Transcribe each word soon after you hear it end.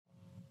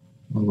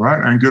All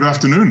right, and good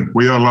afternoon.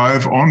 We are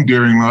live on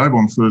Gearing Live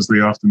on Thursday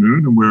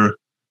afternoon, and we're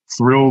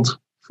thrilled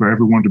for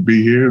everyone to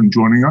be here and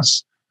joining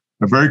us.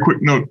 A very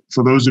quick note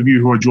for those of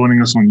you who are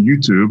joining us on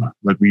YouTube,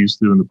 like we used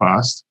to do in the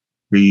past,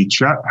 the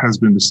chat has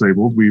been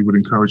disabled. We would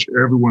encourage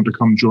everyone to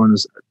come join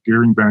us at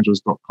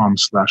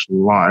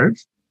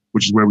gearingbanjos.com/live,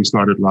 which is where we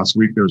started last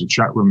week. There's a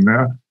chat room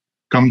there.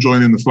 Come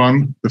join in the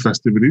fun, the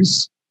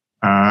festivities.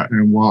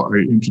 And while I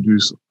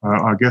introduce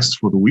our guests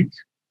for the week,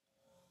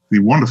 the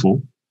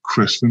wonderful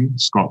Kristin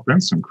Scott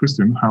Benson.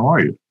 Kristin, how are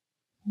you?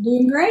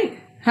 Doing great.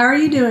 How are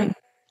you doing?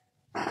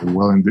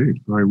 Well, indeed.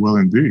 Very well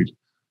indeed.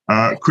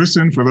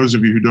 Kristin, for those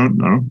of you who don't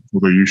know,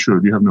 although you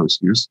should, you have no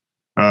excuse,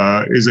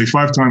 is a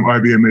 5-time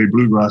IBMA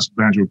Bluegrass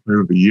Banjo Player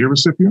of the Year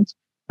recipient,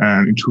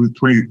 and in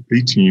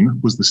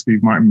 2018 was the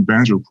Steve Martin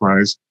Banjo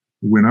Prize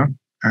winner,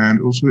 and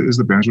also is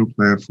the banjo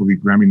player for the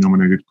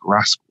Grammy-nominated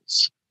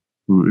Grascals,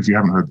 who, if you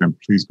haven't heard them,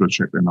 please go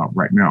check them out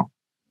right now.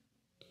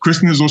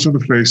 Kristin is also the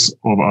face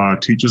of our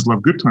Teachers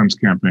Love Goodtimes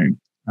campaign.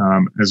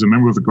 As a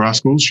member of the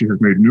Grascals, she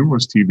has made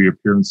numerous TV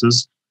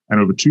appearances and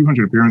over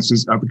 200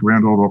 appearances at the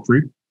Grand Ole Opry,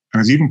 and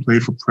has even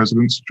played for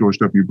Presidents George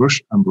W.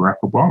 Bush and Barack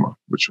Obama,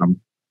 which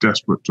I'm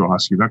desperate to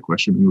ask you that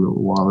question in a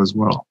little while as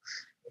well.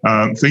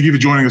 Thank you for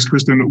joining us,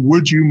 Kristin.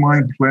 Would you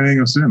mind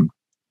playing us in?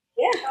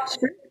 Yeah,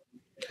 sure.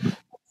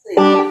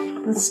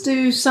 Let's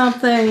do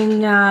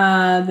something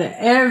that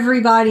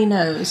everybody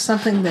knows,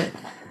 something that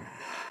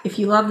if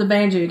you love the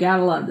banjo, you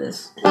gotta love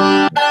this.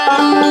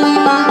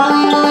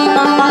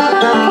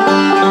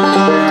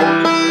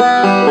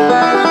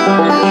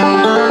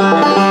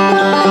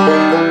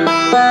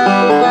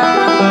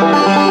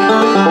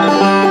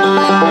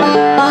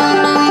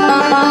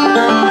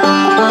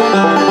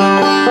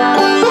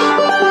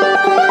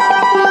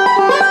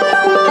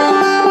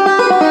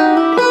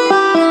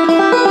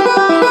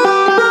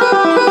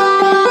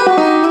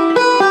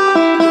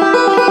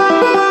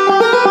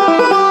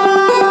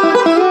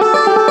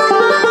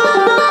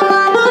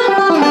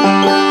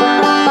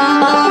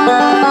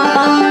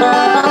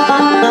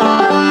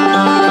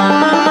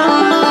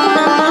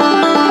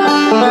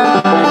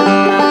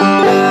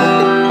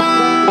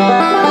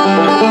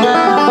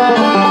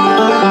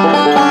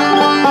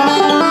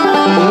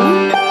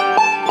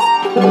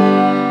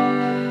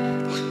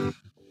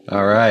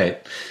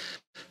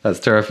 That's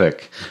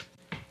terrific.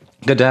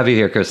 Good to have you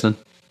here, Kristin.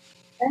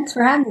 Thanks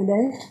for having me,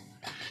 Dave.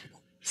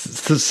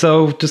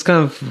 So just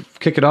kind of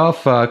kick it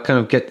off, kind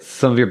of get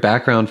some of your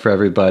background for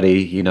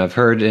everybody. You know, I've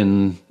heard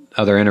in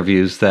other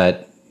interviews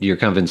that you're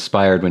kind of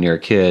inspired when you're a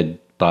kid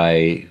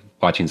by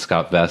watching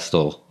Scott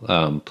Vestal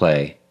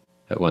play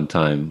at one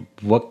time.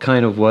 What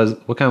kind of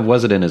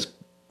was it in his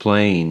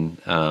playing?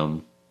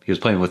 He was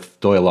playing with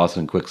Doyle Lawson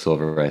and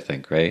Quicksilver, I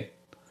think, right?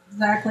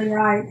 Exactly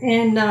right.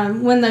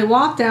 And when they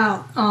walked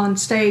out on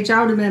stage,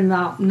 I would have been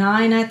about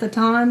 9 at the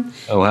time.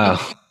 Oh, wow.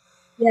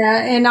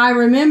 And I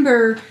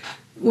remember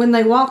when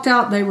they walked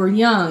out, they were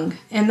young,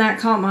 and that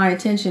caught my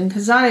attention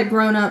because I had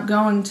grown up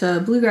going to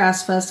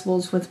bluegrass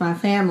festivals with my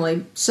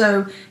family.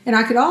 So, and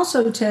I could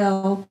also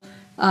tell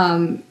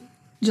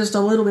just a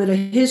little bit of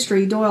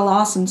history. Doyle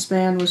Lawson's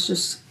band was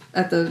just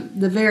at the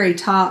very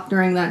top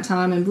during that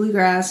time in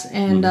bluegrass,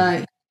 and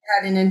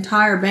had an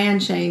entire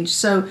band change.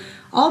 So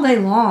all day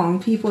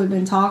long, people had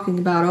been talking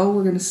about, oh,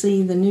 we're going to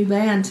see the new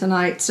band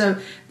tonight. So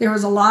there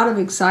was a lot of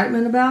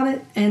excitement about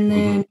it. And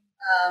then,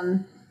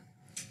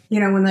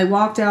 when they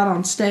walked out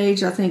on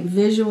stage, I think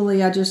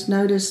visually I just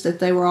noticed that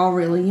they were all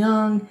really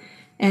young.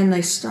 And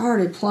they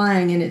started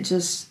playing, and it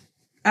just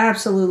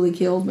absolutely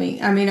killed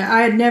me. I mean,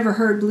 I had never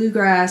heard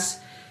bluegrass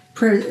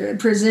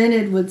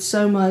presented with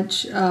so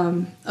much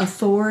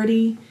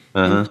authority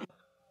and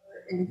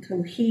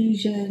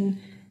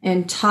cohesion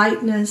and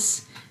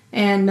tightness.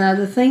 And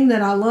the thing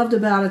that I loved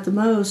about it the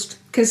most,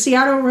 because, see,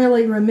 I don't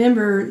really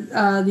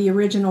remember the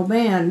original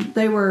band.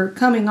 They were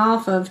coming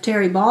off of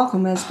Terry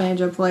Balcom as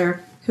banjo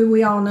player, who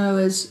we all know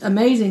is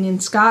amazing.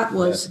 And Scott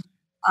was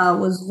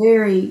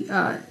very,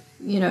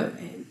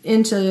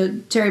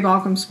 into Terry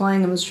Balcom's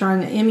playing and was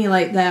trying to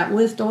emulate that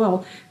with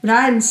Doyle. But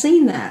I hadn't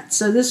seen that,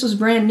 so this was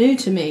brand new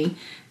to me.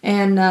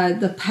 And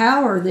the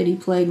power that he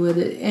played with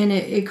it, and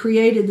it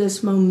created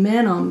this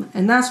momentum.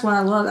 And that's what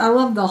I loved. I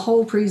loved the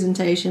whole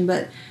presentation,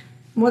 but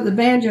what the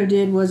banjo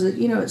did was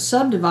it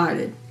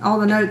subdivided all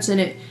the notes, and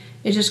it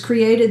just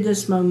created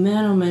this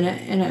momentum,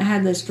 and it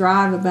had this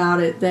drive about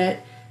it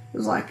that it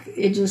was like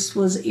it just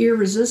was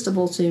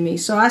irresistible to me.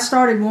 So I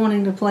started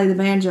wanting to play the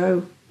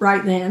banjo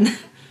right then.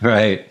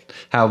 Right.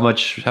 How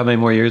many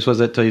more years was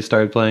it till you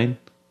started playing?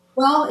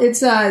 Well, it's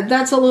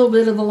that's a little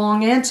bit of a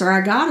long answer.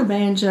 I got a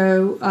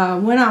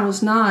banjo when I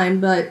was 9,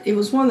 but it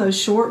was one of those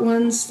short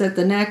ones that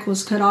the neck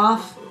was cut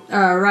off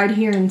right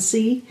here in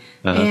C,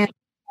 and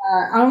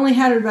I only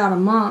had it about a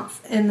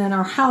month, and then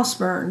our house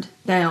burned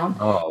down.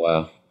 Oh,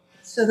 wow.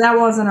 So that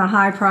wasn't a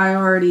high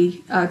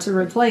priority to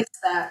replace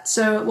that.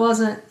 So it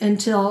wasn't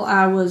until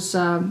I was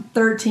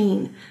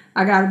 13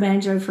 I got a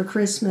banjo for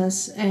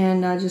Christmas,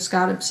 and I just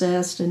got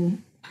obsessed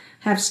and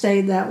have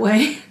stayed that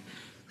way.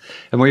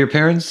 And were your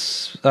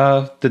parents,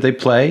 did they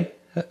play,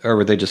 or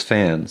were they just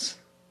fans?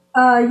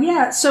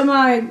 Yeah, so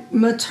my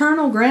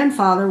maternal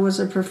grandfather was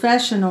a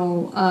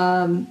professional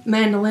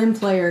mandolin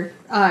player.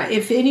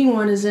 If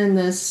anyone is in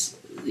this,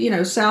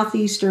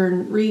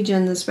 southeastern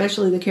region,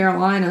 especially the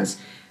Carolinas,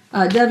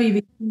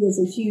 WBT is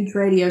a huge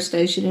radio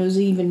station. It was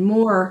even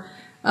more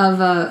of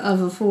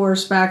a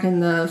force back in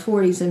the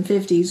 40s and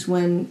 50s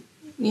when,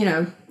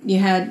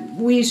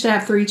 we used to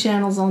have 3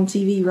 channels on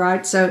TV,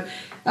 right? So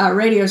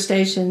radio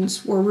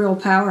stations were real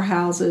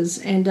powerhouses,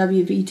 and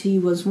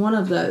WBT was one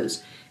of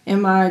those.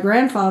 And my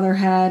grandfather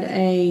had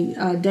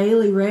a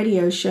daily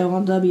radio show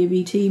on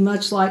WBT,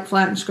 much like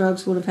Flatt and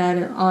Scruggs would have had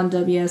it on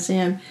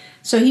WSM.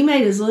 So he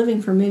made his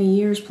living for many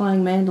years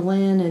playing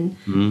mandolin and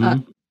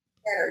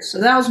so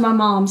that was my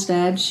mom's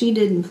dad. She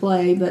didn't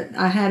play, but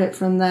I had it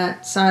from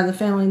that side of the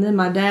family. And then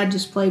my dad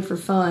just played for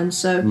fun.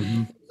 So it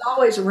was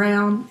always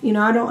around.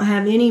 I don't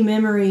have any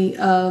memory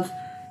of,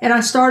 and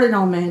I started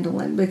on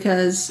mandolin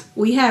because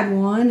we had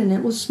one and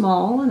it was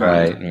small. And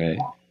Right.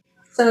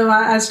 So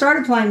I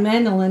started playing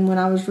mandolin when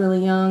I was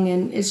really young,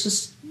 and it's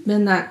just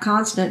been that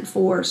constant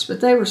force.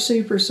 But they were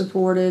super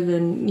supportive,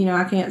 and,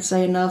 I can't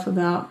say enough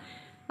about,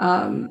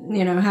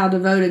 how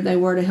devoted they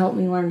were to help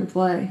me learn to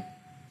play.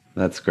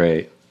 That's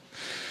great.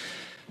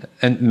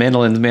 And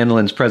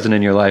mandolin's present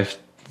in your life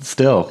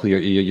still.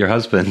 Your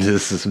husband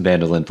is a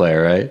mandolin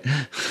player, right?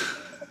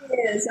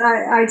 It is.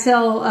 I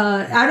tell,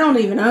 I don't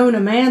even own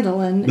a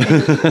mandolin.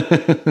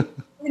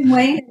 When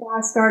Wayne and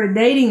I started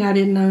dating, I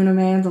didn't own a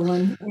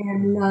mandolin,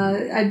 and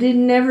I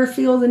didn't ever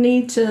feel the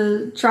need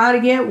to try to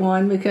get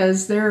one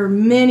because there are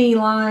many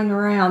lying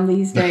around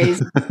these days.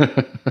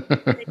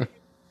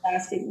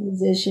 Fantastic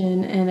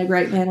musician and a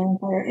great mandolin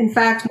player. In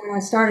fact, when I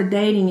started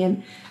dating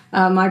him,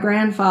 my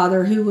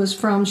grandfather, who was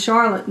from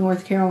Charlotte,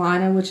 North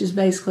Carolina, which is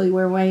basically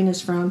where Wayne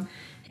is from,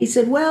 he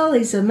said, well,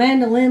 he's a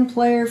mandolin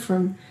player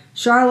from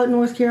Charlotte,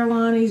 North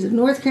Carolina. He's a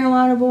North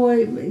Carolina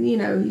boy.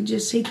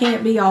 He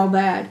can't be all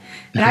bad.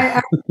 And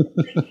I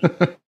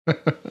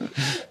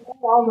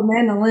all the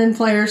mandolin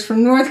players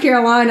from North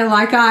Carolina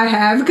like I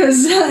have,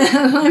 because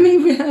let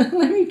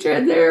me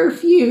tread. There are a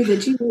few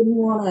that you wouldn't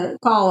want to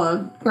call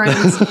a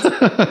grandson.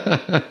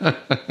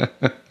 The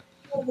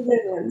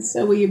good ones.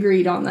 So we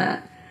agreed on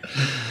that.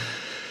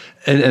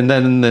 And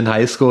then in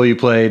high school, you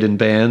played in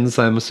bands,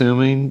 I'm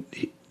assuming?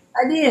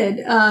 I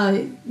did.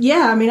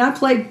 I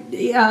played,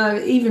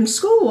 even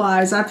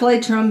school-wise, I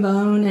played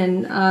trombone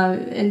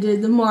and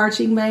did the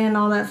marching band and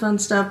all that fun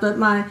stuff. But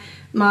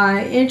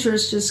my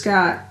interest just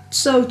got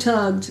so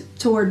tugged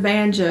toward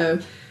banjo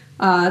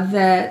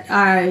that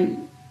I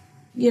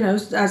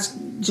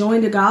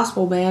joined a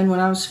gospel band when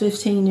I was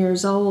 15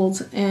 years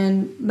old.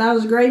 And that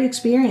was a great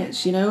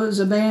experience. It was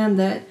a band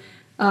that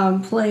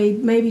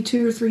played maybe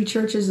 2 or 3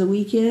 churches a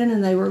weekend,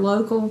 and they were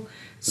local.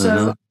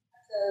 So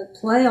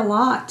play a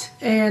lot,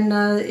 and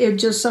it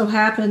just so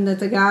happened that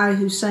the guy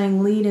who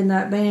sang lead in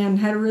that band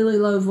had a really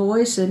low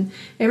voice, and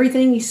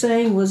everything he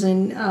sang was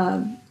in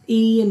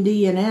E and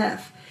D and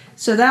F.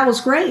 So that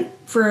was great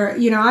for,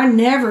 I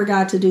never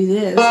got to do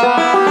this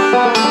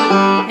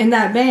in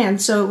that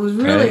band, so it was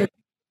really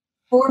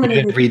formative.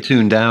 You didn't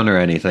retune down or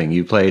anything.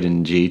 You played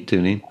in G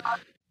tuning?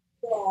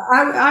 Yeah,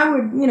 I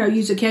would,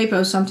 use a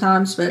capo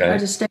sometimes, but I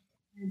just stayed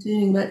in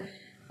tuning, but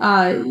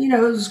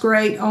it was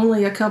great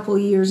only a couple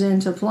years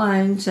into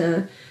playing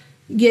to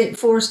get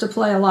forced to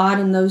play a lot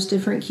in those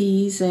different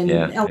keys, and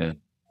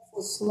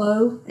was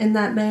slow in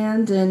that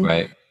band, and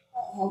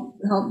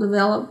help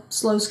develop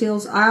slow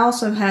skills. I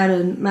also had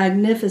a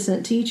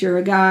magnificent teacher,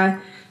 a guy,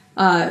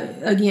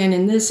 again,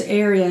 in this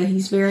area,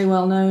 he's very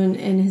well known,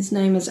 and his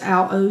name is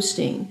Al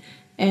Osteen,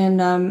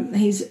 and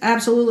he's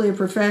absolutely a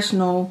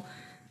professional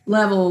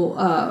level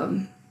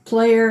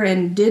player,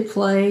 and did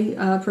play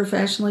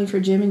professionally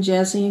for Jim and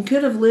Jesse, and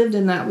could have lived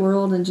in that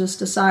world and just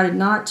decided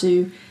not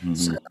to.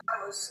 So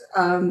I was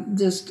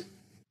just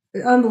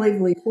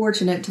unbelievably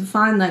fortunate to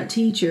find that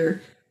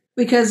teacher,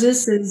 because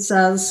this is,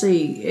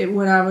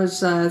 when I was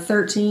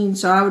 13,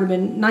 so I would have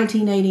been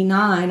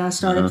 1989, I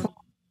started playing.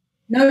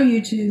 No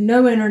YouTube,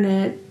 no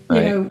internet,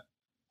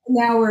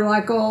 now we're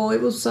like, oh,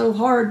 it was so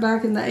hard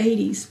back in the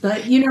 80s.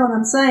 But you know what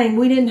I'm saying?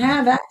 We didn't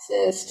have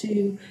access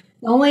to,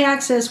 the only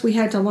access we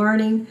had to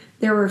learning,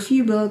 there were a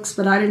few books,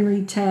 but I didn't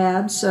read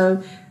tabs.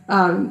 So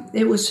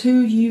it was who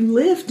you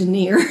lived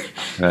near.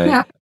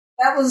 Now,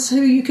 that was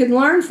who you could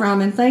learn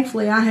from. And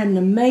thankfully, I had an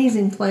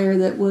amazing player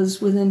that was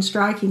within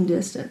striking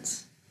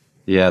distance.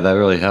 Yeah, that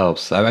really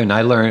helps. I mean,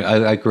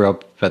 I grew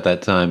up at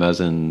that time. I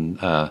was in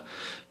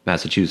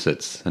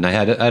Massachusetts, and I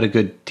had a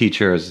good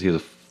teacher. He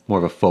was more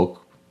of a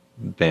folk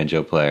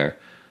banjo player,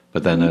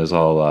 but then it was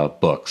all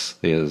books.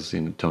 He was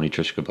Tony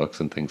Trischka books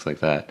and things like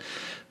that.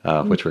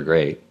 Which were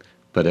great,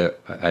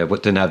 but I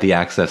didn't have the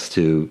access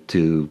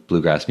to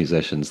bluegrass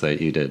musicians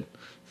that you did.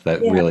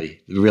 That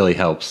really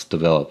helps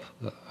develop,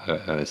 I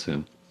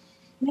assume.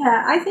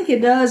 Yeah, I think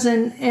it does,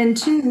 and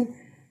too,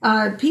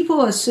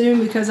 people assume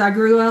because I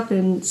grew up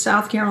in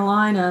South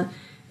Carolina,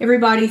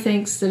 everybody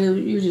thinks that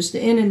you're just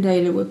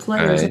inundated with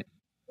players. Right. It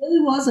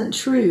really wasn't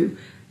true.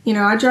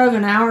 I drove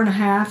an hour and a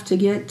half to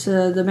get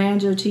to the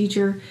banjo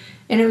teacher,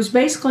 And it was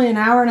basically an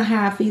hour and a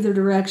half either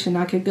direction.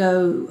 I could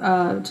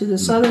go to the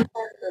southern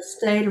part of the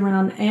state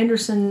around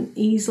Anderson,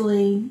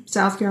 Easley,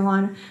 South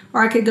Carolina,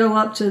 or I could go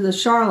up to the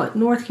Charlotte,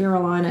 North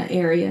Carolina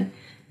area.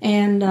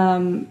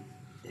 And,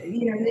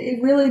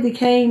 it really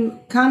became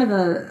kind of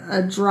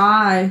a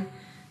dry,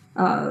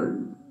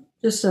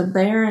 just a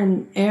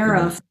barren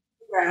era of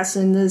grass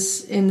in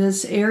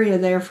this area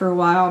there for a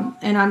while.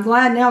 And I'm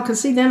glad now,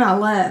 because then I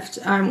left.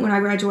 When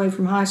I graduated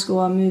from high school,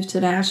 I moved to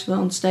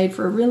Nashville and stayed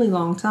for a really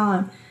long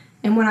time.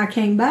 And when I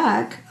came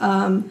back,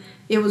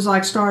 it was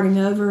like starting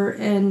over,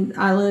 and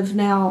I live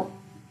now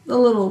a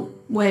little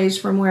ways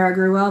from where I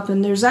grew up,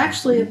 and there's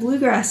actually a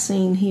bluegrass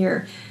scene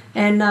here.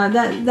 And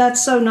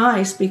that's so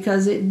nice,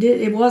 because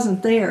it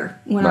wasn't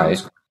there when I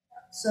was growing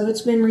up. So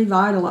it's been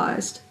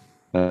revitalized.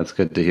 That's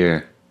good to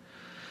hear.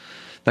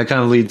 That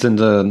kind of leads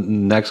into the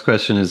next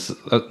question. Is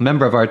a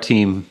member of our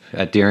team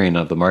at Deering,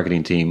 of the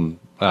marketing team,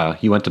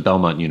 you went to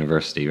Belmont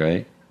University,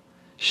 right?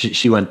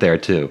 She went there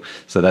too.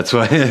 So that's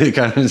why it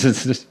kind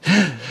of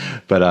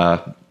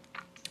but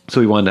so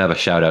we wanted to have a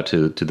shout out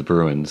to the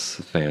Bruins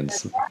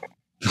fans.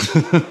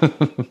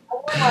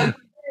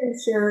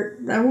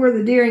 I wore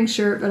the Deering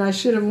shirt, but I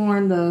should have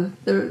worn the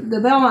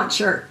Belmont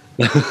shirt.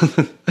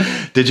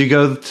 Did you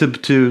go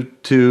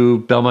to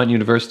Belmont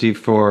University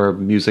for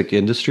music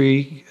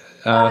industry?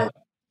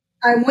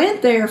 I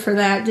went there for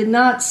that, did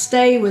not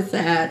stay with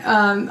that.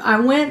 I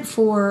went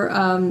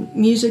for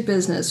music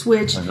business,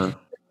 which, if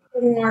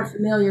you aren't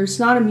familiar, it's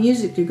not a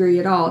music degree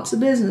at all. It's a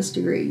business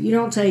degree. You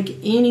don't take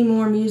any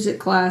more music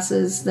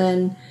classes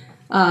than,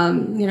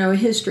 a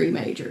history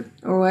major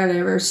or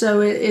whatever.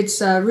 So it's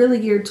really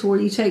geared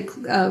toward, you take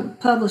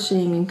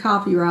publishing and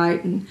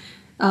copyright and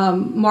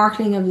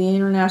marketing of the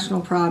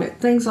international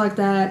product, things like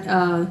that.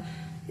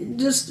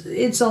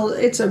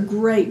 It's a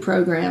great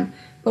program.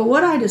 But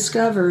what I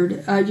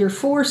discovered, you're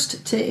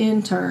forced to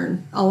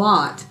intern a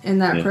lot in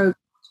that program,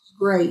 which is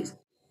great.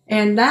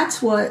 And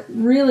that's what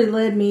really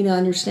led me to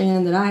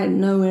understand that I had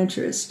no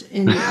interest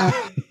in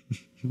I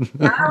was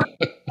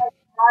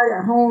right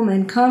at home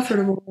and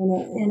comfortable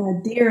in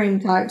a Deering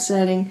type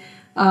setting.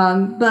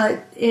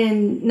 But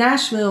in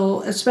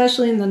Nashville,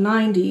 especially in the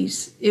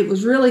 90s, it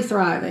was really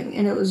thriving,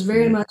 and it was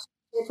very much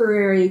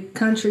contemporary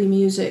country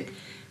music,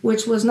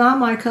 which was not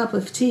my cup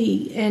of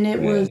tea. And it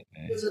was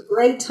a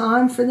great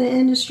time for the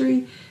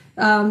industry.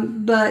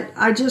 But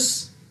I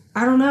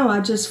don't know,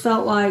 I just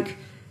felt like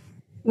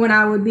when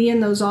I would be in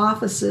those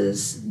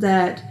offices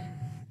that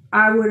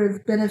I would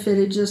have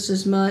benefited just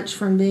as much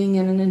from being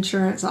in an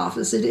insurance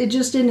office. It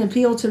just didn't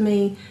appeal to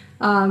me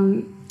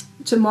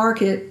to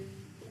market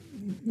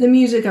the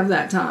music of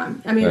that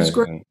time. I mean, it's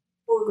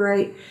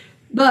great,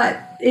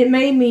 but it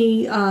made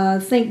me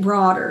think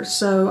broader.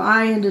 So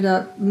I ended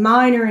up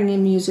minoring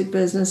in music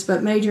business,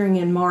 but majoring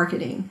in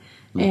marketing.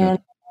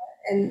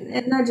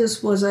 And that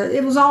just was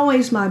it was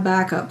always my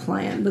backup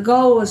plan. The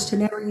goal was to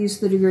never use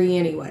the degree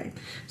anyway.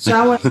 So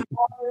I went,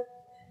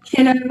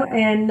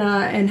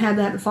 and had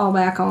that to fall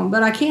back on.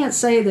 But I can't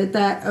say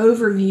that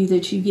overview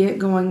that you get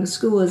going to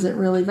school isn't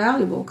really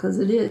valuable, because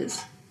it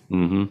is.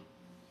 Mm-hmm.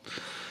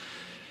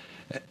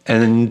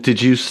 And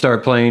did you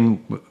start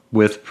playing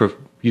with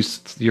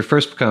your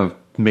first kind of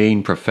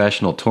main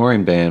professional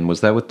touring band?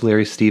 Was that with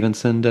Larry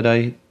Stevenson, did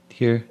I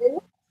hear?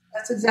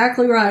 That's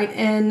exactly right.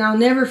 And I'll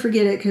never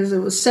forget it, because it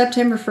was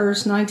September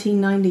 1st,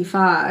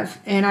 1995.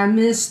 And I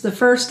missed the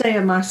first day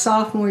of my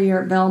sophomore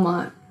year at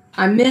Belmont.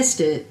 I missed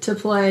it to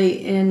play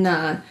in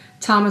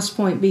Thomas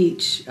Point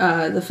Beach,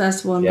 the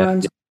festival in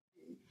Brunswick.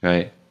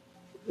 Right.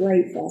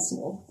 Great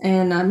festival.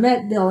 And I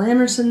met Bill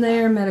Emerson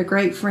there, met a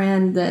great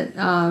friend that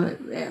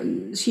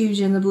is huge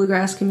in the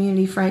bluegrass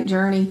community, Frank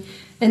Journey.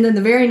 And then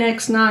the very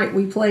next night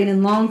we played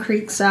in Long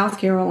Creek, South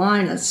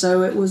Carolina.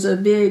 So it was a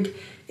big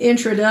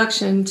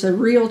introduction to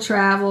real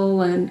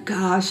travel, and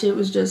gosh, it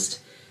was just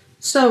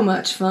so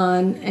much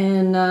fun.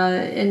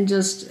 And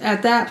just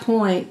at that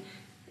point,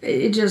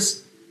 it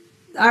just,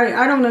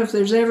 I don't know if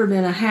there's ever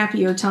been a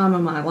happier time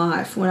of my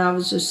life, when I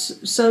was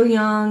just so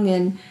young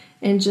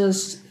and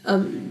just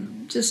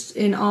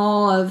in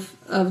awe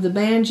of the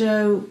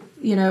banjo,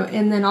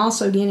 and then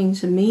also getting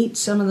to meet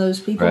some of those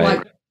people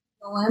like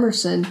Bill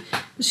Emerson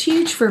was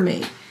huge for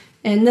me.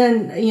 And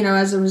then,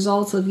 as a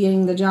result of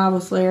getting the job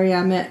with Larry,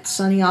 I met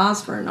Sonny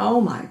Osborne. Oh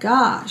my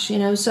gosh,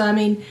 so I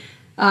mean,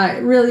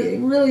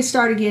 really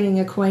started getting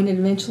acquainted.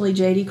 Eventually,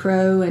 J.D.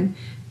 Crowe, and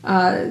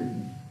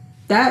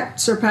that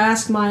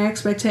surpassed my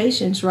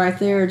expectations right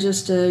there.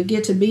 Just to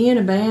get to be in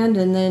a band,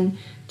 and then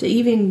to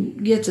even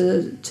get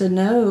to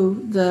know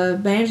the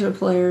banjo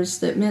players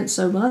that meant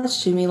so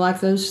much to me, like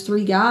those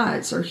three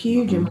guys, are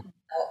huge in my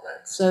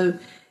development. So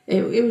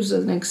it was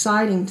an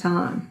exciting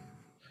time.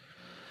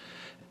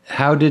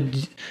 How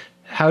did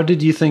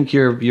you think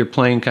your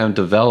playing kind of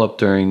developed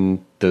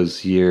during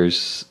those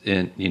years?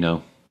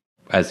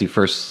 As you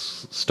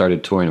first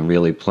started touring and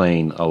really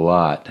playing a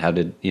lot, how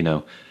did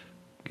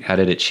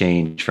it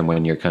change from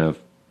when you're kind of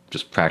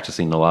just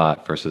practicing a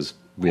lot versus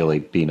really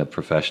being a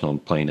professional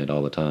and playing it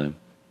all the time?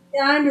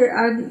 Yeah,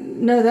 I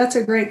know that's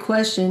a great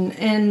question,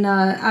 and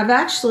I've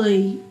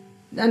actually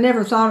I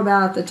never thought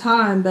about at the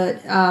time,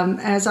 but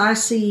as I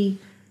see,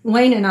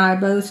 Wayne and I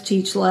both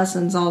teach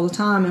lessons all the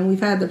time, and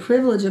we've had the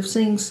privilege of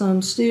seeing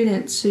some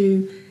students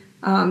who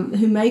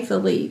make the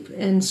leap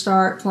and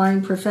start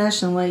playing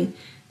professionally.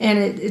 And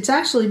it's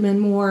actually been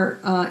more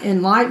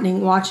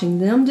enlightening watching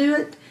them do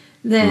it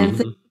than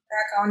thinking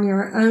back on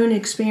your own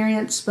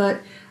experience.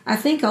 But I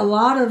think a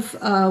lot of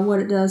what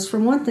it does, for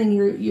one thing,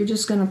 you're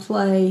just going to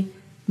play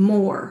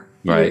more.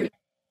 Right.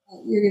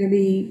 You're going to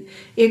be.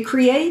 It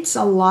creates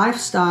a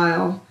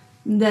lifestyle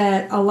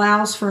that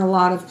allows for a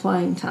lot of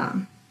playing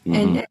time,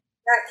 and that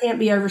can't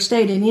be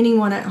overstated.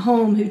 Anyone at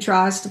home who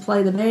tries to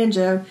play the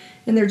banjo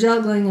and they're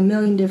juggling a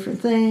million different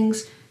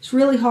things, it's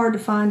really hard to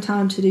find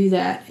time to do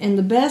that. And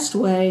the best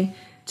way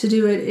to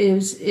do it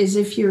is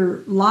if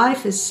your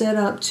life is set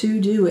up to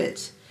do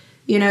it,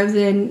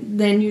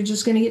 then you're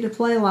just going to get to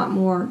play a lot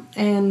more.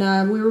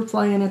 And we were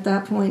playing at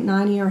that point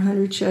 90 or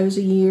 100 shows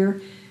a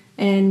year,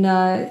 and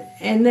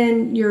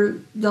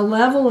then the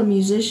level of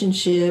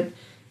musicianship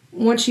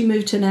once you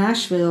move to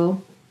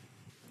Nashville,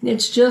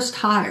 it's just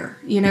higher.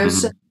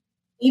 So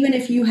even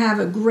if you have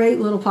a great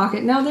little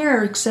pocket, now there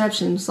are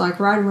exceptions, like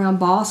right around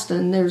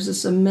Boston, there's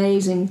this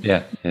amazing,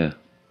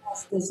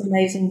 this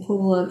amazing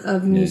pool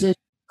of musicians.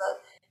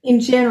 But in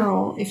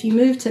general, if you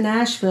move to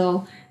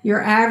Nashville,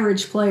 your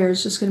average player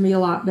is just going to be a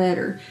lot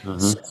better.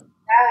 So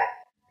that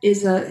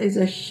is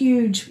a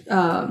huge,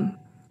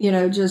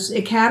 just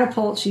it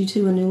catapults you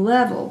to a new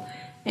level,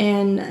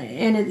 and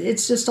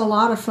it's just a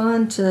lot of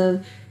fun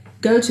to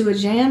go to a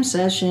jam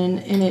session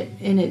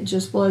and it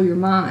just blow your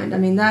mind. I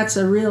mean, that's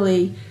a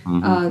really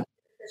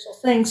special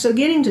thing. So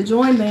getting to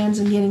join bands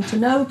and getting to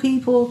know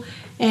people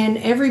and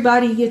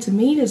everybody you get to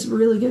meet is a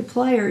really good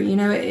player.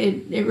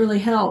 It really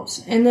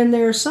helps. And then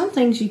there are some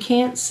things you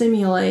can't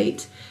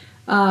simulate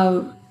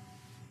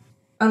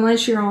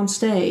unless you're on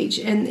stage.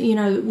 And,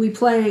 we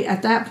play,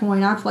 at that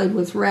point, I played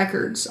with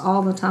records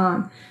all the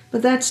time.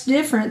 But that's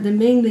different than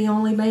being the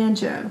only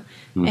banjo.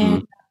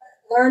 And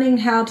learning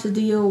how to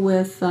deal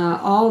with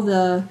all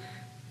the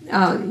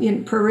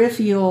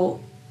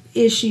peripheral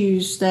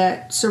issues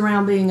that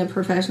surround being a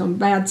professional,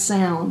 bad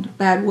sound,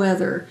 bad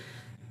weather,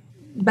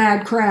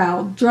 bad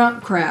crowd,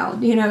 drunk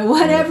crowd,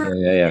 whatever.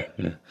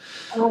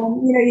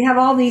 You have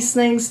all these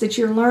things that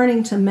you're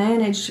learning to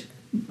manage,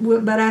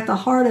 but at the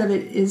heart of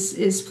it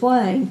is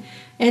playing.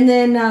 And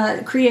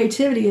then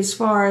creativity, as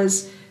far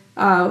as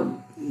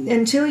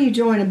until you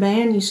join a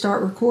band, you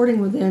start recording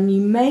with them,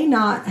 you may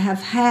not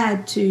have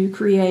had to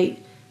create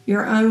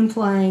your own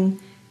playing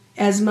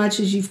as much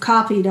as you've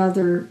copied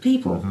other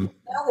people.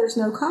 Now there's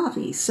no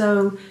copy.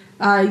 So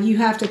you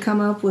have to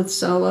come up with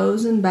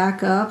solos and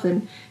backup,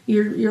 and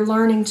you're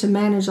learning to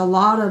manage a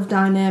lot of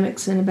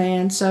dynamics in a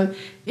band. So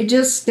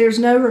there's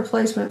no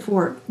replacement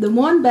for it. The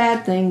one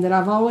bad thing that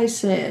I've always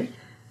said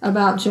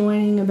about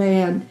joining a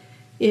band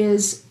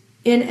is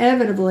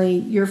inevitably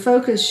your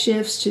focus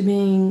shifts to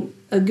being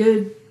a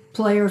good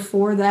player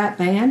for that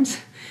band.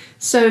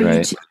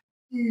 So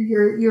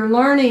you're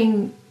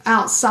learning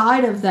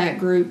outside of that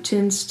group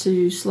tends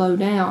to slow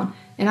down.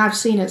 And I've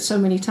seen it so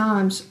many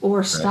times,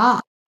 or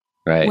stop.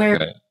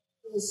 Where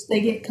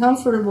they get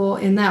comfortable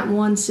in that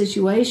one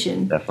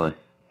situation. Definitely.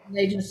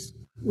 They just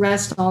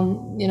rest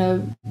on,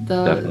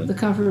 the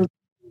comfort.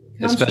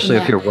 Especially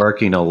if you're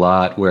working a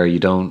lot, where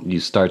you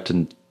start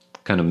to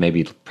kind of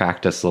maybe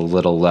practice a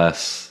little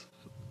less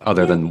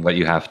other than what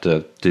you have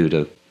to do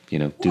to,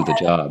 do the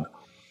job.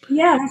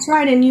 Yeah, that's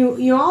right. And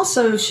you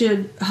also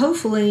should,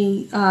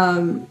 hopefully,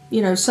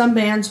 some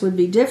bands would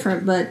be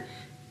different, but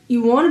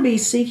you want to be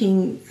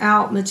seeking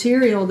out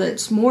material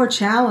that's more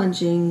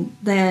challenging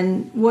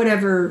than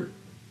whatever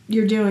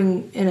you're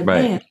doing in a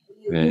band.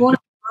 You want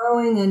to be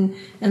growing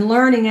and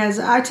learning. As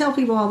I tell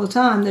people all the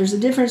time, there's a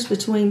difference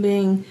between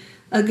being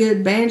a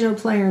good banjo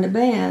player in a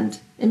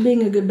band and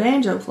being a good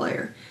banjo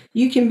player.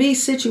 You can be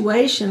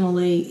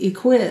situationally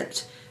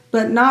equipped,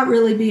 but not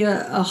really be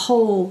a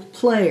whole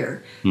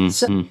player.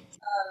 So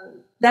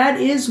that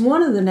is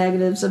one of the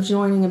negatives of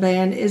joining a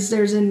band, is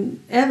there's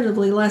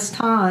inevitably less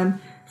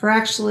time for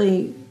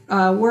actually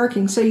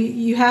working. So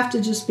you have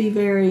to just be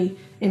very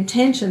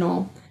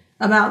intentional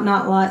about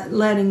not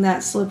letting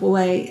that slip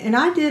away. And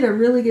I did a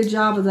really good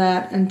job of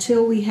that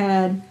until we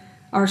had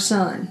our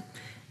son.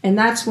 And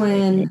that's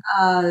when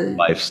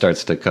life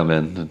starts to come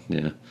in.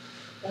 Yeah.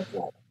 That's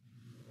right.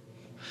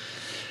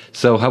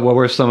 So what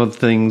were some of the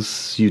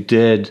things you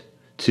did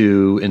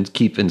to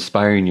keep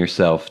inspiring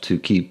yourself, to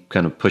keep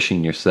kind of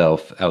pushing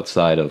yourself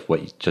outside of what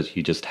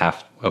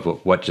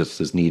what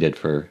just is needed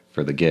for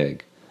the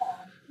gig?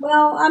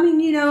 Well, I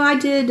mean, I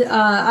did,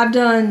 I've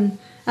done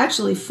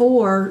actually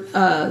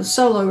 4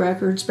 solo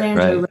records,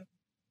 banjo records.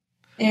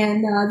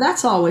 And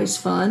that's always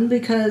fun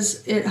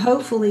because it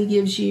hopefully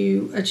gives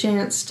you a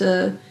chance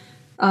to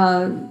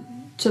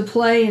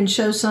play and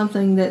show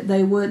something that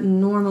they wouldn't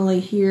normally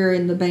hear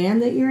in the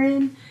band that you're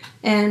in.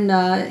 And,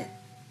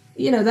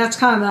 that's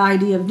kind of the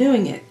idea of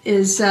doing it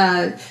is,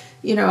 I'm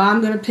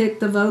going to pick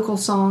the vocal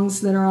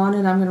songs that are on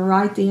it. I'm going to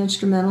write the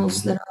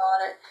instrumentals that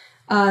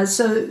are on it.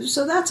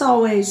 So that's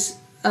always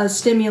a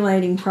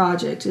stimulating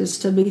project, is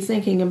to be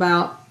thinking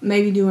about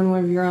maybe doing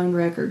one of your own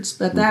records.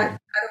 But that,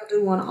 I don't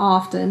do one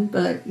often,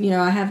 but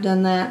I have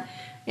done that.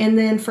 And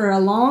then for a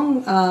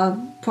long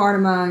part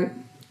of my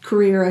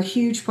career, a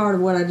huge part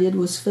of what I did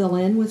was fill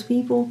in with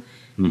people.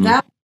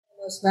 That was one of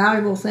the most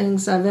valuable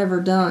things I've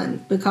ever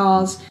done,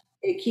 because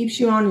it keeps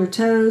you on your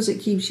toes.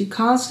 It keeps you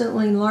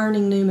constantly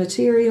learning new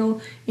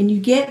material, and you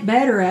get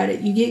better at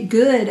it. You get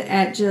good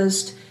at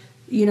just,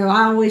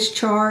 I always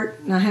chart,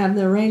 and I have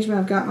the arrangement.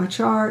 I've got my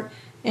chart,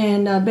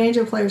 and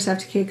banjo players have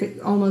to kick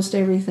almost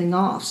everything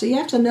off. So you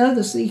have to know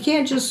this. You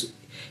can't just,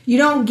 you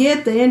don't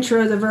get the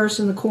intro, the verse,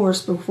 and the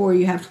chorus before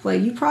you have to play.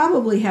 You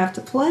probably have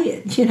to play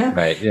it,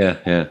 Right,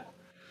 yeah.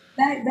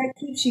 That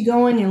keeps you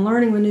going and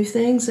learning with new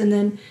things. And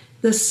then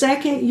the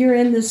second you're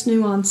in this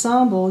new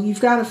ensemble,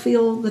 you've got to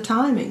feel the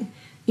timing.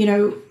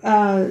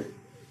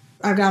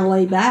 I've got to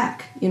lay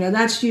back.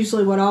 That's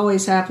usually what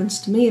always happens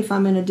to me if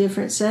I'm in a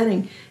different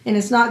setting. And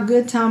it's not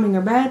good timing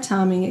or bad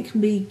timing. It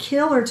can be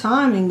killer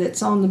timing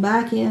that's on the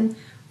back end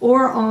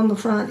or on the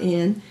front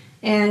end.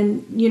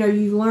 And,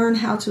 you learn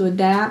how to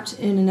adapt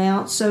in and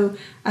out. So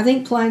I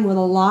think playing with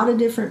a lot of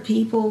different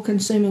people,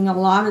 consuming a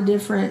lot of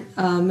different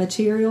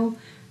material,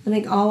 I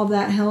think all of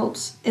that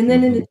helps. And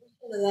then in addition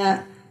to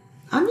that,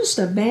 I'm just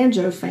a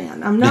banjo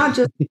fan. I'm not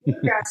just a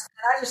bluegrass fan.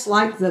 I just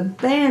like the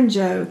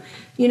banjo.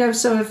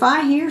 So if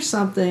I hear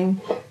something,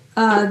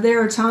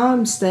 there are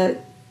times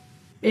that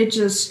it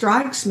just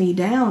strikes me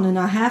down and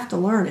I have to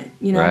learn it.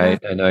 Right,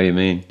 I know what you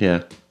mean,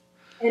 yeah.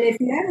 And if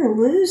you ever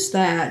lose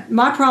that,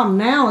 my problem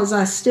now is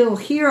I still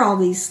hear all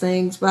these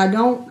things, but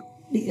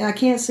I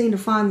can't seem to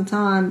find the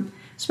time,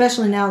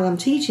 especially now that I'm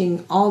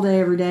teaching all day,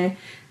 every day.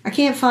 I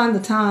can't find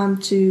the time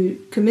to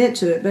commit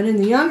to it, but in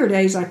the younger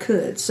days I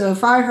could. So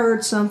if I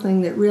heard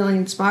something that really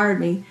inspired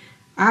me,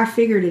 I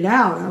figured it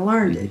out. I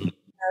learned it.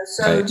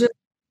 So just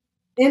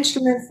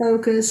instrument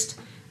focused,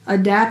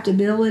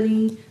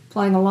 adaptability,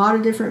 playing a lot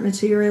of different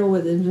material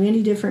with as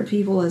many different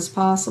people as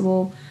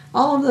possible.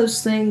 All of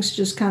those things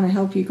just kind of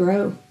help you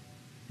grow.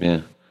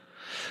 Yeah.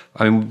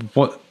 I mean,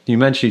 what you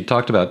mentioned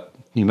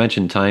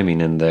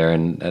timing in there,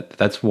 and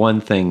that's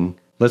one thing.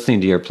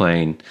 Listening to your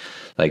playing,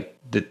 like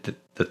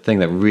the thing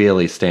that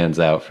really stands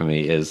out for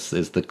me is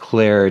the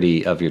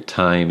clarity of your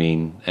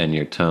timing and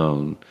your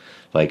tone.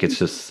 Like it's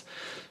just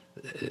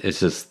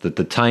that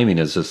the timing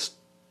is just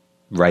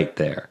right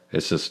there.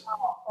 It's just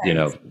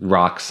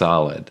rock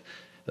solid,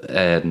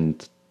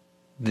 and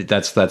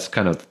that's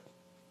kind of,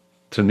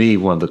 to me,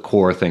 one of the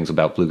core things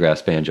about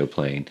bluegrass banjo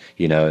playing.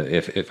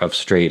 If I've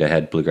straight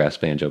ahead bluegrass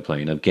banjo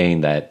playing, I've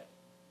gained that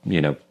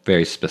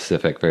very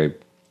specific, very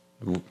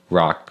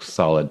rock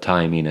solid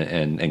timing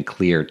and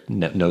clear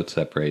note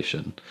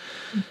separation.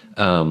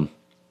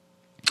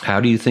 How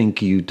do you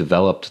think you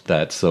developed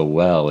that so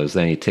well? Is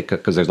there any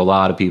because there's a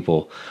lot of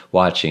people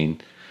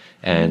watching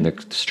and they're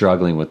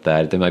struggling with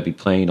that. They might be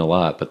playing a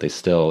lot, but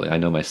I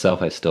know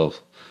myself, I still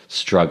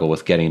struggle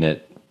with getting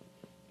it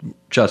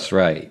just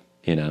right,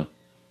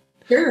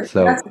 Sure.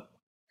 So, that's a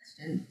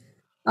question.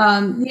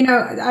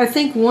 I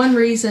think one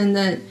reason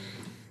that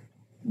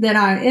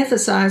I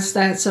emphasized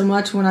that so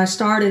much when I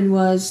started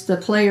was the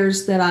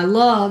players that I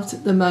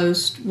loved the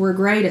most were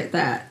great at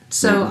that.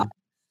 So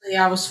obviously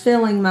I was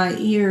filling my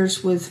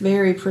ears with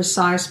very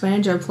precise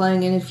banjo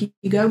playing. And if you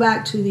go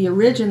back to the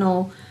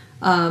original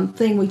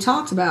thing we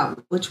talked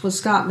about, which was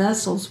Scott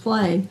Vessel's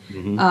playing,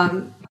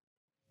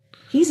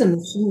 he's a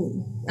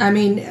machine. I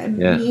mean,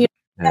 you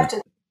have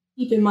to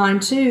keep in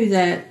mind too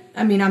that,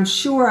 I'm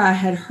sure I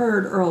had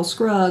heard Earl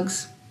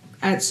Scruggs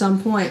at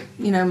some point,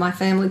 my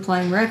family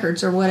playing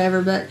records or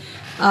whatever, but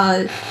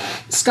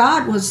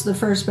Scott was the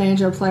first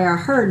banjo player I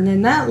heard, and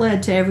then that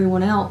led to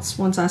everyone else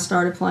once I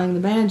started playing the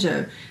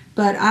banjo.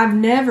 But I've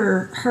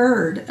never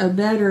heard a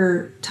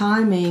better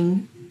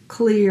timing,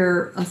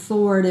 clear,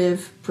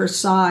 authoritative,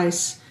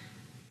 precise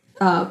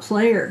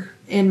player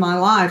in my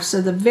life.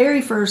 So the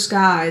very first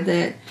guy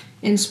that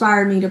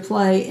inspired me to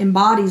play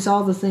embodies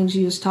all the things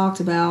you just talked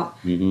about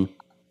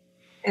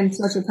in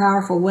such a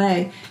powerful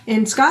way.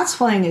 And Scott's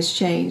playing has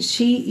changed.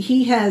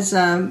 He has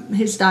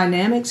his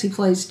dynamics. He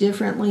plays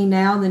differently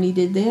now than he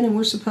did then, and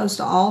we're supposed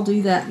to all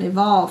do that and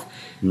evolve.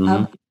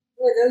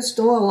 Those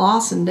Doyle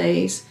Lawson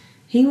days,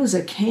 he was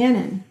a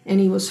cannon, and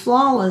he was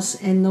flawless.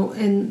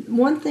 And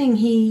one thing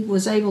he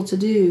was able to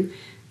do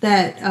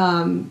that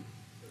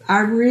I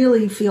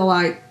really feel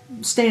like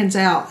stands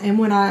out, and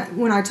when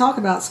I talk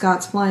about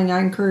Scott's playing, I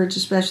encourage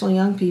especially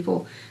young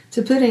people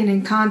to put it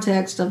in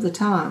context of the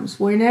times.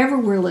 Whenever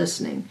we're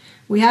listening,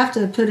 we have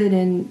to put it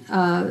in,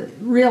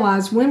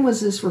 realize, when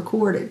was this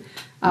recorded?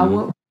 What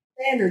were the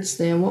standards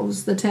then? What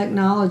was the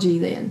technology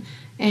then?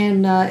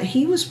 And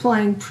he was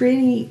playing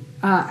pretty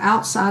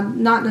outside,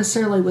 not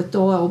necessarily with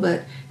Doyle,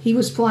 but he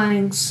was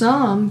playing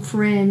some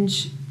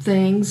fringe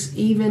things,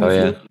 even if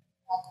you're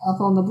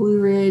up on the Blue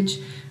Ridge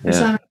or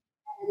something.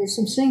 There's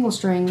some single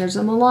string, there's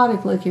a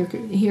melodic lick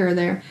here or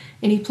there.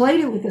 And he played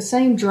it with the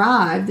same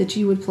drive that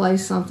you would play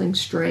something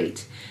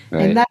straight.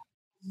 Right. And that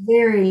was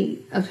very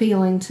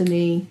appealing to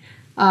me.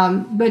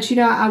 But,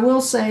 I will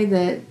say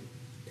that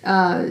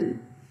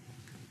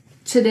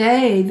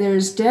today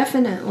there's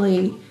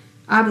definitely,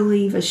 I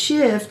believe, a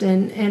shift,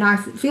 and I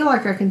feel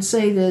like I can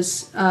say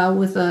this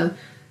with a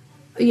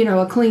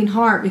clean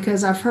heart,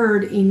 because I've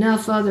heard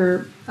enough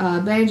other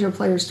banjo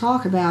players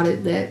talk about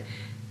it, that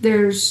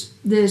there's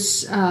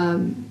this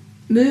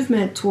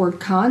movement toward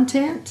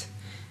content,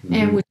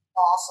 and which is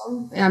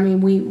awesome. I mean,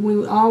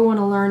 we all want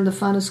to learn the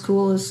funnest,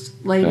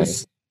 coolest,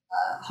 latest,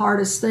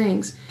 hardest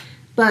things.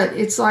 But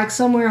it's like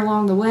somewhere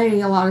along the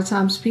way, a lot of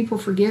times people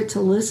forget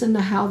to listen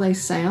to how they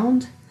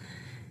sound,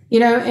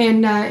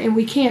 and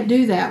we can't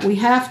do that. We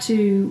have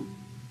to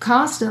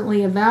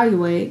constantly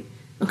evaluate,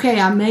 okay,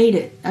 I made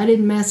it. I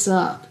didn't mess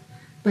up.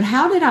 But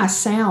how did I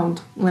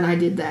sound when I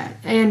did that?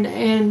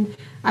 And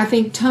I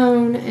think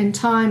tone and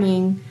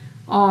timing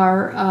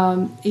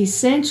are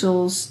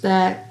essentials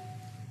that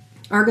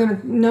are going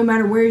to, no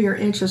matter where your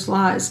interest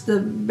lies. The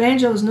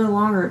banjo is no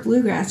longer a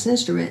bluegrass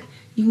instrument.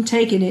 You can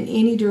take it in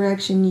any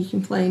direction. You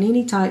can play in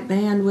any type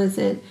band with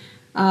it.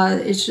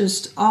 It's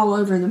just all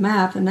over the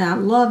map, and I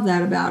love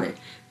that about it.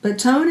 But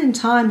tone and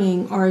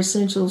timing are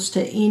essentials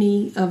to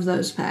any of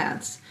those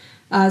paths.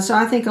 So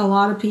I think a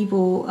lot of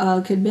people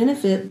could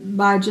benefit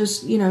by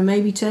just,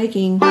 maybe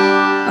taking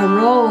a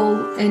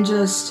roll and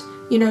just,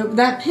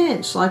 that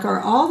pinch. Like,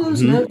 are all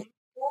those notes,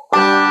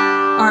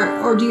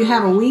 or do you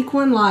have a weak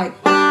one? Like,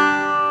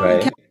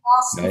 right.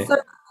 The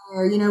third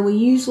there. We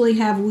usually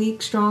have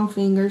weak, strong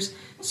fingers.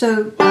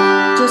 So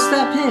just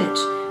that pinch.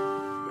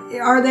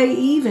 Are they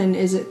even?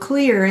 Is it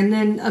clear? And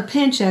then a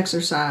pinch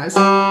exercise,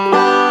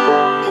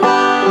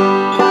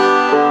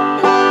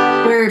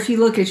 where if you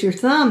look at your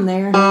thumb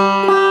there,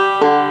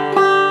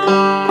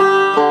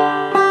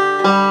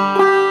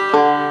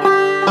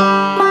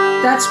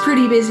 that's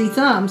pretty busy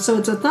thumb. So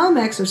it's a thumb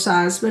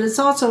exercise, but it's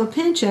also a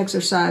pinch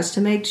exercise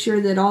to make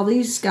sure that all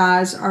these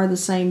guys are the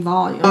same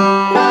volume. Do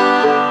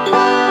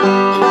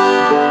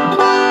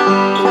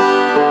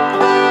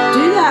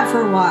that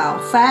for a while,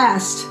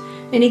 fast,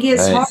 and it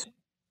gets hard to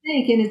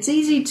think. And it's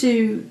easy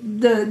to,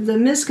 the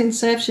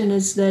misconception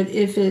is that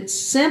if it's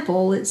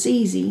simple, it's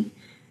easy.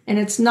 And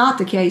it's not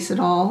the case at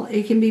all.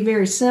 It can be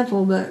very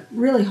simple, but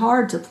really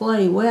hard to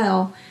play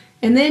well.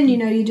 And then,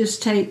 you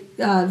just take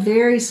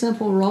very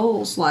simple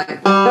rolls like...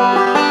 and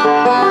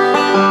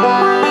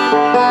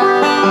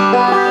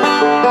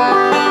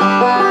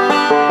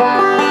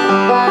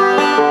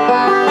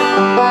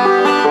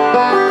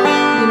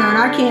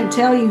I can't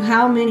tell you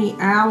how many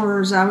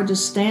hours I would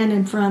just stand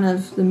in front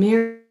of the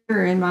mirror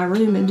in my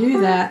room and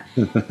do that.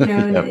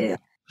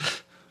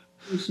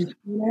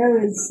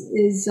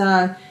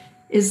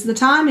 Is the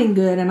timing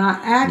good and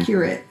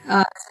accurate?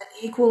 Is it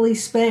equally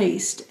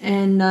spaced?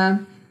 And I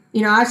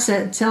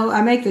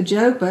make the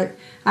joke, but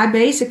I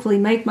basically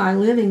make my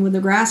living with the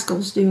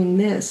Grascals doing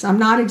this. I'm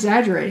not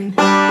exaggerating.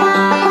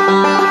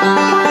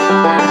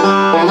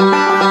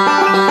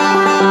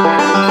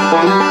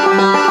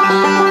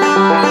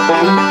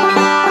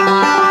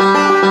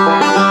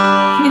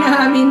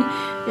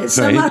 It's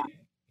so much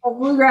of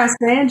bluegrass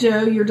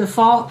banjo. Your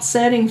default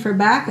setting for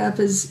backup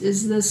is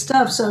this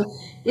stuff. So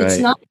it's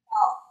not.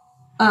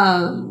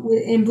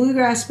 In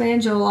bluegrass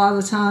banjo, a lot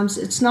of the times,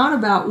 it's not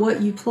about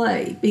what you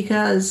play,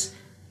 because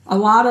a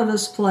lot of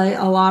us play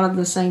a lot of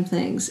the same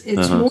things.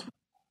 It's more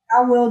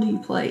how well do you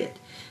play it.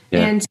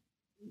 Yeah. And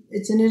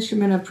it's an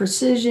instrument of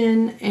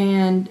precision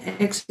and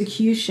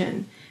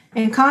execution.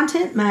 And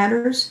content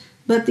matters,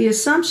 but the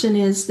assumption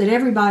is that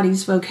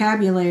everybody's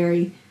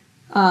vocabulary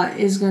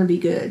is going to be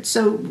good.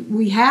 So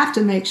we have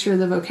to make sure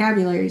the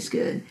vocabulary is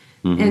good.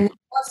 Mm-hmm. And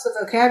once the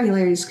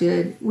vocabulary is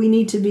good, we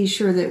need to be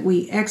sure that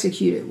we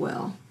execute it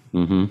well.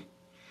 Mm-hmm.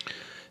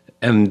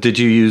 And did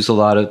you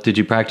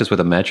practice with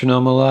a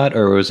metronome a lot,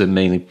 or was it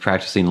mainly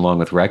practicing along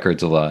with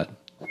records a lot?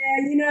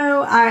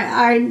 Yeah,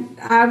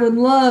 I would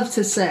love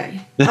to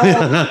say.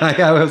 I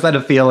always had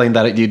a feeling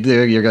that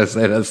you're going to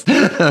say this.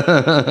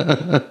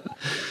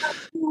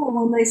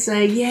 When they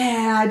say,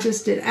 yeah, I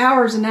just did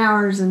hours and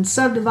hours and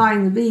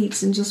subdividing the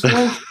beats and just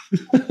one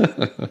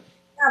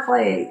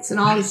play eights and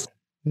all this.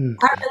 I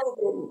really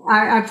didn't.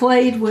 I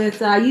played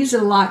with, I use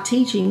it a lot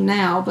teaching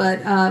now,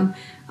 but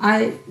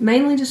I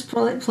mainly just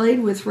played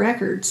with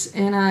records,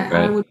 and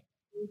I would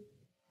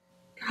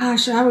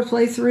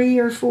play 3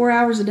 or 4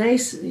 hours a day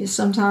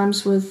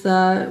sometimes with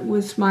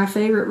my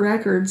favorite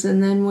records.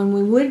 And then when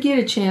we would get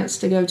a chance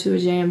to go to a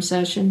jam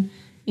session,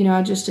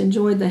 I just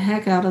enjoyed the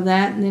heck out of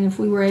that. And then if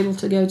we were able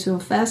to go to a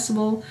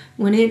festival,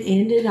 when it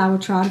ended, I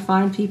would try to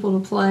find people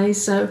to play.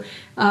 So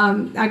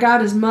I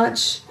got as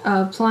much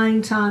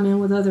playing time in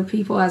with other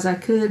people as I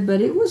could, but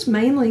it was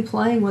mainly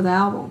playing with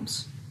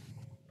albums.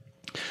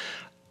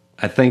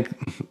 I think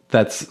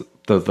that's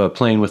the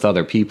playing with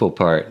other people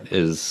part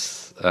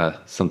is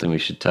something we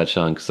should touch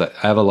on, because I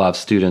have a lot of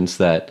students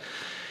that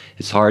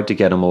it's hard to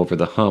get them over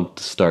the hump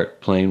to start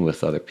playing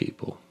with other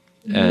people.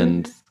 Mm-hmm.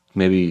 And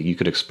maybe you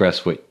could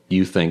express what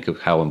you think of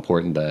how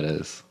important that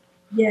is.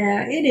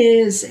 Yeah, it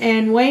is.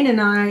 And Wayne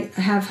and I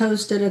have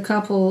hosted a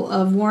couple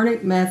of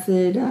Warnick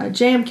Method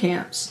jam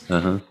camps.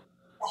 Uh-huh.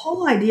 The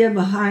whole idea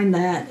behind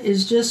that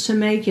is just to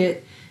make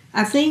it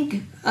I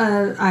think,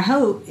 I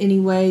hope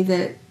anyway,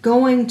 that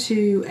going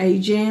to a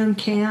jam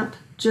camp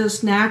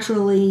just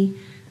naturally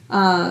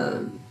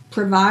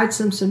provides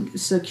some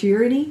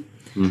security.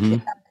 Mm-hmm.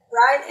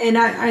 Right, and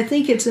I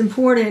think it's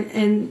important,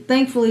 and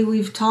thankfully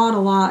we've taught a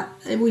lot.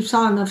 We've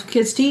taught enough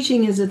kids.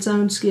 Teaching is its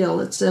own skill.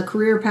 It's a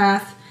career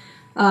path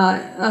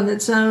of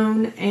its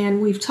own,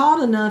 and we've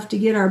taught enough to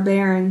get our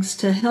bearings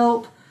to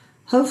help,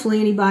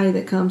 hopefully, anybody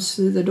that comes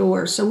through the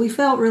door. So we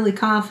felt really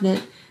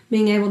confident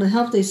being able to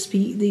help these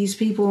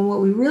people, and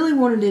what we really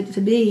wanted it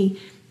to be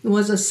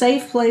was a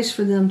safe place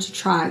for them to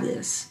try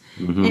this.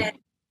 Mm-hmm. And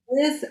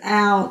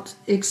without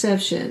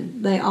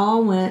exception, they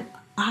all went,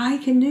 I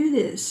can do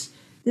this.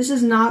 This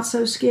is not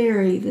so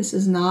scary. This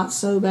is not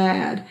so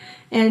bad.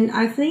 And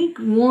I think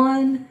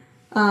I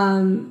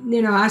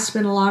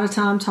spend a lot of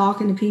time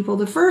talking to people.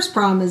 The first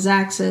problem is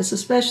access,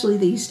 especially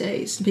these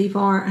days. People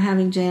aren't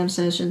having jam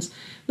sessions.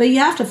 But you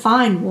have to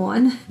find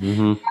one.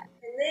 Mm-hmm.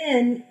 And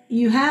then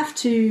you have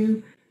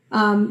to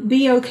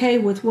be okay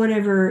with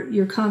whatever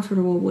you're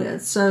comfortable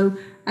with. So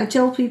I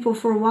tell people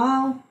for a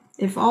while,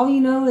 if all you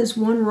know is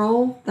one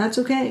roll, that's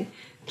okay.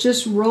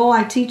 Just roll.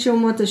 I teach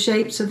them what the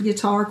shapes of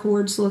guitar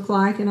chords look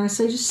like, and I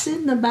say just sit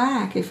in the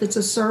back if it's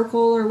a circle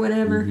or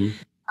whatever. Mm-hmm.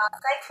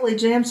 Thankfully,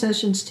 jam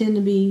sessions tend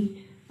to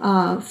be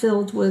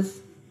filled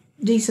with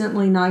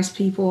decently nice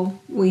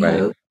people, we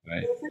hope.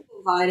 Right.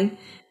 Inviting.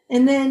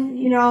 And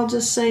then, I'll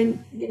just say,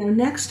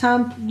 next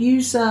time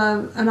use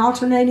an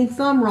alternating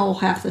thumb roll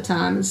half the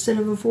time instead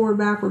of a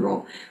forward-backward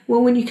roll.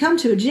 Well, when you come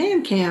to a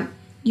jam camp,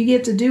 you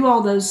get to do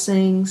all those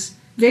things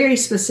very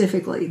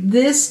specifically.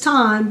 This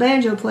time,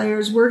 banjo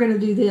players, we're going to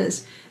do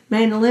this.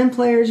 Mandolin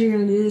players, you're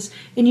going to do this.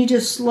 And you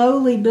just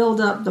slowly build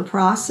up the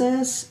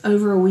process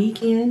over a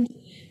weekend.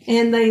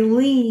 And they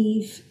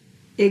leave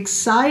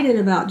excited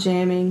about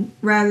jamming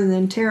rather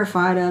than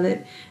terrified of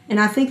it. And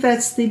I think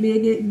that's the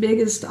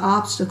biggest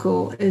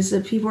obstacle, is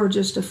that people are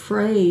just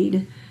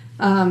afraid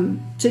to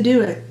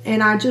do it.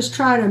 And I just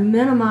try to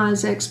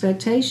minimize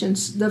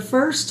expectations. The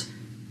first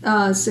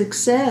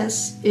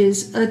success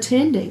is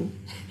attending.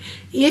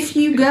 If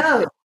you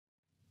go,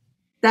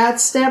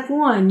 that's step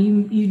one.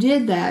 You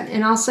did that.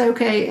 And I'll say,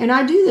 okay, and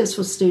I do this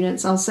with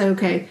students. I'll say,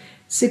 okay,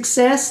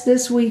 success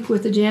this week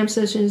with the jam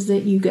session is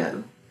that you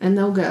go. And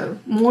they'll go.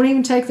 Won't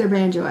even take their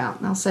banjo out.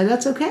 And I'll say,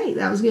 that's okay.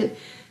 That was good.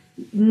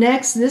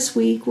 This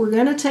week, we're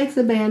going to take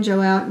the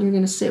banjo out, and you're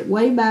going to sit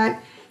way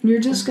back, and you're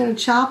just going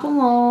to chop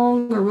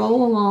along or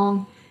roll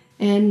along.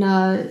 And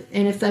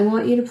if they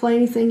want you to play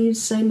anything, you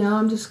just say, no,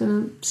 I'm just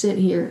going to sit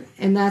here.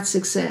 And that's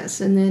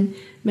success. And then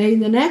maybe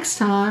the next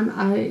time,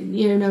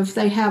 if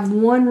they have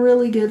one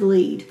really good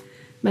lead,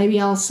 maybe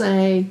I'll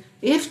say,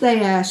 if they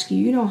ask you,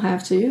 you don't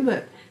have to,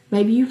 but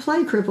maybe you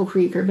play Cripple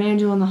Creek or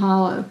Banjo in the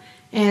Hollow.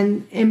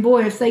 And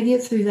boy, if they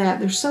get through that,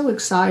 they're so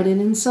excited.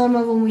 And some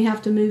of them we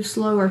have to move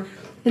slower.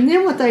 And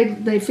then what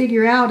they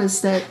figure out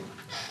is that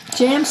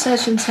jam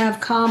sessions have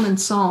common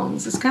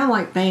songs. It's kind of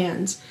like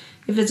bands.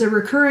 If it's a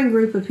recurring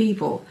group of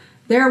people,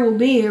 there will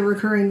be a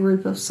recurring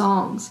group of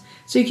songs.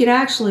 So you can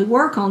actually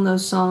work on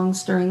those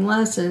songs during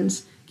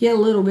lessons, get a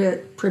little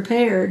bit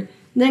prepared,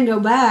 and then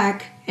go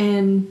back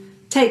and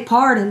take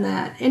part in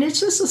that. And it's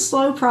just a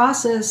slow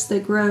process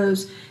that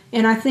grows.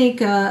 And I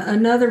think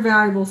another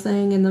valuable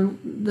thing, and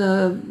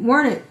the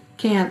Wernick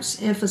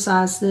camps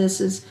emphasize this,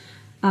 is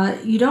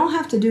you don't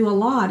have to do a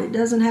lot. It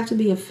doesn't have to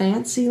be a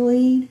fancy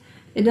lead.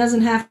 It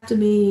doesn't have to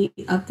be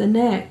up the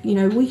neck.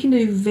 We can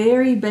do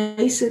very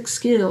basic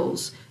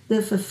skills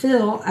that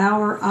fulfill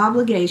our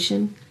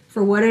obligation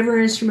for whatever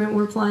instrument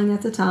we're playing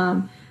at the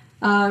time,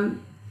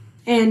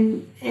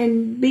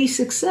 and be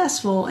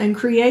successful and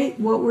create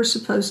what we're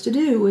supposed to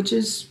do, which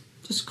is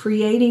just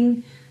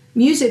creating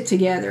music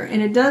together.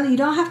 And you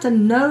don't have to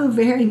know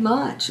very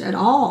much at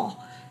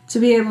all to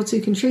be able to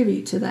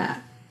contribute to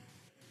that.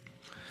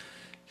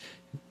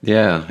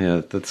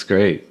 Yeah, that's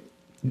great.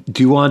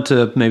 Do you want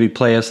to maybe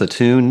play us a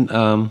tune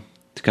to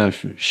kind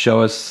of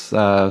show us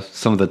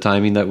some of the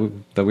timing that we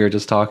were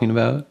just talking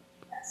about?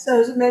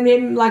 So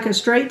maybe like a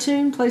straight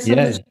tune, play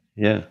something.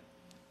 Yeah.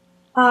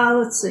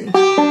 Let's see.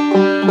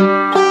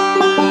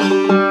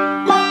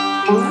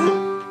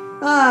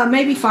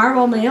 Maybe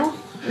Fireball Mail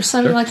or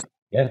something like that.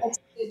 Yeah. That's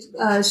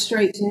a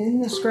straight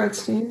tune, a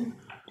Scruggs tune.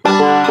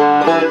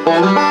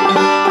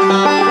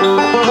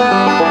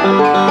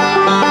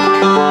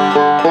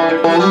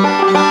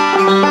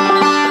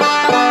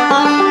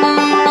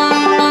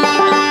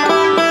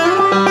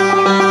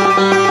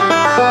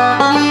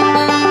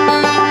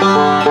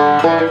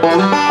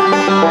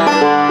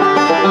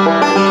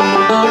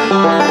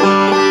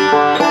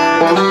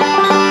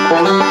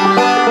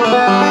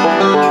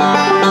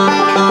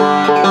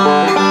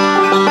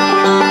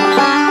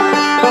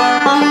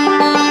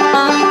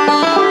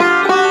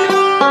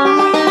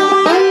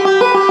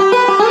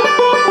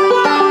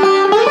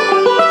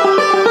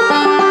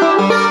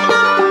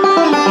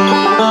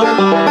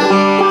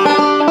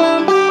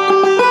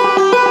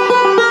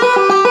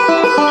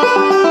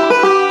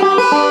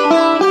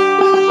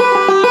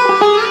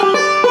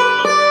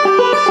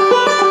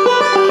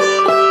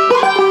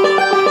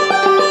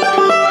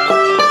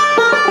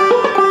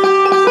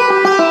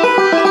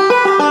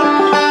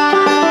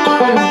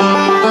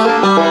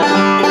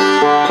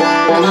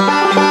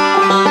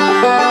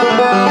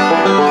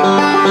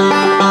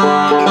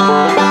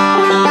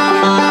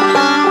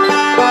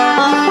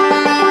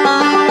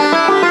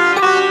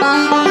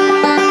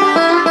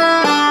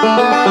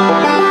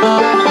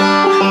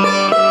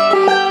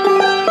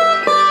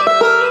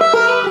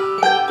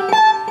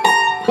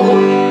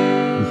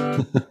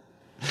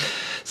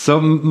 So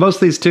most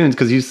of these tunes,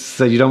 because you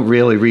said you don't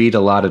really read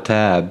a lot of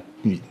tab,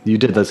 you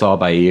did this all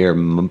by ear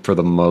for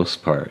the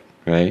most part,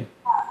 right?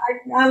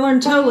 I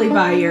learned totally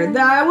by ear.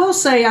 I will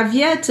say I've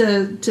yet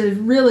to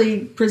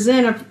really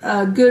present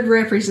a good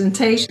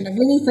representation of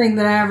anything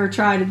that I ever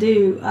try to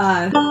do.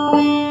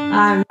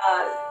 I'm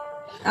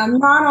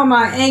not on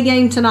my A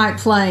game tonight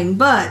playing,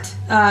 but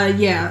I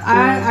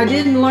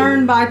didn't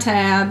learn by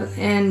tab,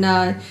 and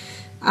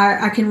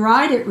I can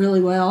write it really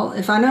well.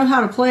 If I know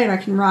how to play it, I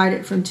can write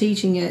it from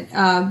teaching it.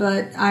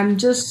 But I'm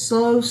just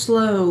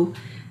slow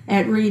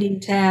at reading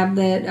tab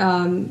that.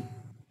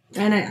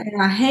 And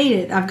I hate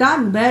it. I've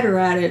gotten better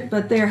at it,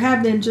 but there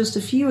have been just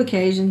a few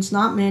occasions,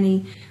 not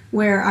many,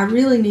 where I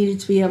really needed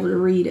to be able to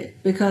read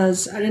it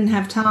because I didn't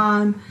have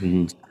time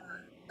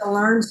to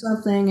learn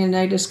something, and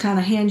they just kind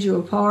of hand you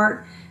a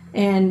part.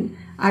 And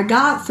I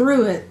got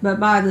through it, but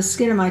by the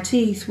skin of my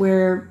teeth,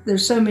 where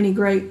there's so many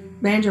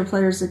great banjo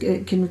players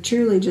that can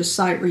truly just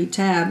sight read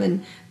tab,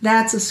 and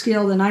that's a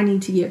skill that I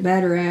need to get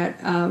better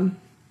at.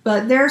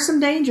 But there are some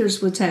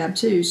dangers with tab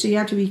too, so you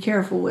have to be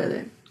careful with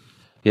it.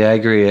 Yeah, I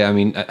agree. I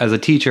mean, as a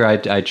teacher,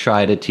 I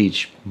try to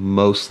teach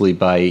mostly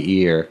by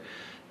ear,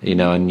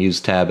 and use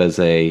tab as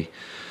a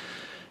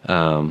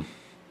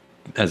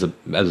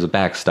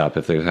backstop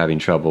if they're having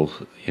trouble,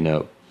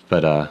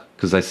 But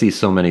because I see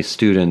so many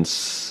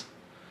students,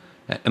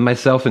 and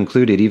myself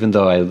included, even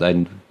though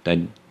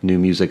I knew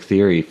music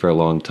theory for a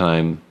long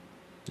time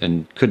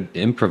and could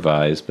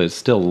improvise, but it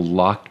still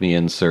locked me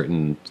in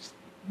certain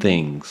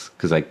things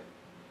because I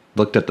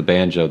looked at the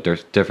banjo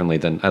differently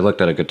than I looked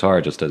at a guitar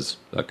just as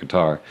a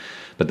guitar,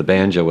 but the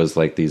banjo was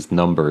like these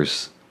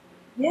numbers.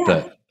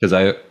 Yeah. Because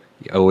I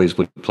always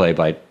would play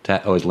by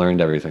always learned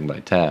everything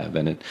by tab,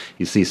 and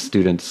you see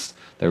students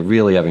they're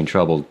really having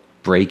trouble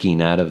breaking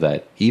out of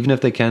that, even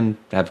if they can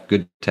have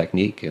good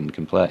technique and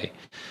can play.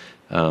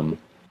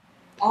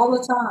 All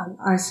the time,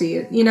 I see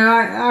it.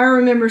 I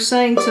remember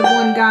saying to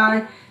one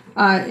guy,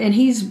 and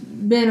he's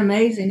been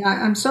amazing.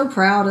 I'm so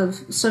proud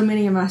of so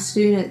many of my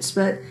students,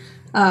 but.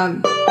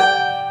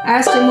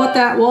 Asked him what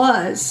that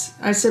was.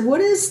 I said, "What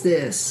is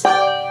this?"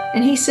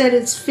 And he said,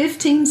 "It's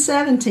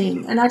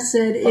 15/17." And I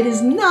said, "It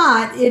is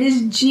not. It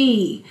is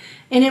G."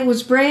 And it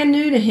was brand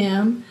new to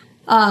him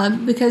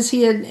because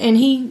he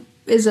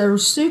is a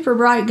super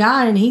bright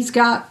guy and he's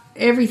got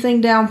everything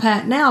down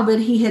pat now, but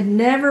he had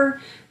never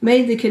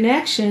made the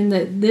connection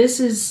that this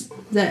is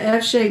the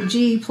F-shaped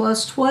G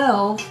plus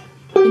 12,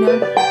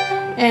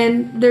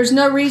 And there's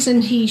no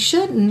reason he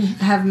shouldn't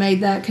have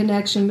made that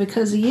connection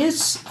because he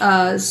is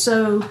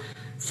so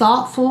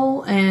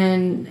thoughtful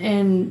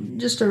and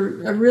just a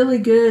really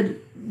good,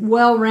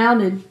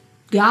 well-rounded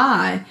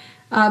guy.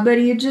 But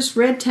he had just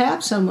read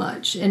tab so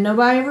much, and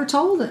nobody ever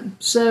told him.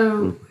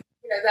 So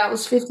that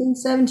was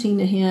 15/17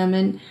 to him.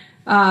 And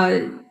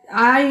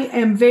I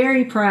am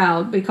very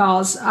proud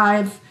because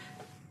I've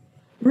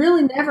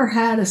really never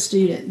had a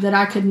student that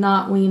I could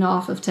not wean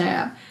off of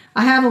tab.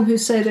 I have them who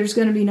say there's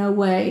going to be no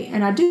way,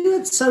 and I do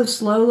it so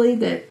slowly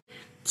that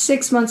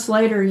 6 months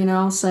later,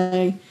 I'll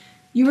say,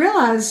 "You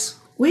realize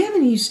we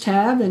haven't used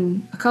tab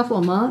in a couple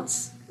of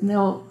months?" And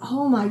they'll,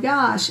 "Oh my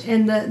gosh."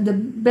 And the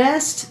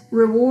best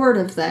reward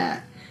of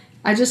that,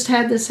 I just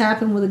had this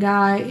happen with a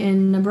guy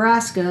in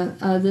Nebraska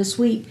this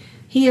week.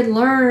 He had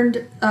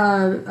learned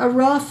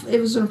it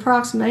was an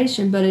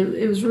approximation, but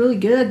it was really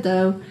good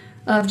though,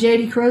 of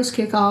J.D. Crow's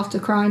kickoff to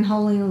Crying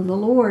Holy of the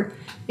Lord.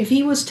 If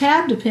he was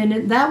tab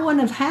dependent, that wouldn't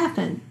have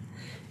happened.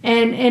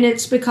 And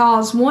it's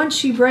because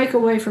once you break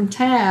away from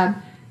tab,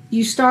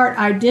 you start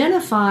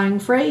identifying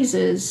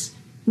phrases,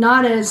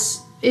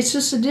 it's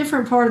just a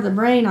different part of the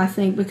brain, I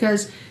think,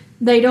 because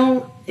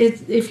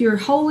if you're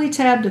wholly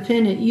tab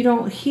dependent, you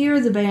don't hear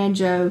the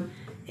banjo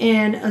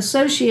and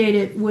associate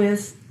it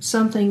with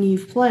something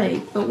you've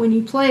played. But when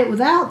you play it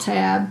without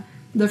tab,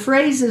 the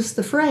phrase is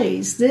the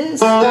phrase.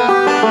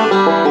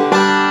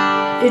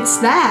 It's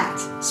that.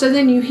 So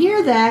then you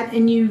hear that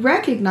and you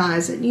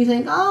recognize it and you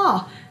think,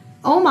 oh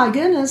my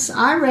goodness,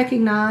 I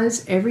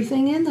recognize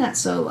everything in that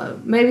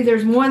solo. Maybe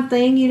there's one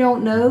thing you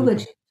don't know,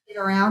 but you get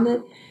around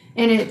it,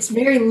 and it's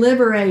very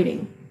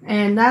liberating.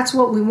 And that's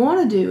what we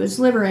want to do, is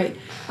liberate.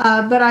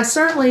 But I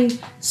certainly,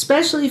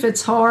 especially if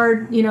it's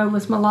hard,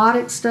 with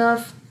melodic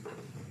stuff,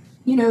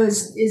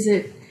 is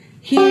it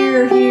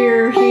here,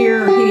 here,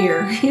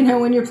 here, here,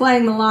 when you're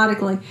playing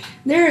melodically,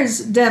 there is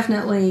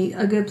definitely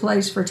a good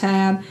place for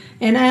tab.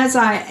 And as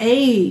I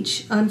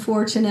age,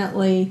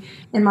 unfortunately,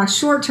 and my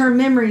short-term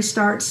memory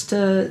starts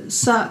to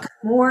suck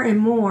more and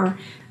more,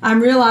 I'm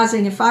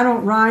realizing if I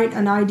don't write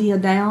an idea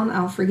down,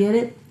 I'll forget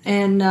it.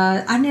 And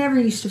I never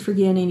used to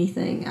forget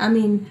anything. I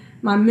mean,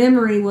 my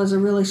memory was a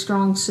really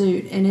strong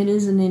suit, and it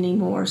isn't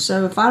anymore.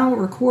 So if I don't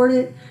record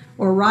it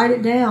or write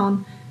it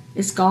down,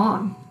 it's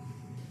gone.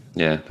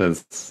 Yeah,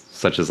 that's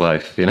such is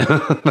life,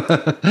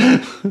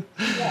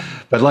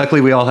 But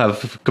luckily we all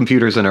have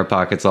computers in our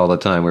pockets all the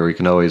time where we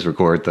can always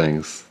record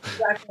things.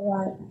 Exactly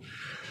right.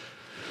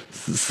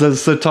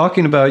 So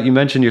talking about, you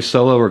mentioned your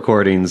solo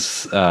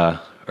recordings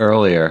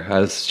earlier. I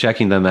was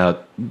checking them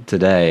out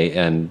today,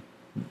 and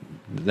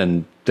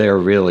they're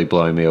really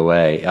blowing me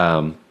away.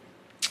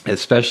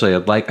 especially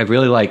I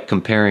really like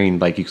comparing,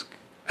 like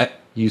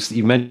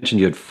you mentioned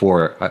you had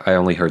four. I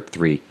only heard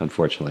three,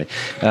 unfortunately.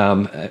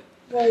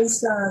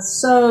 Was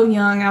so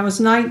young. I was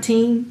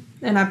 19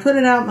 and I put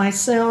it out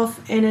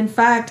myself. And in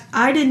fact,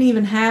 I didn't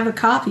even have a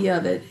copy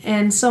of it.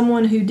 And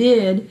someone who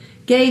did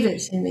gave it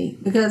to me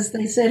because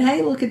they said,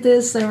 hey, look at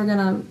this. They were going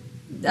to,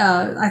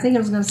 I think I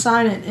was going to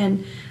sign it.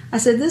 And I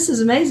said, this is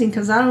amazing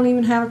because I don't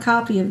even have a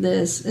copy of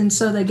this. And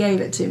so they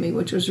gave it to me,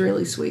 which was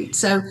really sweet.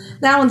 So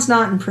that one's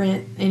not in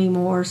print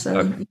anymore. So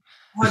okay.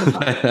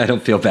 I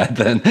don't feel bad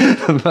then.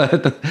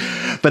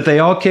 but they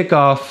all kick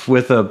off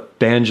with a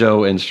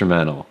banjo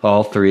instrumental.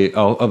 All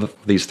of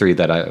these three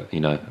that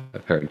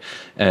I've heard.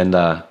 And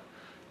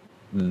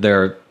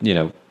they're,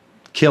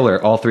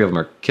 killer. All three of them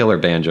are killer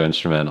banjo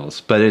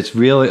instrumentals. But it's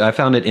really, I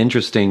found it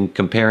interesting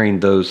comparing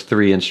those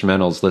three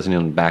instrumentals, listening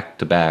to them back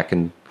to back,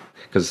 and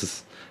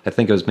because I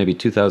think it was maybe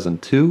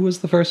 2002 was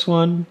the first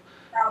one.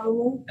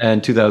 Probably.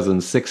 And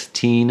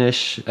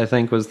 2016-ish, I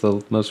think, was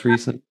the most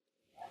recent.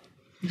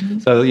 Mm-hmm.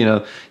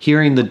 So,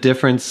 hearing the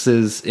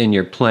differences in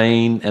your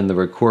playing and the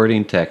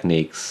recording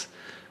techniques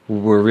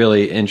were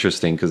really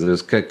interesting because it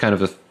was kind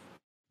of a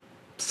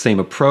same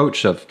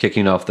approach of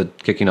kicking off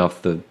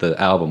the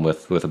album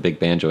with a big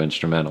banjo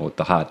instrumental with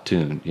the hot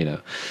tune,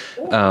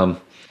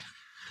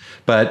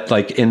 but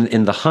like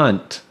in The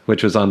Hunt,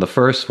 which was on the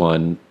first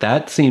one,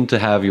 that seemed to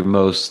have your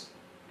most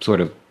sort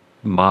of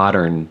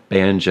modern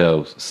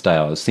banjo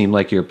style. It seemed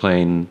like you're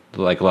playing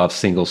like a lot of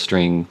single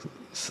string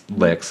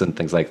licks and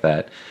things like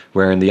that,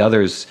 where in the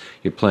others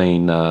you're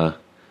playing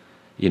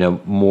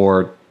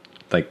more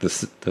like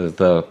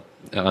the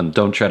on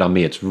Don't Tread on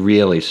Me, it's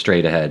really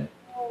straight ahead.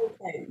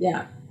 Okay,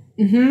 yeah.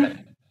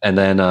 Mm-hmm. And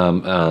then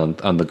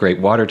on the Great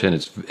Waterton,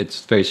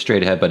 it's very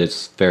straight ahead, but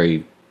it's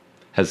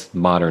has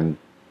modern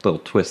little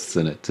twists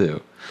in it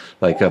too,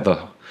 like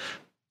the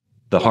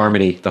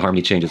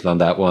harmony changes on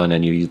that one,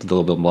 and you use a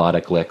little bit of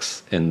melodic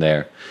licks in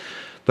there.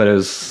 But it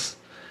was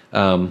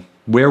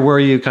where were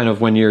you kind of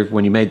when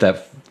you made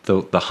that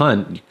the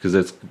Hunt, because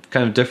it's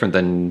kind of different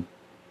than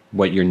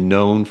what you're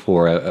known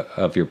for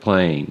of your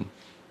playing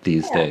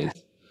these days.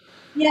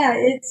 Yeah,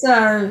 it's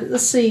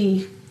let's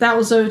see, that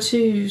was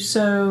 2002,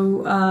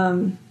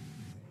 so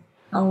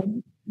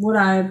would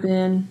I have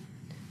been,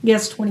 I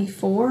guess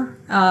 24?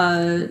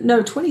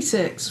 No,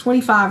 26,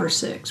 25 or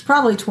 6,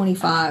 probably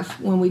 25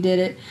 when we did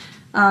it.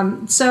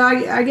 So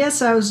I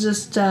guess I was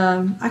just,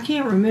 I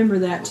can't remember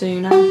that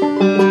tune.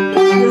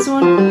 This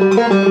one?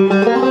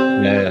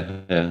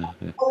 Yeah.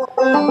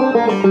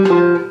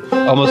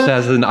 Almost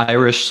has an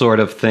Irish sort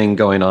of thing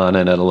going on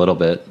in it a little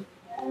bit.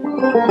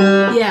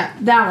 Yeah,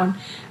 that one.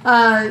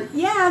 I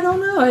don't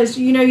know. As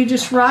you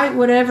just write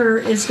whatever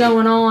is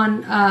going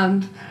on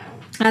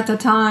at the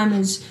time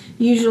is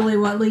usually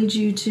what leads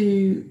you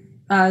to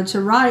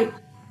write.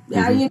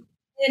 Mm-hmm.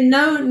 In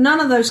none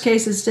of those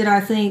cases did I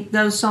think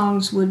those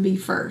songs would be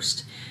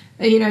first.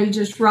 You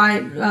just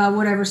write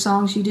whatever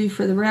songs you do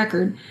for the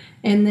record,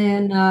 and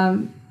then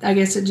I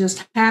guess it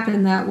just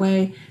happened that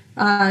way.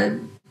 I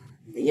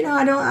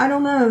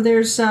don't know.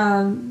 There's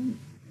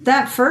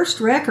that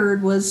first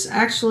record was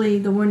actually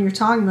the one you're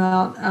talking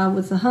about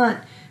with The Hunt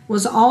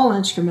was all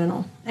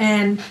instrumental,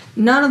 and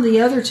none of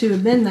the other two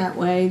have been that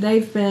way.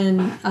 They've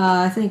been,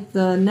 I think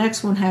the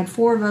next one had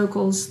 4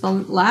 vocals, the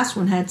last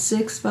one had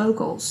 6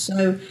 vocals.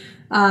 So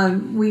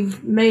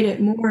we've made it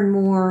more and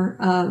more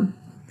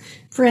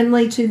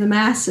friendly to the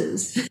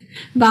masses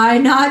by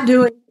not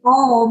doing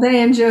all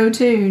banjo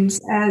tunes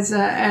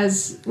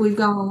as we've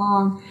gone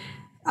along.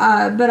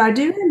 But I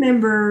do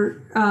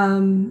remember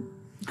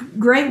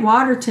Great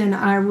Waterton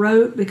I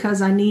wrote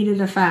because I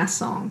needed a fast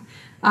song.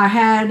 I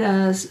had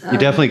you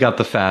definitely got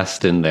the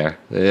fast in there.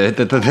 It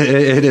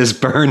is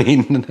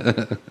burning.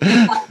 But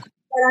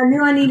I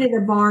knew I needed a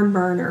barn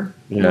burner.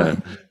 Yeah.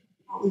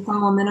 What we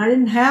call them, and I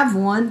didn't have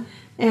one.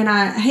 And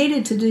I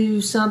hated to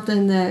do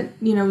something that,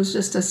 was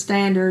just a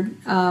standard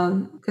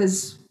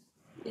because,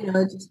 it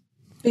just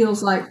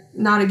feels like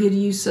not a good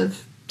use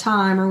of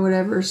time or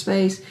whatever,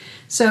 space.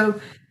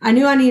 So I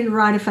knew I needed to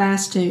write a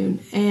fast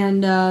tune,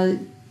 and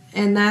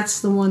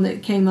that's the one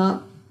that came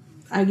up,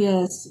 I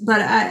guess.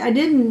 But I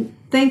didn't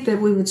think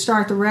that we would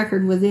start the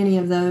record with any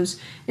of those.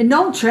 And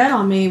Don't Tread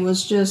on Me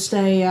was just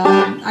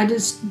I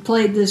just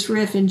played this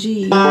riff in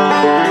G.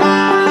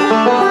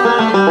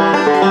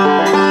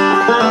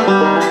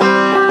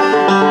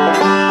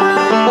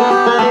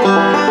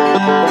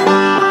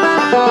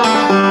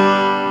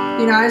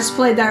 I just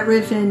played that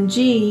riff in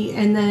G,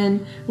 and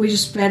then we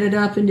just sped it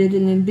up and did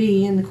it in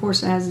B, and of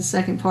course it has a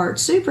second part.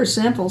 Super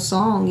simple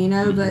song,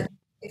 but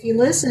if you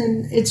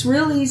listen, it's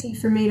real easy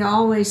for me to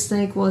always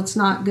think, well, it's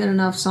not good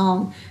enough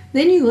song.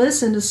 Then you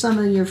listen to some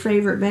of your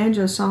favorite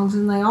banjo songs,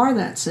 and they are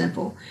that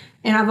simple.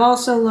 And I've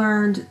also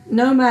learned,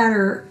 no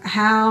matter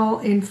how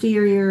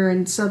inferior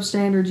and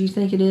substandard you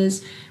think it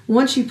is,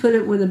 once you put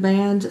it with a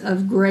band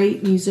of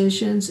great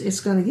musicians, it's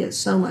going to get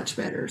so much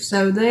better.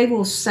 So they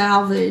will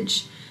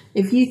salvage.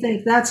 If you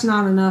think that's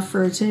not enough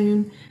for a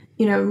tune,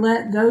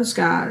 let those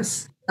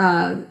guys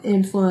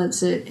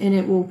influence it, and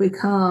it will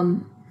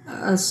become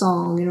a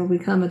song. It'll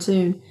become a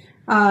tune.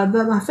 But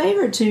my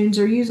favorite tunes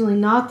are usually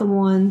not the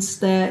ones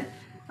that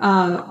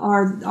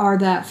are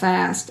that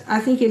fast. I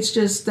think it's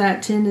just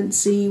that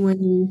tendency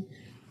when you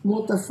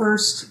want the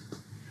first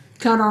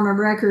cut on a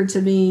record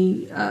to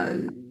be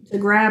to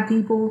grab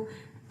people.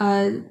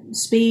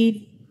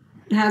 Speed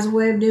has a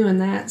way of doing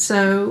that.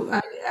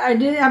 So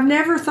I've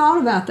never thought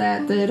about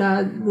that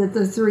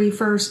the three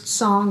first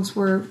songs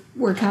were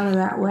kind of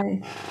that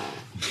way.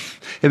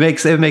 It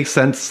makes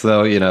sense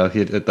though,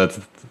 that's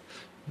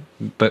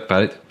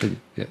but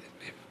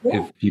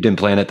if you didn't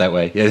plan it that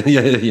way,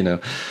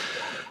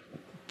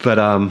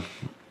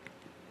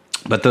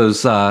 but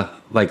those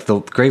like the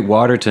Great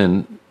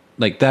Waterton,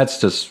 like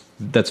that's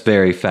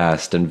very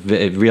fast, and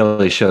it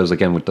really shows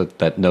again with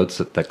that notes,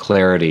 that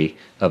clarity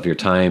of your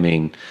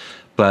timing.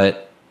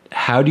 But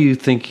how do you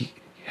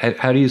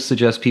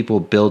suggest people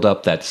build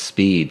up that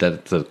speed?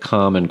 That's the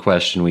common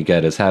question we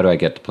get, is how do I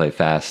get to play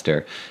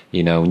faster?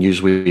 And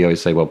usually we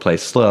always say, well, play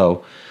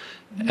slow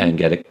and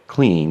get it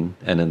clean,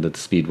 and then the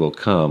speed will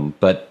come.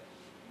 But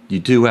you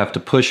do have to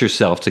push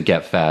yourself to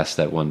get fast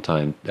at one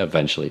time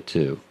eventually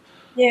too.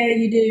 Yeah,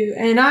 you do.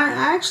 And I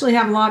actually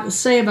have a lot to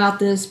say about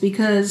this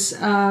because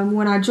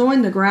when I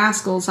joined the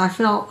Grascals, I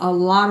felt a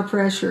lot of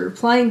pressure.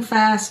 Playing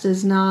fast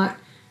is not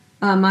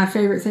my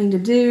favorite thing to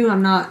do.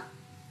 I'm not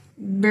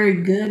very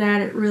good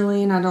at it,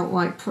 really, and I don't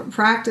like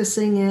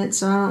practicing it,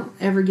 so I don't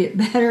ever get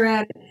better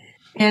at it.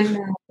 And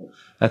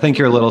I think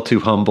you're a little too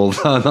humbled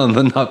on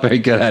the not very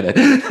good at it.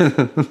 I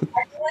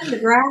joined the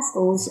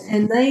Grascals,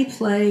 and they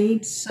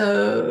played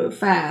so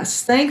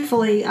fast.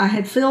 Thankfully, I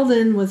had filled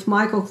in with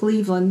Michael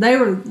Cleveland. They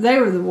were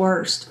the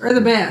worst, or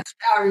the best,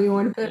 however you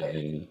want to put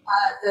it.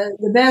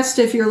 The best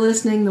if you're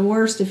listening, the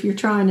worst if you're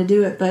trying to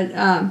do it. But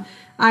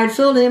I had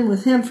filled in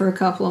with him for a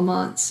couple of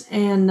months,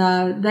 and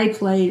they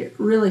played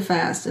really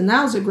fast, and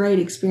that was a great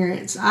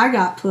experience. I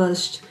got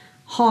pushed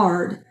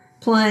hard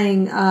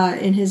playing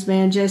in his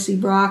band. Jesse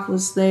Brock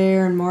was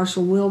there, and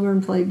Marshall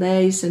Wilburn played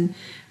bass, and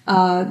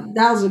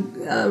that was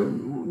a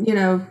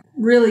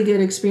really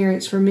good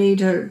experience for me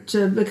to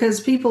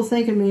because people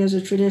think of me as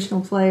a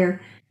traditional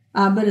player,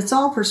 but it's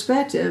all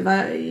perspective.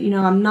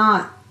 I'm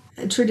not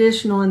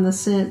traditional in the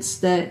sense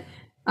that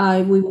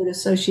we would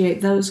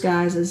associate those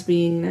guys as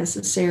being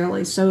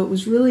necessarily. So it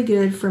was really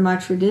good for my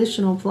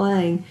traditional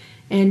playing,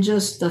 and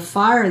just the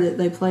fire that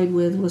they played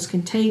with was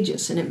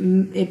contagious,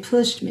 and it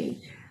pushed me.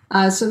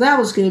 So that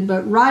was good.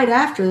 But right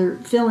after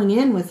filling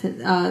in with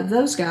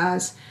those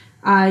guys,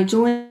 I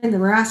joined the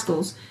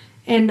Rascals,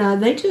 and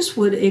they just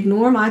would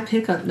ignore my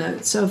pickup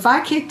notes. So if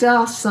I kicked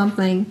off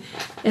something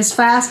as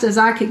fast as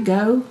I could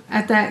go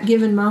at that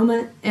given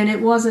moment, and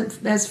it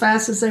wasn't as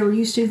fast as they were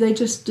used to, they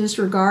just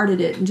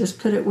disregarded it and just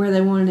put it where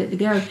they wanted it to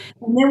go.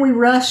 And then we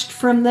rushed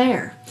from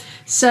there.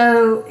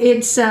 So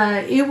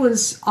it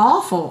was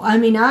awful. I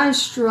mean, I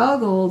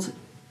struggled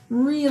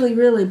really,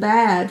 really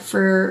bad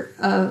for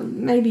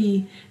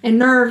maybe, and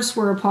nerves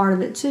were a part of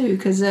it too,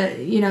 because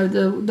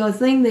the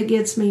thing that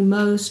gets me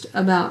most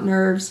about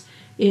nerves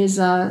is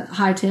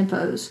high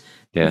tempos.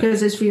 Yeah.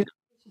 Because if you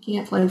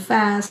can't play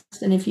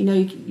fast, and if you know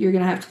you're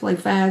going to have to play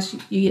fast,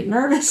 you get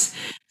nervous.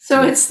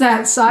 So it's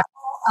that cycle.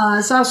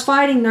 So I was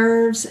fighting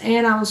nerves,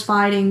 and I was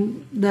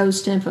fighting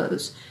those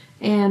tempos.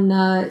 And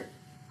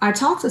I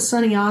talked to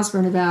Sonny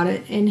Osborne about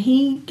it, and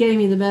he gave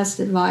me the best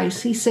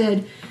advice. He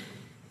said,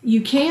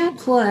 you can't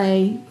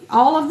play,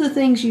 all of the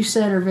things you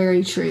said are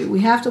very true. We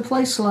have to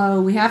play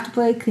slow, we have to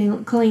play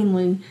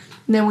cleanly, and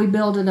then we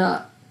build it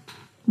up.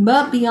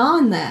 But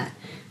beyond that,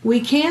 we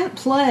can't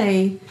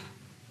play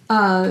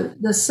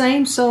the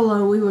same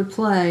solo we would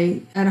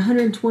play at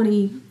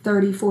 120,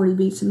 30, 40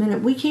 beats a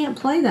minute. We can't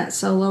play that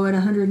solo at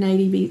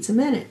 180 beats a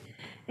minute.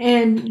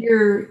 And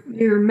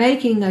you're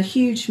making a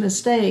huge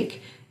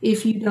mistake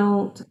if you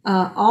don't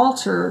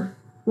alter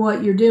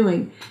what you're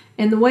doing.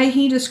 And the way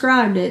he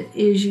described it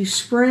is you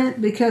sprint,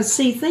 because,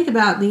 see, think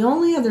about it, the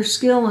only other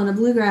skill in a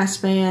bluegrass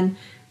band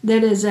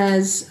that is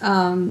as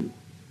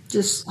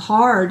just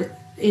hard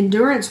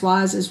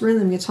endurance-wise as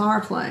rhythm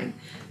guitar playing.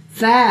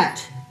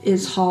 That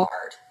is hard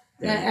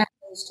at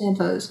those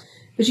tempos.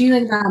 But you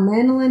think about a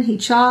mandolin, he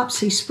chops,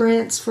 he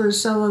sprints for a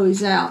solo,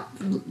 he's out.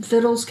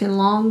 Fiddles can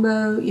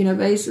longbow,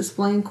 basses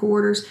playing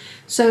quarters.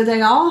 So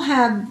they all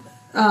have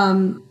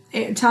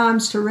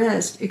times to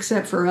rest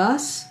except for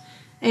us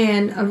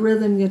and a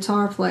rhythm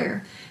guitar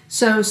player.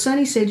 So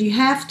Sonny said you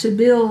have to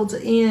build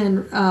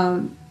in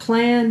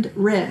planned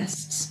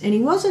rests. And he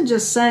wasn't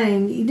just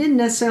saying, he didn't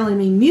necessarily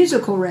mean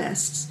musical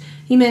rests.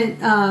 He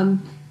meant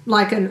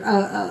like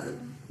a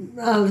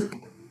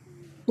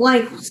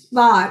blank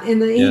spot.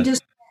 And he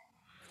just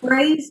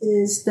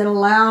phrases that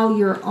allow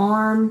your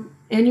arm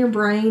and your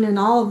brain and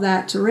all of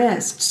that to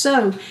rest.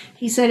 So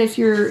he said if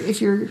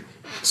you're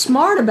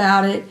smart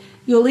about it,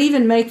 you'll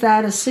even make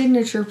that a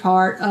signature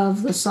part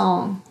of the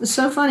song. It's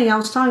so funny. I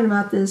was talking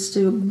about this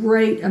to a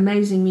great,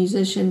 amazing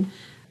musician,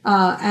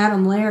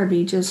 Adam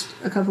Larrabee, just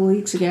a couple of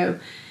weeks ago.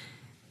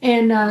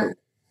 And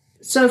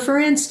So, for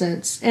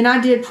instance, and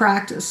I did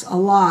practice a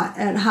lot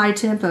at high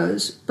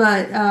tempos,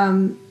 but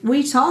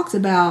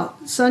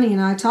Sonny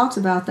and I talked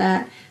about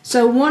that.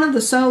 So one of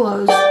the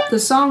solos, the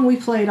song we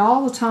played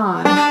all the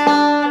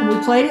time, we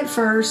played it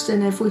first,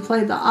 and if we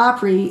played the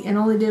Opry and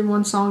only did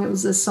one song, it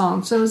was this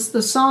song. So it's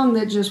the song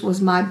that just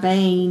was my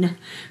bane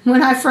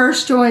when I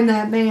first joined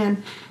that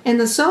band. And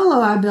the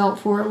solo I built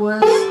for it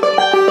was...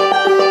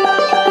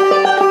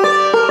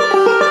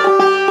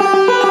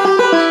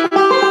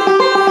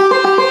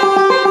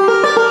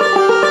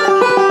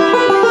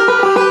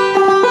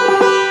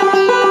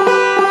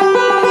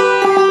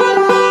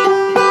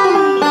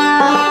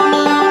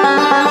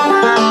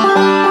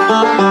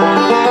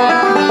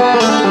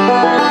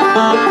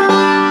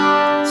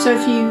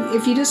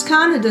 If you just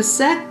kind of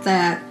dissect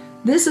that,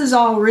 this is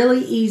all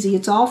really easy.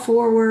 It's all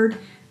forward,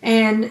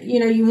 and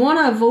you want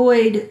to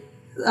avoid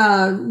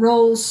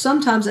rolls.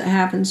 Sometimes it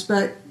happens,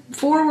 but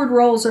forward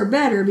rolls are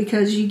better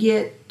because you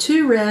get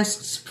 2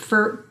 rests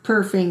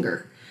per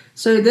finger.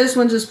 So this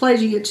one just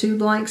plays, you get 2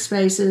 blank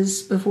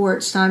spaces before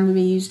it's time to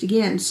be used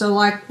again. So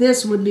like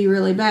this would be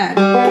really bad.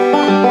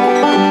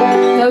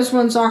 Those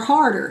ones are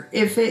harder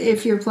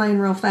if you're playing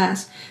real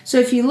fast. So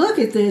if you look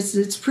at this,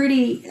 it's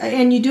pretty,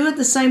 and you do it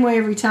the same way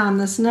every time.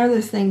 That's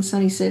another thing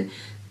Sonny said.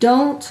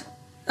 Don't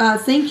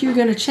think you're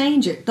going to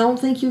change it. Don't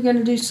think you're going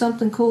to do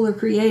something cool or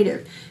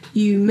creative.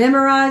 You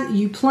memorize,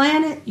 you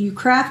plan it, you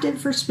craft it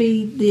for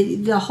speed.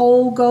 The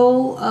whole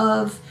goal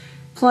of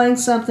playing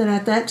something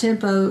at that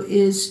tempo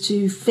is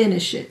to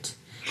finish it.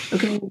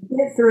 Okay,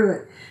 get through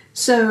it.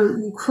 So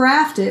you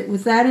craft it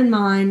with that in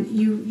mind.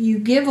 You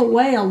give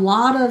away a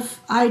lot of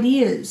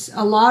ideas,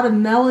 a lot of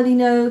melody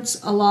notes,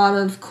 a lot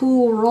of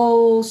cool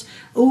rolls.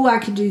 Oh, I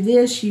could do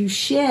this. You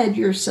shed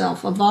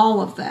yourself of all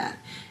of that,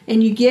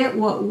 and you get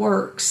what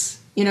works.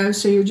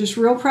 So you're just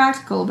real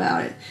practical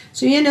about it.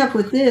 So you end up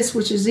with this,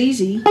 which is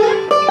easy.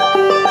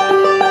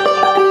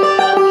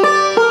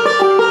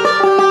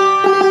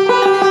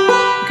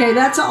 Okay,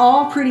 that's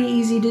all pretty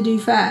easy to do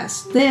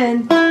fast.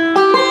 Then,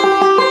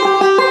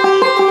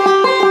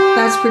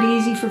 that's pretty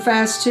easy for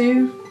fast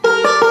too.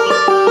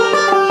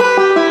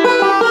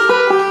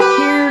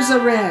 Here's a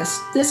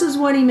rest. This is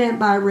what he meant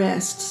by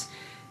rests.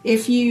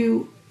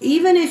 Even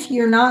if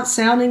you're not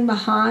sounding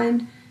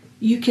behind,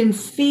 you can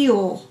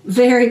feel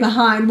very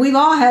behind. We've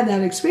all had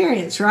that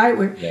experience, right?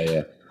 Where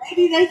maybe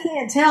they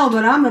can't tell,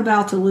 but I'm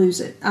about to lose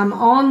it. I'm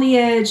on the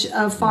edge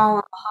of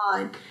falling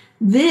behind.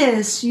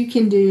 This you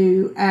can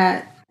do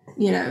at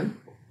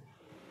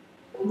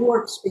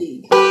warp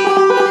speed.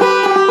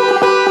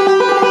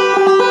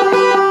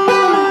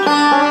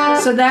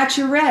 So that's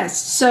your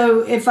rest.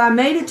 So if I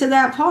made it to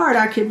that part,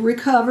 I could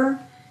recover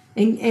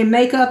and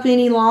make up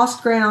any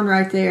lost ground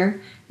right there.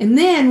 And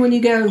then when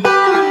you go,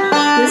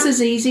 this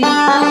is easy. Now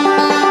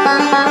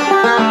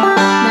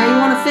you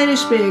want to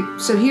finish big.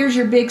 So here's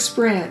your big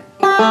sprint.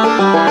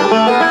 Now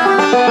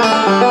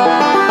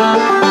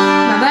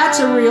that's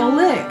a real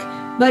lick.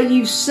 But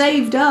you've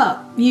saved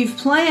up. You've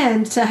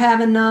planned to have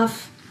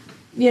enough,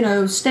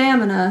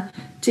 stamina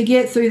to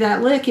get through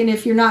that lick. And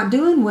if you're not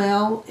doing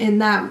well in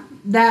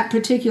that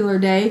particular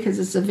day, because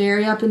it's a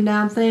very up and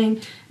down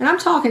thing, and I'm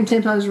talking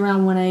tempos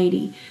around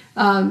 180.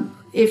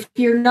 If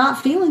you're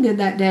not feeling good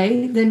that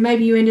day, then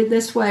maybe you end it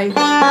this way.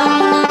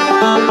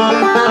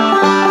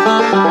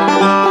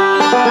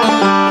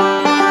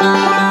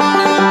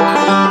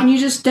 And you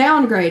just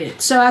downgrade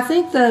it. So I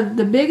think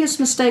the biggest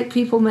mistake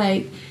people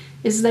make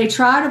is they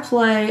try to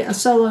play a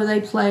solo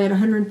they play at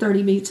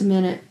 130 beats a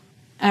minute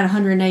at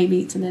 108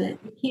 beats a minute.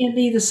 It can't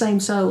be the same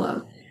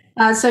solo.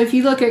 So if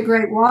you look at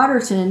Great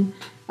Waterton,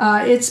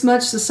 it's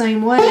much the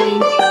same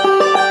way.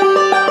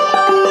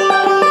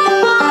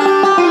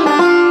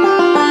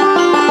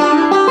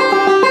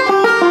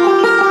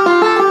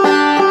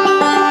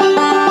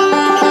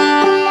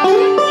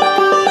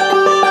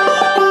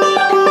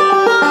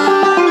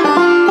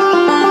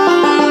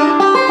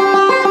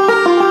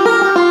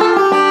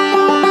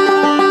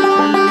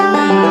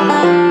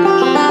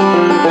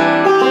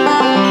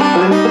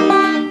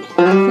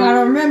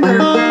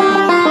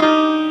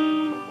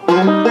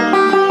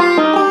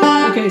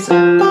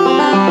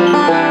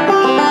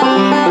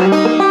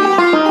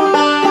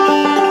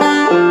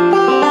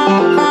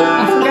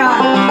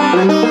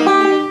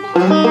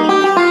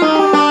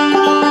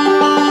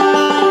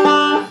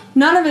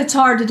 It's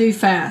hard to do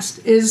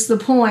fast is the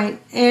point,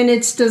 and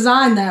it's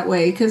designed that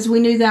way because we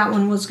knew that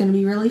one was going to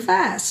be really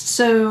fast.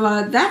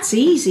 So that's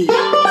easy.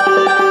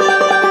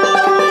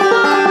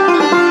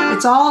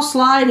 It's all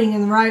sliding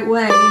in the right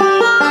way,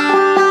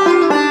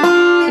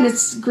 and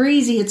it's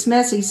greasy, it's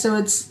messy, so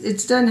it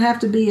doesn't have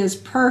to be as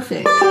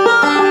perfect.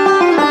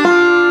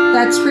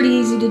 That's pretty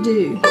easy to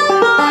do,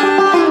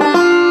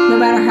 no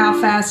matter how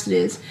fast it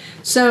is.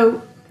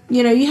 So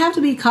you have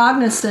to be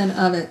cognizant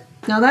of it.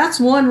 Now that's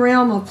one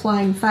realm of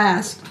playing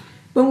fast.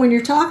 But when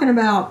you're talking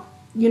about,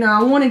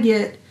 I want to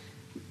get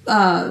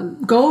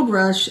Gold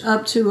Rush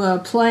up to a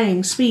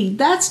playing speed,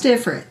 that's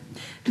different.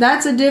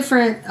 That's a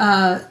different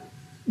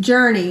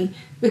journey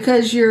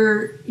because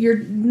you're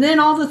then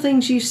all the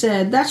things you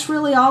said, that's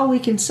really all we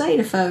can say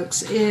to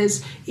folks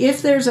is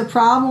if there's a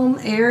problem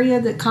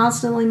area that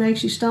constantly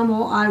makes you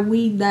stumble, I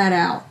weed that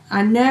out.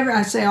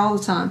 I say all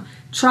the time,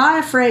 try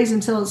a phrase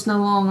until it's no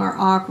longer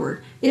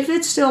awkward. If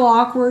it's still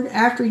awkward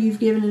after you've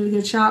given it a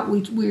good shot,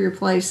 we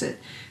replace it.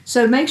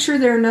 So make sure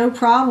there are no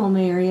problem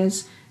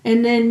areas,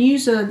 and then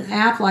use an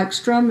app like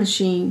Strum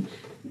Machine,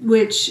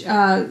 which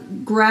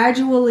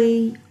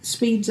gradually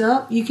speeds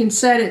up. You can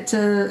set it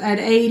at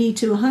 80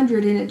 to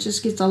 100, and it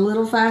just gets a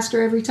little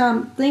faster every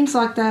time. Things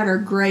like that are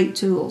great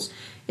tools.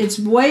 It's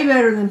way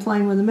better than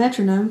playing with a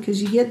metronome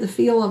because you get the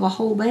feel of a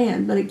whole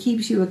band, but it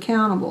keeps you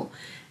accountable.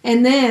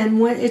 And then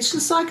when it's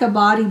just like a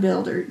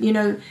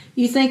bodybuilder,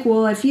 you think,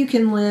 well, if you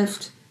can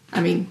lift,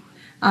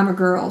 I'm a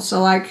girl,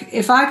 so like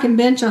if I can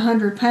bench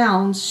 100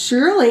 pounds,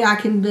 surely I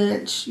can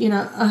bench,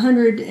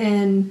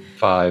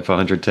 105,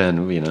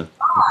 110,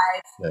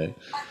 Okay.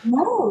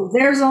 No,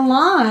 there's a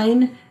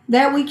line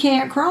that we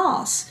can't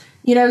cross,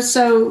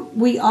 so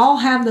we all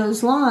have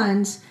those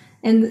lines,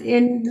 and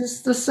in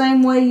just the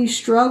same way you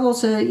struggle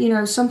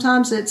to,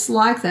 sometimes it's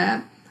like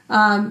that.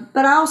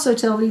 But I also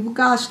tell people,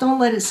 gosh, don't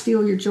let it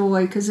steal your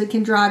joy because it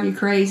can drive you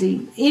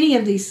crazy. Any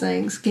of these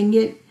things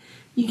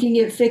you can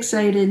get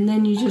fixated and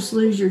then you just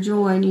lose your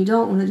joy, and you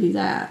don't want to do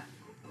that.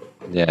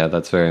 Yeah,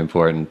 that's very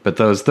important. But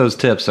those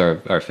tips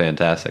are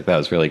fantastic. That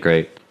was really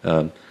great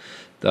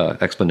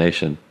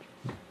explanation.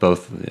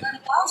 Both. Yeah.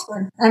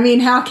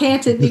 How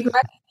can't it be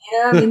great?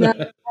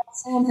 That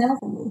sounds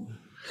healthy.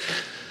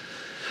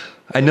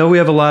 I know we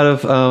have a lot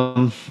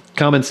of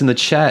comments in the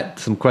chat,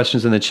 some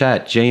questions in the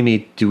chat.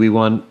 Jamie,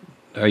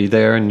 are you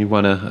there and you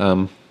want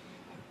to?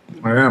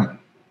 I am.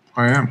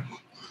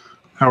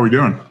 How are we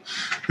doing?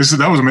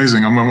 That was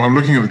amazing. I'm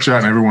looking at the chat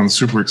and everyone's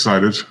super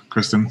excited,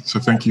 Kristin. So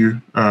thank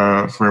you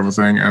for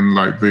everything. And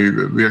like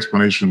the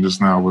explanation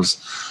just now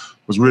was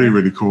really,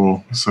 really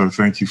cool. So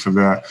thank you for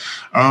that.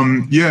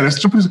 Let's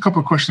jump into a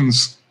couple of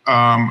questions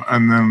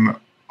and then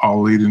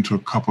I'll lead into a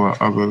couple of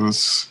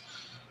others.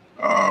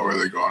 Where are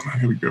they going?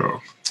 Here we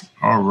go.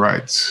 All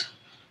right.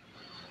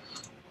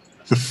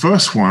 The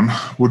first one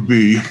would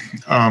be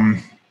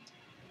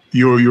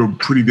you're a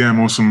pretty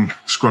damn awesome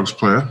Scruggs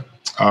player.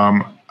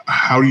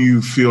 How do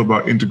you feel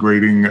about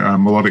integrating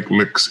melodic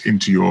licks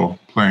into your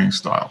playing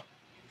style?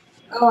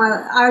 Oh,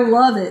 I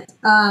love it.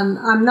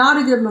 I'm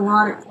not a good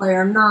melodic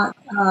player. I'm not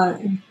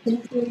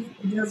intuitive.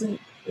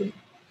 It's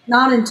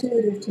not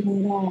intuitive to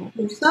me at all.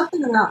 There's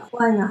something about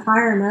playing a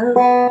higher note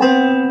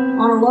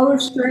on a lower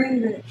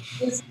string that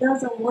just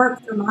doesn't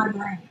work for my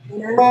brain,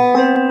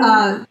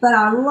 But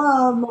I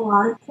love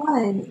melodic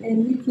playing,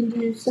 and you can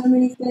do so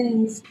many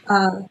things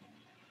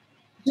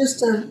just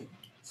to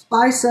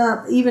spice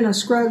up even a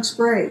Scruggs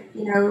break,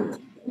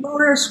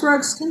 or a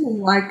Scruggs tune.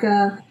 Like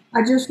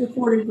I just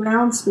recorded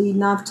Ground Speed,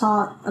 and I've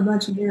taught a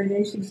bunch of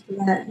variations to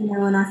that,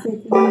 and I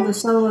think one of the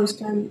solos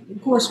can,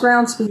 of course,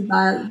 Ground Speed,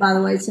 by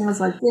the way, sounds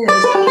like this.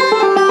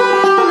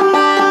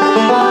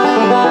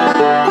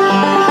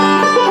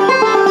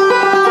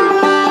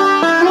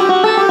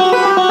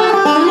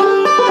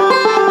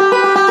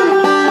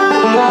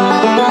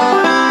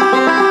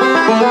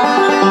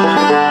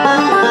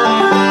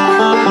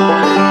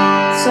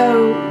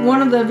 So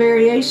one of the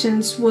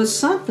variations was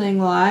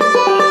something like.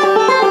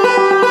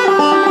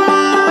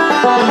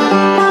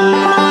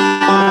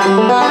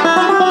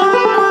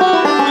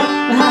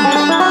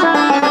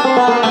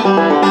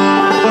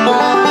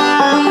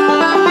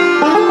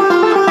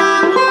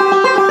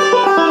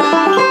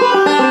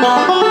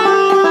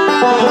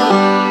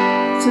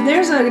 So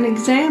there's an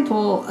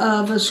example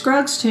of a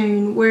Scruggs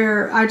tune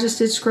where I just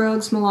did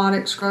Scruggs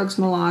melodic, Scruggs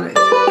melodic.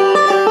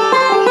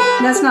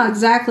 That's not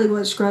exactly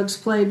what Scruggs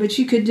played, but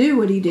you could do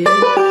what he did.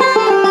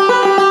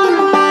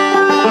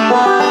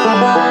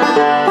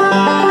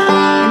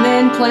 And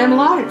then play a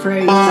melodic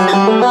phrase.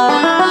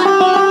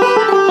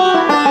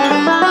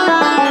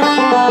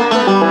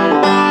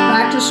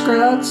 Back to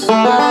Scruggs.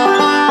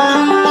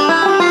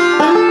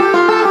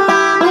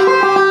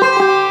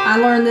 I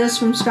learned this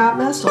from Scott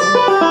Vestal.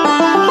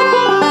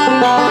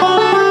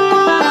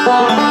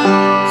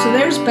 So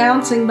there's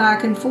bouncing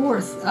back and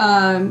forth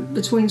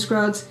between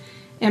Scruggs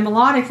and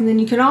melodic, and then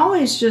you can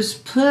always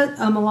just put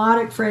a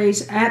melodic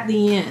phrase at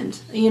the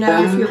end.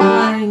 If you're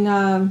playing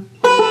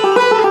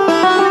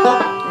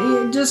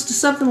just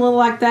something a little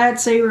like that,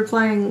 say you were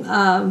playing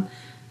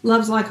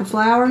Love's Like a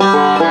Flower.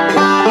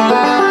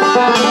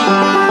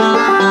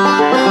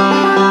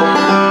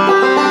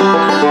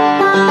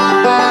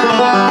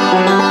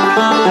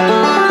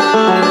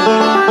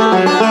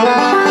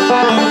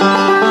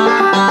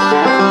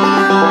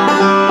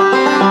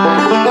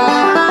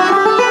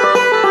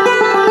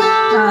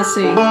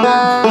 See.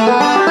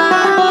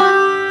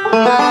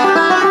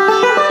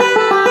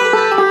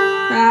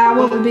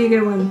 What would be a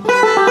good one?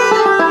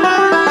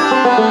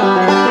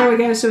 There we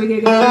go, so we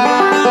get going.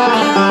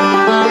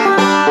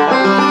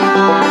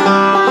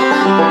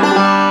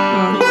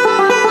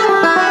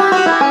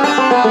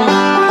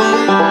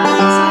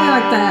 Something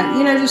like that.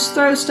 Just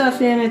throw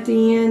stuff in at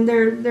the end.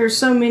 There's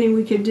so many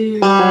we could do.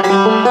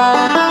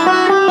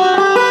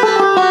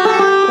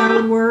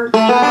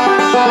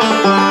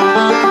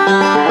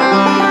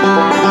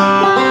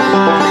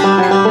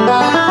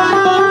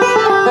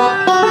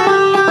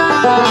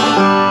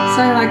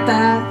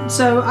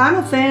 I'm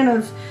a fan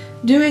of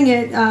doing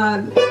it,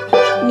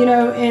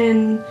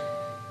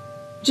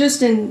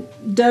 in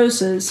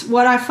doses.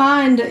 What I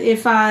find,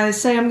 if I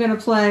say I'm going to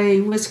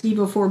play Whiskey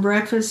Before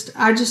Breakfast,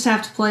 I just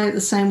have to play it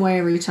the same way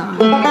every time.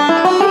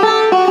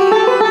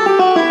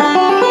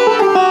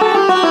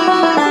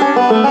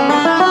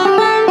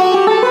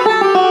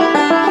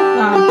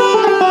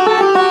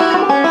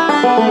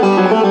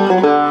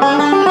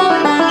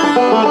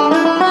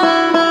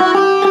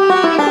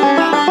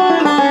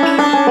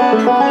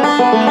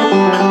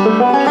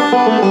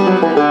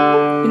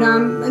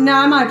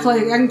 Now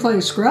I can play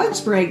a Scruggs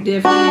break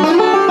different.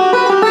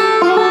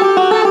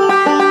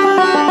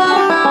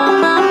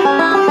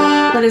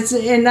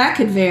 And that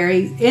could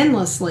vary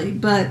endlessly,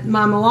 but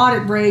my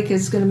melodic break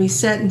is going to be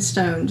set in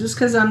stone just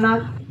because I'm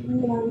not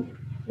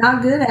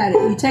good at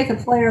it. You take a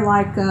player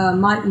like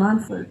Mike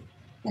Munford,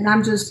 and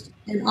I'm just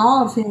in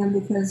awe of him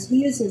because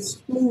he is as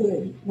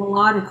fluid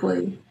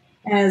melodically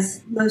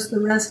as most of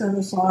the rest of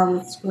us are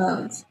with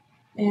Scruggs.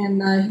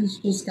 And he's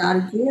just got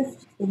a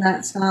gift for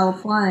that style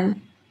of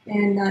playing.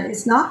 And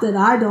it's not that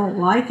I don't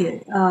like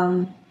it.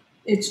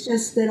 It's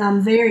just that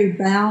I'm very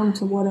bound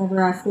to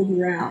whatever I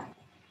figure out.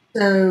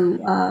 So,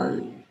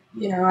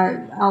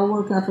 I'll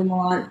work up a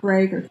melodic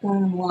break or play a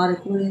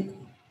melodic lick,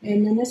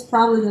 and then it's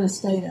probably going to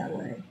stay that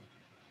way.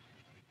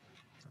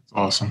 That's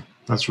awesome.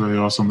 That's really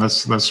awesome.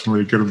 That's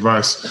really good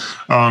advice.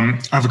 I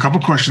have a couple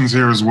questions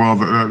here as well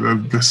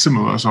that they're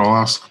similar, so I'll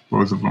ask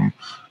both of them.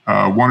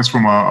 One is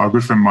from our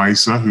good friend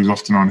Maisa, who's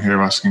often on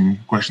here asking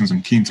questions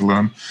and keen to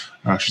learn.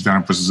 She's down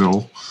in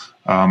Brazil.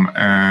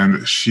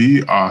 And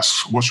she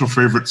asks, what's your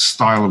favorite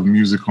style of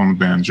music on the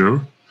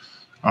banjo?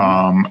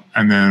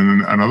 And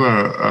then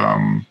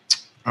another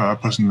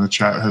person in the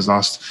chat has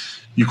asked,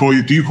 do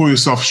you call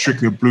yourself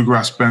strictly a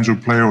bluegrass banjo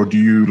player, or do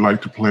you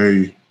like to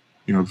play,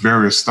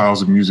 various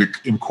styles of music,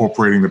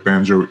 incorporating the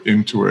banjo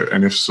into it?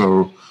 And if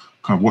so,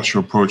 kind of what's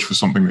your approach for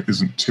something that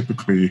isn't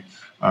typically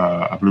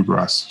a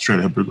straight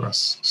ahead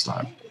bluegrass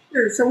style?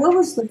 Sure. So what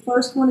was the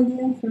first one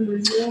again from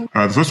Brazil?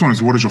 The first one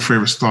is, what is your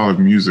favorite style of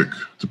music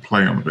to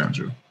play on the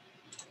banjo?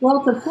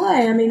 Well, to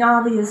play,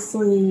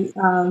 obviously,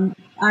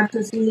 I've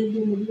just lived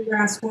in the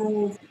bluegrass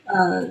world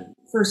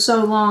for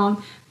so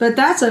long, but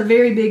that's a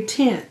very big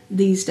tent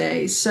these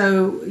days.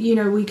 So,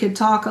 we could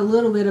talk a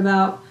little bit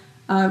about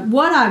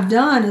what I've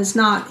done is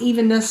not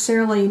even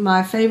necessarily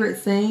my favorite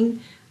thing.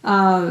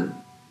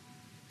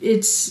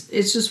 It's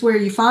just where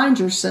you find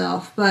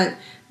yourself. But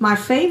my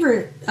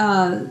favorite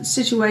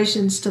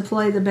situations to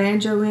play the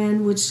banjo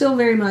in would still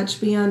very much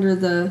be under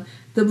the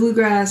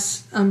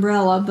bluegrass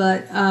umbrella,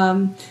 but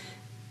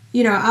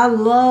I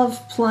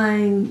love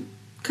playing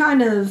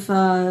kind of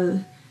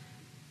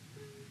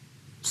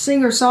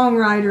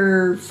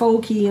singer-songwriter,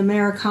 folky,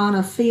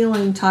 Americana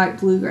feeling type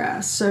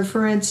bluegrass. So,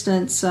 for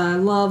instance, I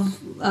love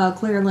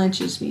Claire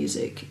Lynch's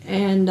music,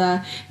 and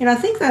I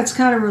think that's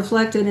kind of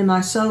reflected in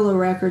my solo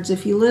records.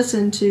 If you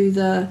listen to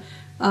the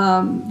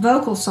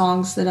vocal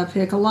songs that I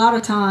pick, a lot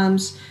of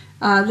times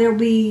it'll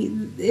be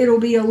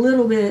a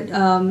little bit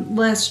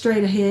less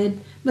straight ahead,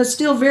 but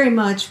still very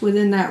much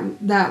within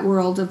that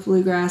world of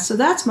bluegrass. So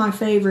that's my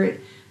favorite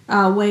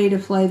way to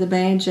play the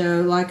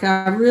banjo. Like,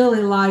 I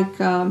really like,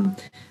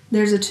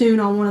 there's a tune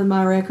on one of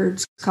my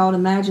records called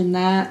Imagine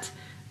That.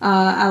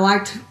 I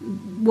liked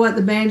what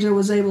the banjo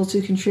was able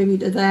to contribute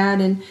to that.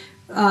 And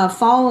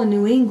Fall in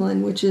New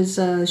England, which is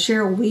a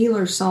Cheryl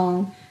Wheeler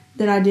song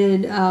that I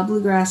did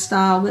bluegrass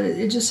style, but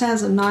it just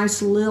has a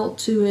nice lilt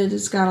to it.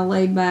 It's got a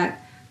laid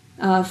back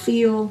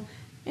feel.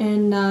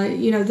 And,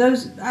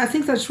 I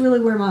think that's really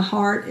where my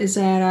heart is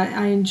at.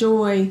 I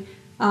enjoy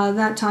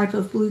that type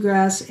of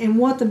bluegrass and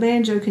what the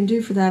banjo can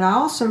do for that. I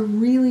also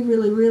really,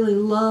 really, really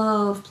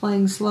love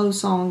playing slow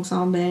songs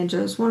on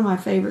banjo. It's one of my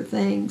favorite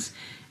things.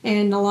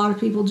 And a lot of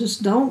people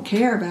just don't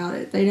care about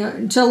it. They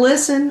don't to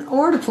listen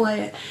or to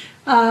play it.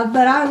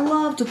 But I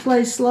love to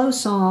play slow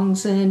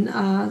songs and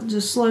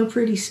just slow,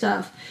 pretty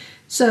stuff.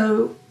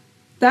 So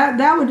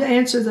that would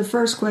answer the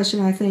first question,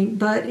 I think.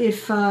 But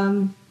if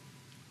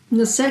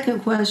the second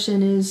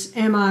question is,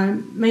 am I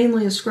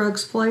mainly a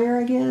Scruggs player,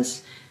 I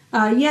guess?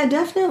 Yeah,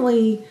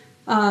 definitely.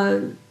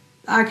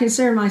 I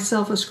consider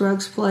myself a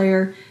Scruggs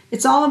player.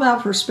 It's all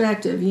about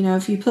perspective.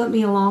 If you put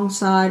me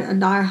alongside a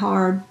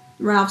diehard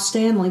Ralph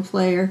Stanley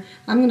player,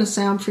 I'm going to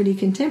sound pretty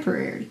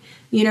contemporary.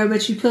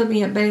 But you put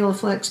me at Bela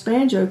Fleck's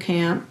banjo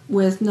camp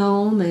with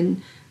Noam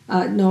and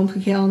Noam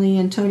Pikelny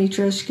and Tony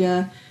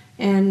Trischka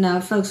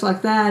and folks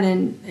like that,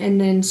 and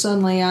then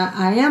suddenly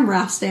I am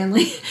Ralph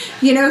Stanley.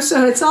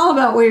 So it's all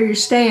about where you're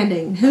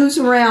standing, who's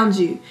around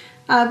you.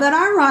 But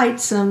I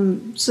write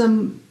some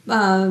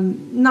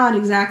not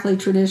exactly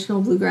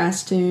traditional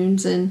bluegrass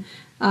tunes, and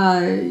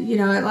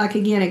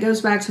again, it goes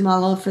back to my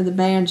love for the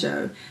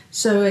banjo.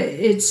 So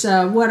it's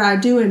what I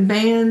do in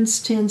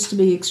bands tends to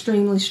be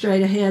extremely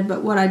straight ahead,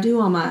 but what I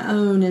do on my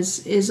own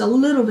is a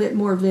little bit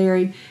more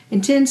varied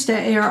and tends to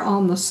err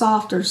on the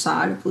softer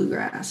side of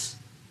bluegrass.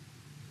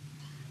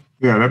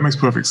 Yeah, that makes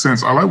perfect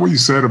sense. I like what you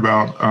said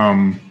about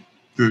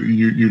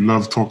you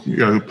love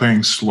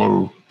playing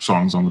slow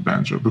songs on the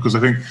banjo, because I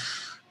think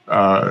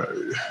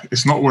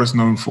it's not what it's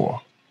known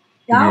for.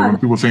 Yeah. When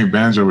people think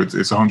banjo, it's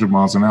 100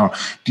 miles an hour.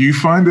 Do you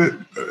find it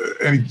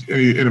a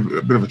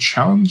bit of a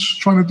challenge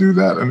trying to do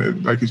that?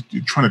 And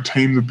you're trying to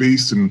tame the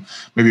beast, and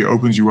maybe it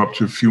opens you up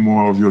to a few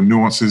more of your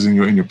nuances in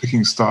your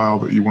picking style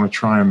that you want to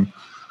try and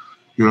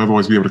you'll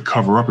otherwise be able to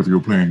cover up if you're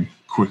playing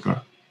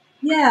quicker.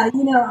 Yeah,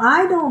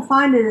 I don't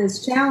find it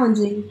as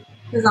challenging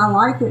because I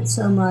like it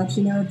so much.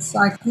 It's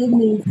like give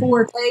me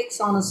 4 takes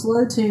on a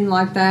slow tune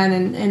like that,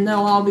 and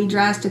they'll all be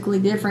drastically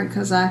different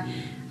because I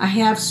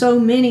have so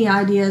many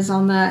ideas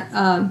on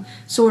that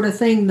sort of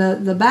thing.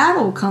 The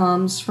battle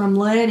comes from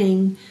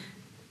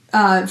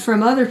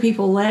from other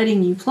people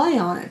letting you play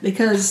on it,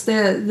 because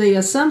the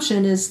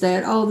assumption is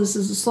that, oh, this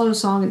is a slow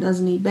song, it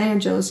doesn't need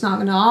banjo, it's not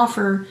going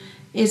to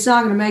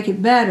make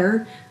it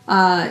better,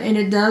 and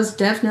it does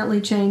definitely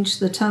change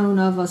the tone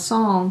of a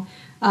song.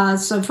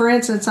 So, for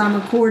instance, I'm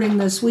recording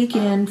this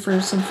weekend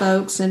for some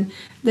folks, and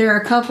there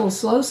are a couple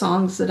slow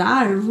songs that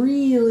I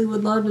really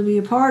would love to be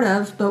a part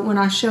of, but when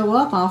I show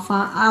up,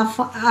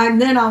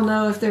 then I'll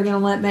know if they're going to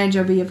let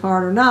banjo be a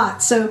part or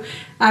not. So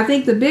I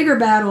think the bigger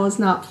battle is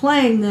not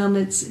playing them,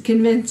 it's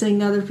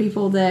convincing other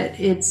people that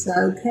it's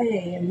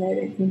okay and that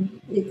it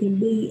can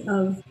be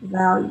of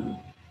value.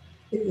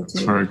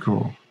 That's very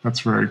cool.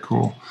 That's very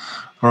cool.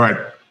 All right.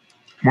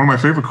 One of my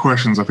favorite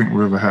questions I think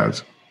we ever had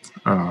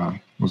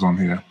was on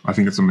here. I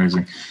think it's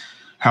amazing.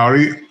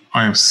 Howdy,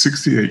 I am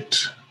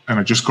 68 and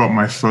I just got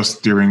my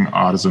first Deering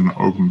Artisan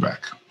open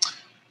back.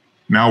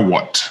 Now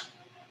what?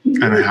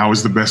 And how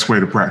is the best way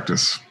to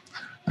practice?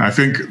 And I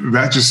think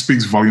that just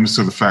speaks volumes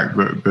to the fact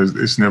that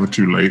it's never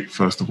too late,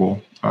 first of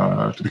all,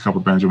 to pick up a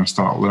banjo and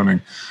start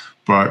learning.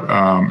 But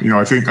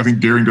I think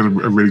Deering does a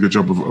really good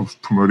job of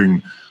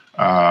promoting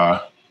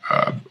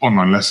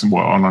online lessons,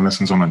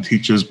 online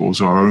teachers, but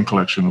also our own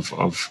collection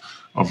of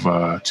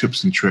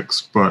tips and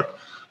tricks. But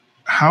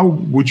how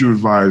would you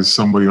advise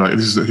somebody like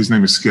his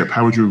name is Skip?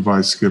 How would you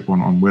advise Skip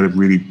on where to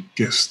really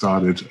get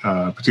started,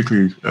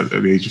 particularly at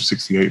the age of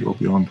 68 or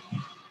beyond?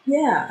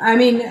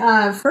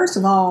 Yeah, first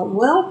of all,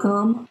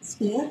 welcome,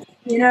 Skip.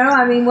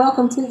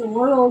 Welcome to the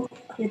world.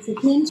 It's a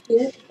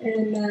kinship,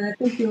 and I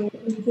think you'll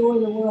enjoy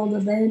the world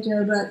of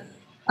banjo. But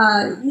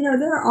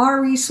there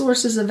are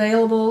resources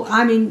available.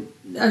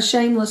 A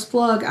shameless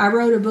plug, I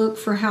wrote a book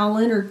for Hal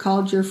Leonard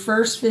called Your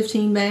First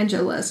 15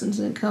 Banjo Lessons,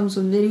 and it comes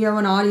with video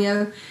and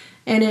audio,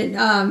 and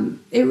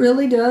it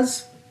really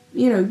does,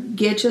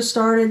 get you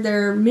started.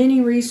 There are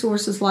many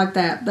resources like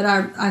that, but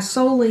I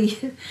solely,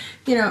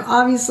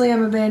 obviously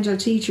I'm a banjo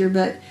teacher,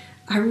 but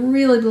I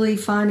really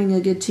believe finding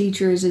a good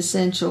teacher is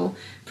essential,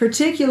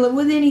 particularly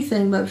with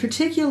anything, but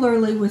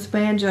particularly with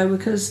banjo,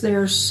 because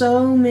there are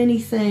so many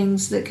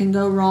things that can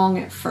go wrong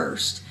at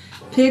first.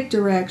 Pick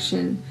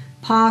direction,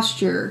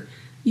 posture.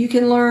 You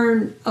can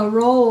learn a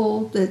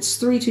roll that's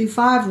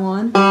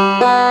 3-2-5-1,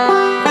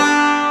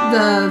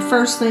 the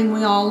first thing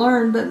we all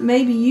learned, but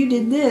maybe you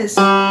did this.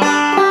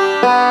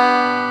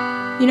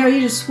 You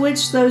just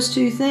switched those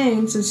two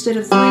things. Instead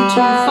of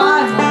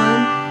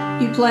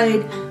 3-2-5-1, you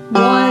played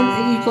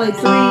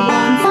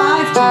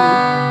 3-1-5-2.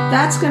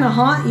 That's going to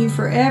haunt you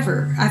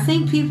forever. I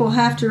think people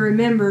have to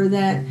remember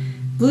that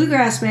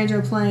bluegrass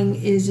banjo playing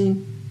is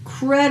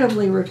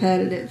incredibly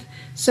repetitive.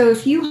 So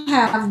if you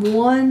have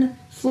one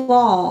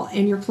flaw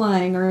in your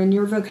playing or in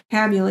your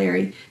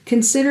vocabulary,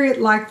 consider it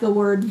like the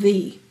word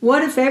the.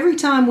 What if every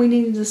time we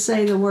needed to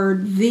say the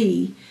word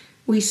the,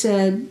 we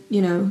said,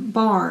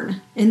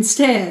 barn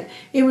instead?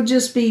 It would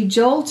just be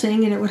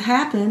jolting, and it would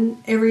happen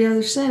every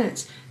other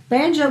sentence.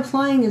 Banjo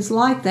playing is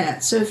like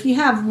that. So if you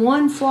have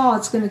one flaw,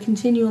 it's going to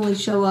continually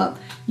show up,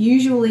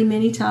 usually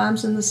many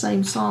times in the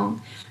same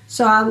song.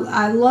 So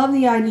I love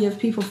the idea of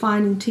people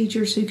finding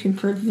teachers who can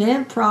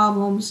prevent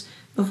problems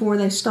before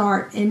they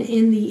start. And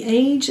in the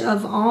age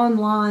of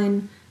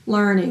online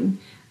learning,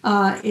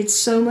 it's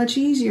so much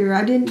easier.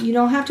 You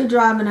don't have to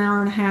drive an hour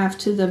and a half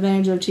to the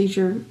banjo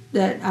teacher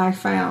that I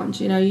found.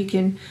 You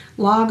can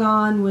log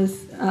on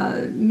with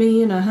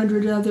me and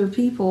 100 other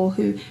people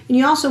and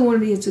you also want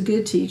to be, it's a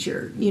good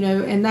teacher,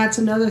 and that's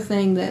another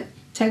thing that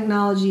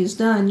technology has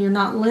done. You're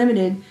not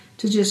limited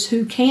to just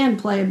who can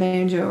play a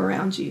banjo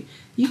around you.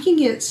 You can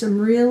get some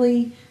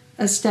really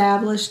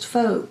established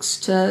folks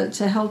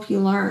to help you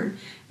learn.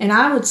 And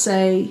I would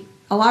say,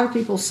 a lot of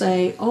people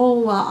say,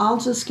 oh, well, I'll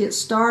just get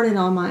started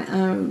on my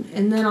own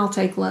and then I'll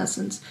take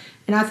lessons.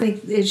 And I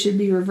think it should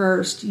be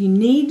reversed. You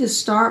need to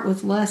start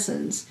with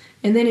lessons,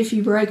 and then if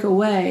you break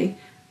away,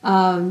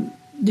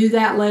 do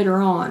that later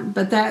on.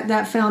 But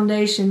that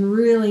foundation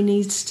really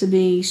needs to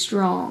be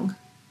strong.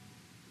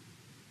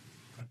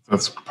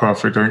 That's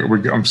perfect.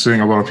 I'm seeing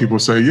a lot of people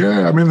say,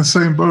 yeah, I'm in the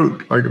same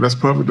boat. Like, that's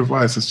perfect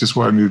advice. That's just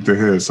what I needed to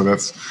hear. So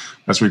that's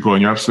really cool.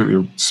 And you're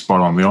absolutely spot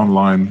on. The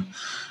online,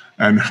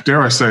 and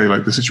dare I say,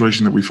 like, the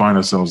situation that we find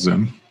ourselves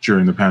in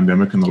during the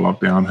pandemic and the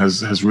lockdown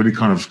has really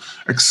kind of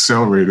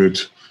accelerated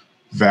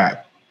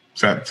that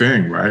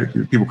thing, right?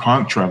 People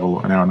can't travel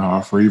an hour and a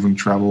half or even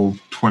travel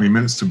 20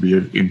 minutes to be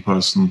an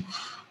in-person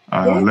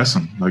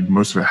lesson. Like,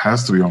 most of it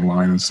has to be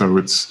online. And so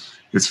it's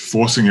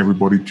forcing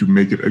everybody to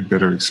make it a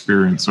better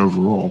experience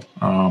overall.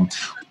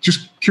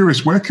 just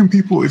curious, where can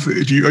people, are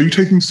you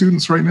taking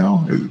students right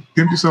now?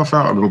 Pimp yourself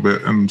out a little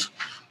bit, and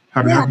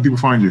how can people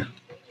find you?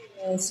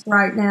 Yes,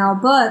 right now,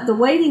 but the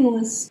waiting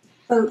list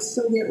folks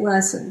still get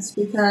lessons,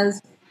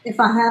 because if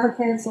I have a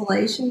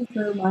cancellation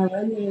for my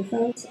regular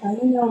folks, I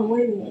email the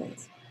waiting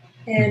list.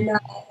 And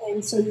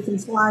so you can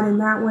slide in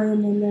that way.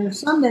 And then there are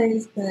some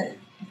days that,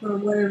 for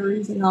whatever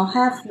reason, I'll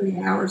have 3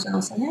 hours. And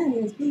I'll say, hey,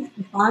 it's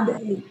from 5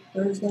 to 8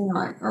 Thursday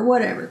night or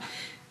whatever.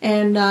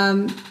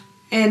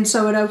 And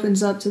so it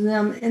opens up to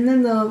them. And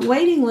then the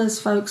waiting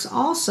list folks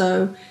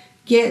also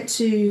get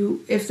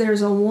to, if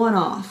there's a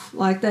one-off,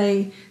 like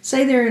they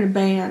say they're in a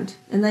band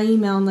and they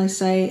email and they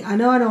say, I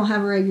know I don't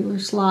have a regular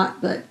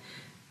slot, but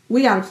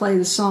we got to play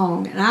the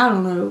song and I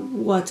don't know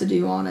what to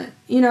do on it.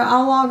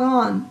 I'll log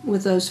on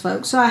with those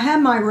folks. So I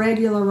have my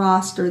regular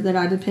roster that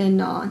I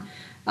depend on,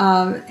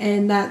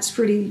 and that's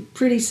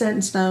pretty set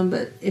in stone.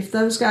 But if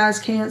those guys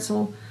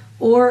cancel,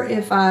 or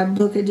if I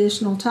book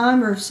additional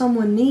time, or if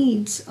someone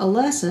needs a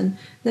lesson,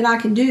 then I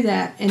can do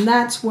that. And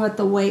that's what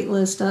the wait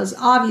list does.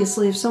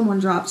 Obviously, if someone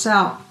drops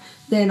out,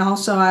 then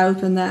also I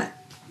open that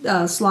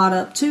slot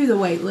up to the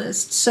wait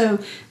list. So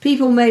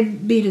people may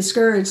be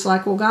discouraged,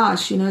 like, well,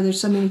 gosh,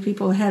 there's so many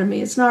people ahead of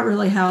me. It's not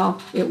really how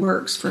it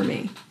works for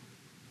me.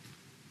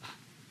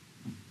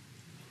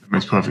 That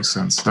makes perfect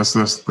sense. That's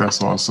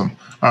awesome.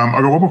 I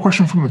got one more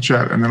question from the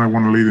chat, and then I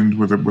want to lead in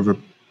with a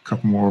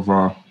couple more of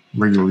our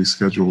regularly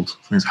scheduled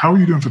things. How are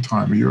you doing for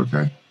time? Are you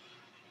okay?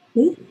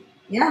 Me?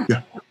 Yeah.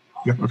 Yeah.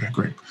 Okay,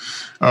 great.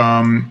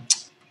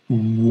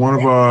 One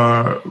of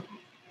our...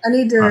 I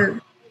need to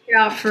look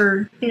out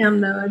for him,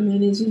 though. I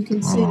mean, as you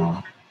can see,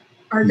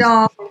 our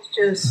dog is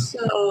just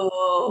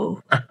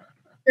so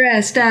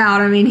stressed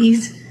out. I mean, he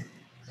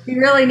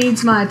really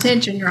needs my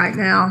attention right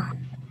now.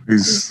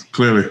 He's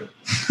clearly...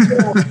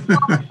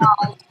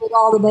 with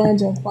all the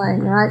banjo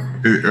playing, right?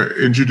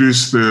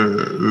 Introduce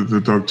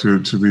the dog to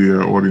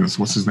the audience.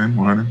 What's his name?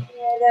 What name?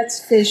 Yeah, that's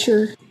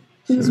Fisher.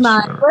 He's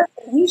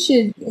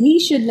he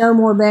should know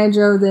more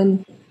banjo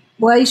than,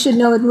 well, he should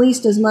know at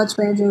least as much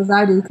banjo as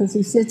I do, because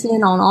he sits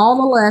in on all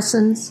the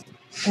lessons.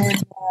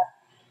 And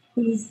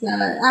he's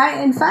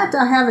in fact,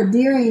 I have a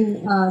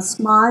Deering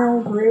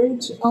Smile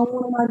bridge on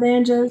one of my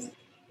banjos.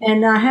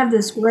 And I have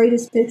this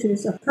greatest picture.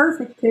 It's a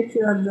perfect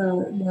picture of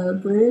the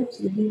bridge,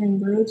 the Deering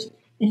Bridge,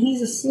 and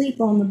he's asleep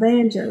on the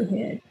banjo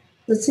head.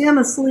 So it's him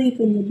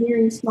asleep, and the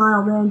Deering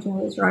Smile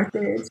banjo is right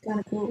there. It's kind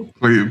of cool.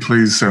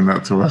 Please send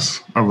that to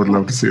us. I would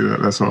love to see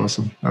that. That's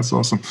awesome.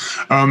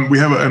 We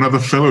have another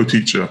fellow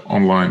teacher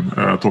online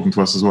talking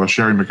to us as well,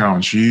 Sherry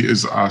McCowan. She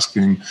is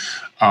asking,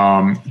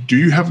 do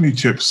you have any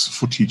tips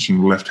for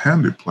teaching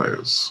left-handed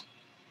players?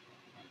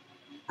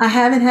 I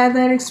haven't had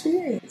that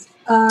experience.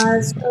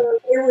 So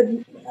it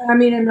would... I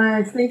mean, am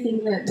I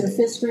thinking that the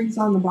fifth string's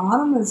on the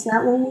bottom? Is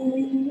that what we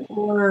mean?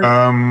 Or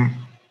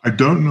I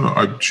don't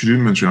know. She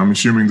didn't mention. I'm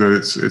assuming that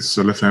it's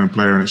a left-handed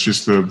player, and it's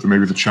just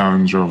maybe the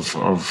challenge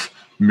of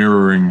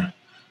mirroring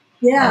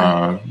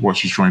what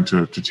she's trying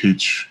to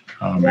teach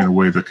in a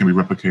way that can be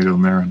replicated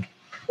on their end.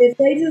 If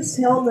they just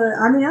held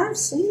I've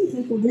seen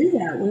people do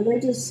that, where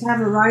they just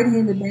have a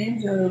right-handed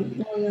banjo going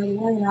the other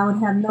way, and I would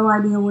have no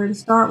idea where to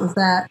start with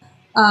that.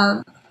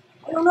 I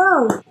don't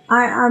know.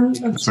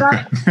 I'm sorry.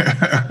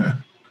 Okay.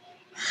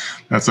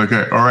 That's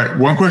okay. All right.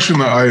 One question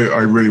that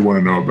I really want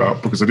to know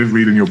about, because I did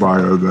read in your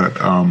bio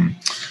that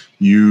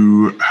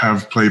you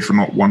have played for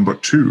not one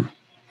but two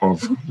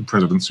of the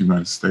presidents of the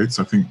United States.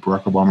 I think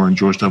Barack Obama and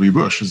George W.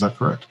 Bush. Is that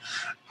correct?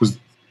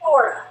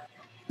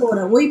 Sort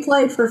of. We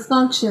played for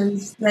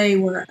functions they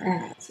were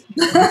at.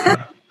 Okay.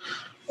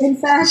 In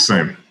fact,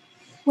 same.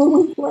 When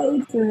we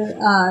played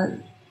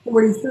for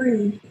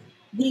 43,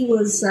 he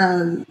was...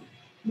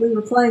 we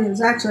were playing, it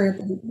was actually at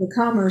the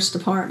Commerce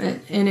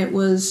Department, and it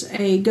was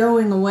a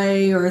going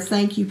away or a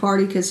thank you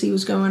party, because he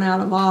was going out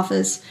of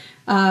office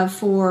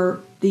for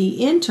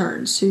the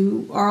interns,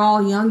 who are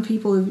all young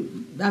people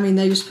who,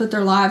 they just put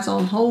their lives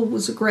on hold. It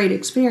was a great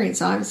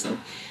experience, obviously.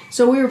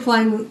 So we were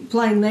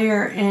playing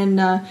there,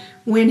 and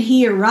when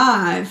he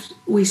arrived,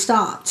 we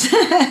stopped.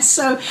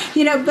 So,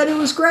 but it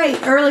was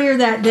great. Earlier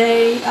that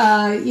day,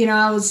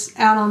 I was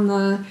out on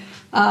the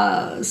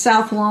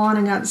South Lawn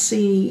and got to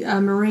see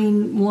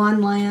Marine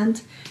One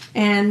land,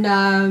 and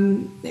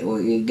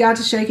we got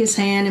to shake his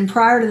hand. And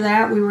prior to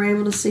that, we were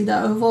able to see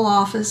the Oval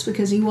Office,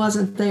 because he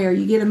wasn't there.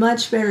 You get a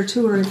much better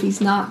tour if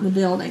he's not in the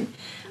building.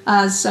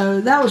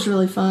 So that was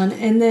really fun.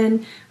 And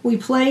then we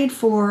played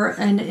for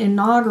an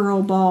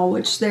inaugural ball,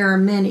 which there are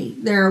many.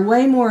 There are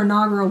way more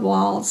inaugural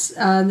balls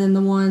than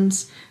the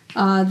ones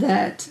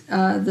that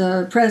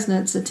the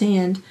presidents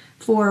attend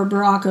for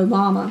Barack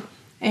Obama.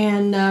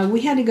 And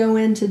we had to go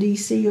into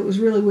D.C. It was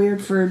really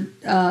weird for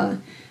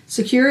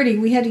security.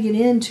 We had to get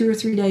in 2 or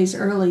 3 days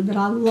early, but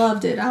I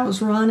loved it. I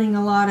was running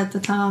a lot at the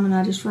time, and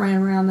I just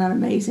ran around that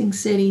amazing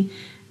city.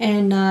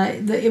 And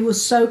it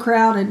was so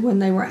crowded when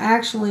they were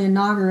actually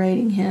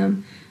inaugurating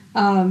him.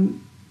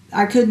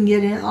 I couldn't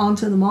get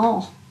onto the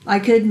mall. I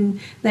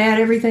couldn't. They had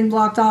everything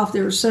blocked off.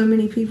 There were so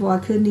many people I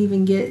couldn't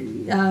even get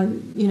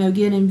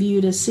in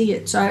view to see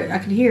it. So I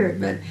could hear it.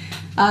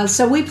 But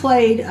so we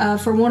played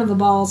for one of the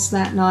balls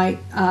that night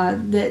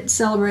that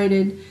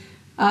celebrated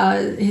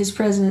his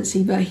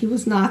presidency, but he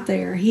was not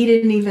there. He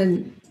didn't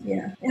even.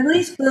 Yeah, at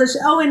least Bush.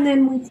 Oh, and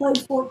then we played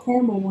Fort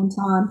Campbell one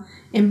time,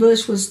 and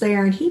Bush was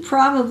there, and he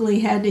probably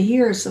had to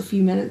hear us a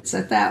few minutes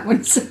at that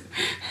one. So,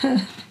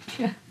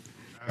 yeah.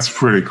 That's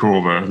pretty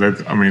cool, though.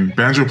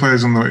 Banjo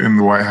players in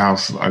the White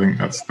House. I think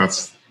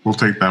that's we'll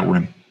take that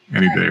win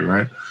any day,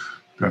 right?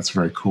 That's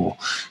very cool.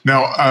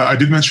 Now, I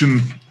did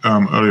mention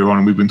earlier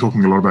on, we've been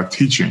talking a lot about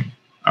teaching,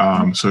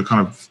 so it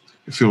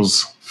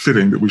feels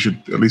fitting that we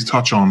should at least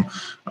touch on.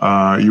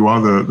 You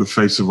are the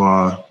face of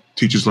our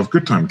Teachers Love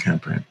Goodtime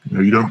campaign.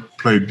 You don't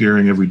play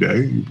Deering every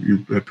day.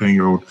 You're playing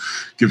your old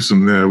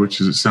Gibson there,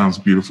 which it sounds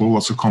beautiful.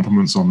 Lots of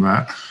compliments on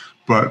that.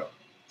 But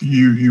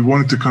you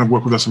wanted to kind of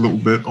work with us a little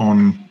bit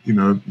on,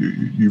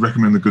 you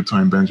recommend the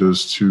Goodtime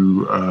banjos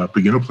to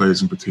beginner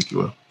players in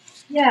particular.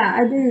 Yeah,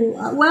 I do.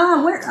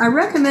 Well, I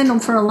recommend them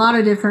for a lot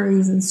of different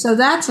reasons. So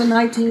that's a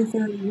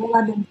 1930. What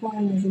I've been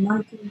playing is a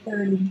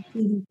 1930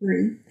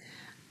 PD3.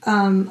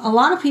 A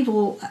lot of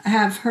people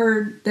have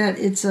heard that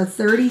it's a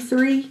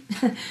 33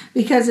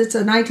 because it's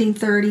a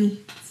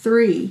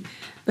 1933,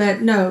 but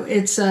no,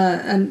 it's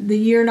the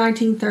year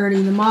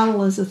 1930. The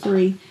model is a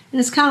 3, and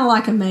it's kind of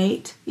like a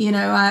mate.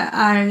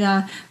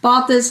 I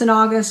bought this in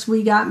August.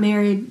 We got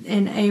married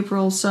in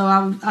April, so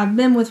I've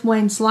been with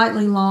Wayne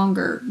slightly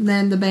longer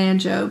than the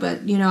banjo, but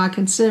I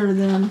consider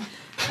them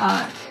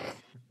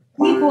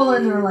equal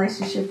in the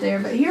relationship there.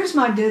 But here's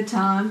my good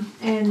time,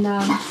 and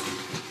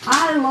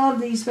I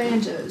love these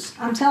banjos.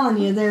 I'm telling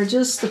you, they're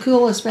just the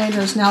coolest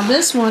banjos. Now,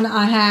 this one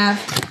I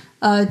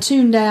have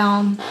tuned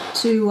down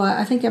to,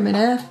 I think I'm in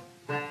F.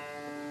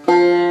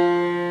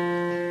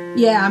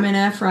 Yeah, I'm in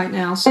F right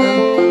now. So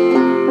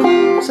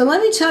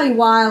let me tell you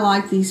why I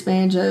like these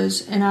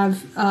banjos, and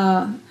I've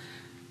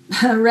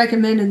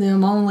recommended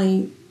them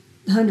only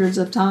hundreds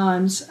of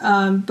times.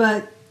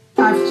 But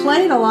I've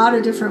played a lot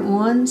of different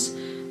ones,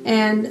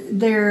 and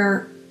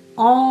they're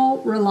all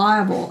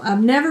reliable.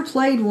 I've never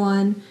played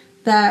one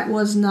that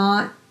was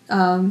not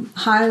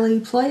highly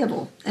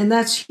playable. And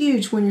that's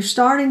huge. When you're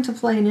starting to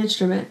play an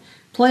instrument,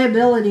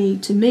 playability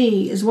to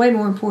me is way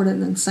more important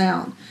than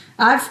sound.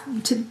 I've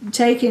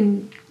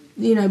taken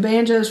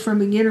banjos from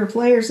beginner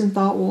players and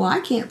thought, well, I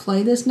can't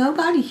play this.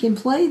 Nobody can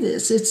play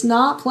this. It's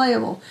not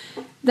playable.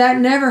 That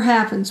never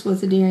happens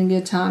with the Deering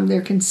Goodtime.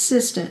 They're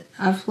consistent.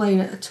 I've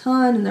played a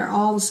ton and they're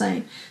all the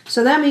same.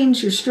 So that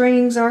means your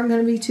strings aren't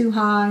going to be too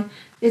high.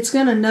 It's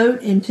going to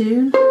note in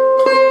tune.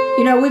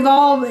 We've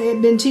all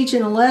been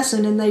teaching a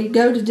lesson and they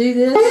go to do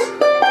this,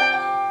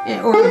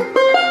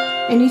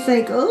 and you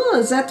think, oh,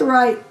 is that the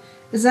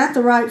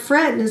right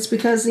fret? And it's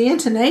because the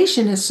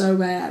intonation is so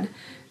bad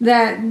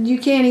that you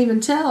can't even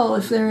tell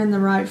if they're in the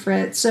right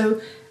fret. So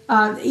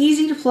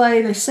easy to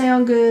play, they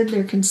sound good,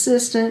 they're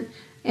consistent,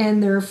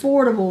 and they're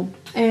affordable.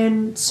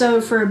 And so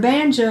for a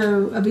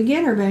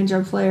beginner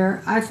banjo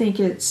player, I think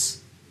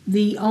it's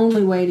the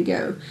only way to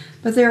go.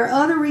 But there are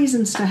other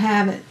reasons to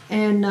have it,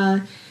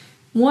 and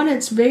one,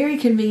 it's very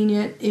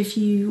convenient if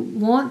you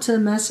want to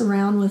mess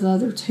around with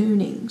other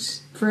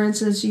tunings. For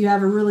instance, you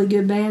have a really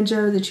good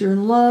banjo that you're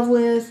in love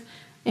with,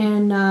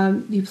 and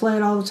you play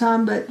it all the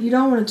time, but you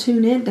don't want to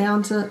tune it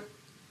down to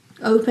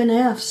open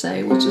F,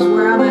 say, which is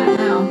where I'm at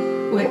now.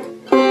 Wait.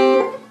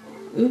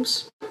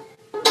 Oops.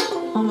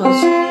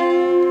 Almost.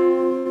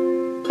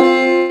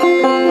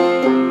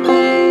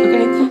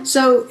 Okay,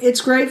 so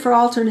it's great for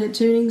alternate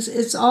tunings.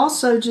 It's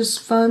also just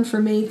fun for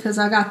me because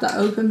I got the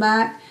open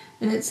back.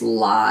 And it's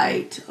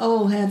light.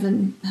 Oh,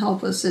 heaven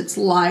help us, it's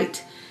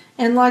light.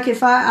 And like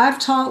if I've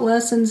taught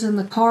lessons in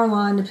the car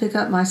line to pick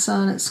up my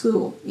son at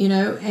school,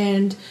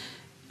 and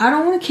I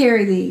don't want to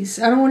carry these.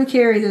 I don't want to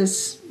carry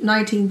this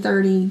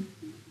 1930,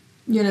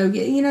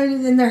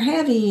 and they're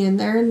heavy and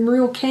they're in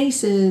real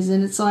cases.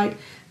 And it's like,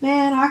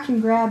 man, I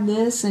can grab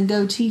this and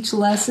go teach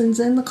lessons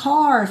in the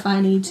car if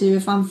I need to.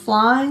 If I'm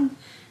flying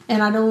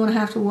and I don't want to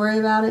have to worry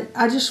about it.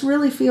 I just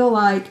really feel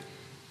like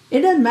it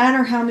doesn't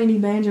matter how many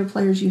banjo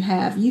players you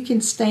have. You can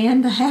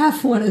stand to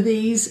have one of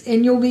these,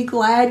 and you'll be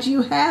glad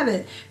you have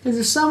it because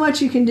there's so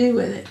much you can do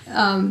with it.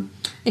 And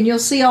you'll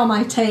see on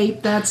my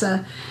tape, that's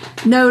a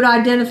note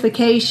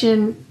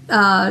identification.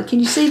 Can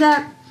you see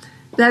that?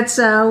 That's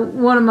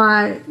one of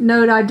my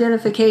note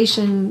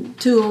identification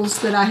tools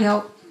that I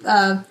help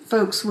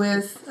folks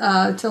with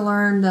to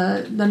learn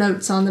the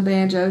notes on the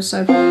banjo.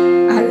 So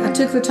I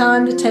took the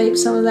time to tape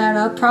some of that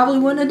up. Probably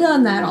wouldn't have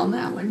done that on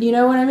that one. You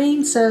know what I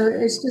mean? So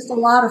it's just a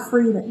lot of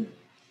freedom.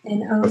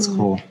 And that's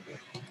cool.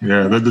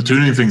 Yeah, the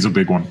tuning thing's a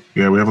big one.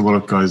 Yeah, we have a lot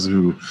of guys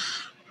who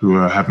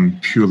have them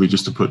purely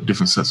just to put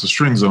different sets of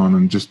strings on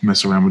and just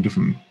mess around with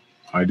different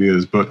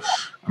ideas. But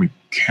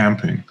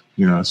camping.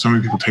 So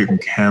many people take them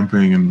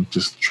camping and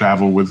just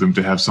travel with them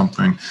to have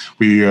something.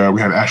 We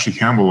had Ashley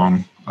Campbell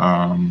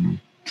on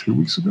 2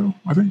 weeks ago,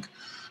 I think,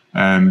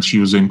 and she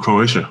was in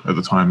Croatia at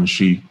the time, and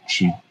she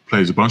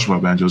plays a bunch of our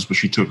banjos, but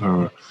she took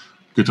her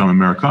Good Time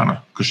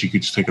Americana, because she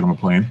could just take it on a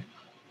plane,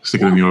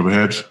 stick it in the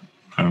overhead,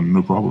 and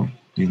no problem,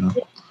 you know.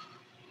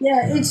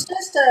 Yeah, it's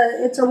just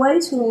it's a way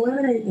to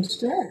eliminate the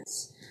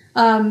stress.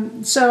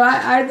 So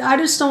I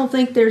just don't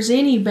think there's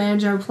any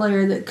banjo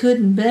player that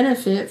couldn't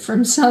benefit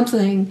from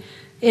something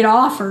it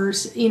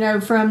offers, you know,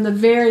 from the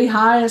very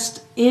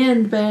highest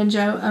end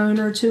banjo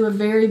owner to a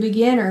very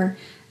beginner.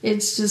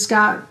 It's just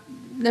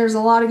there's a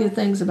lot of good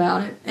things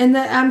about it. And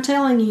I'm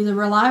telling you, the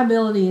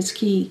reliability is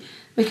key,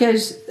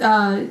 because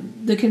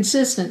the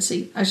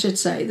consistency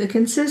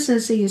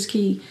is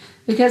key,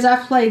 because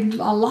I've played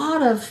a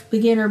lot of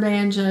beginner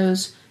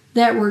banjos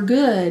that were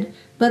good,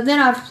 but then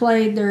I've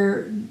played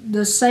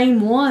the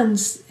same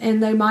ones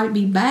and they might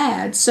be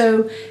bad.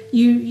 So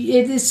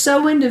it is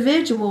so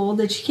individual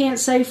that you can't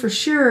say for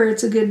sure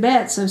it's a good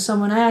bet. So if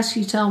someone asks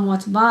you, tell them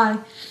what to buy.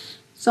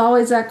 It's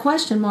always that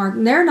question mark,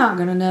 and they're not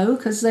going to know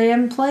because they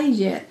haven't played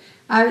yet.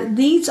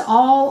 These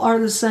all are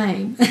the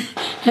same,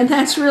 and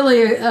that's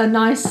really a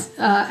nice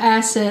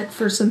asset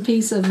for some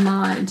peace of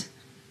mind.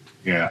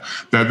 Yeah,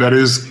 that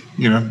is,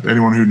 you know,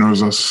 anyone who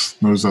knows us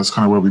knows that's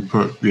kind of where we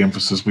put the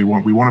emphasis. We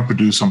want to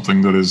produce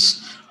something that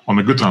is on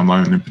the good time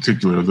line in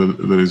particular,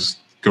 that is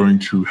going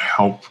to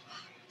help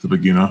the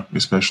beginner,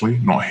 especially,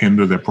 not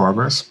hinder their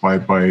progress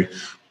by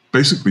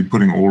basically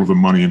putting all of the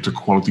money into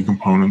quality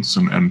components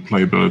and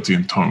playability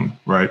and tone,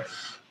 right?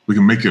 We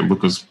can make it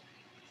look as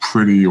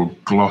pretty or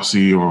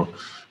glossy or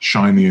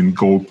shiny and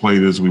gold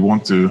plated as we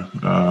want to.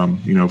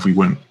 You know, if we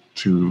went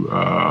to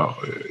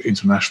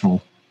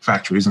international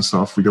factories and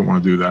stuff, we don't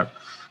want to do that.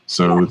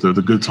 So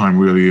the good time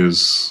really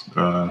is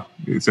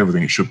it's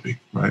everything it should be,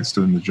 right? It's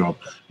doing the job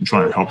and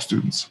trying to help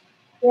students.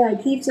 Yeah,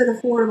 it keeps it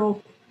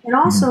affordable. And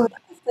also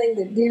another thing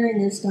that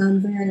Deering has done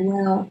very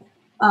well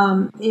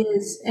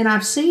is, and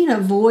I've seen a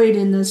void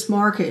in this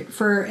market.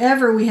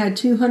 Forever we had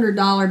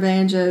 $200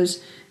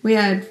 banjos. We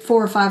had $4,000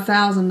 or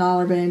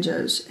 $5,000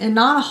 banjos, and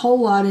not a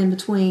whole lot in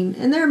between.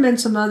 And there have been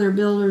some other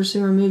builders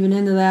who are moving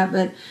into that,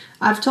 but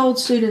I've told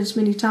students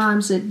many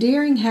times that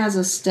Deering has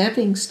a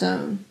stepping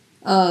stone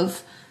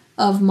of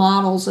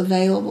models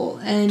available,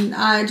 and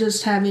I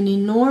just have an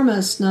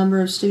enormous number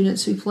of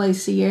students who play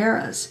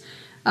Sierras,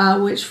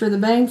 which for the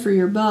bang for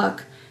your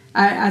buck,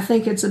 I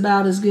think it's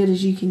about as good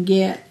as you can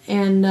get.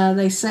 And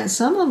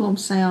some of them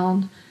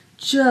sound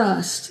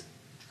just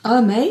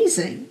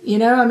amazing. You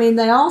know, I mean,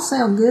 they all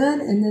sound good,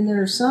 and then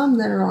there are some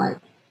that are like,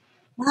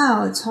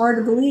 wow, it's hard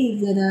to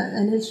believe that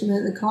an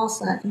instrument that costs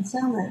that can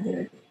sound that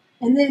good.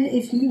 And then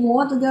if you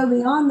want to go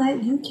beyond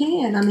that, you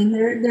can. I mean,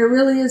 there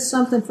really is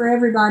something for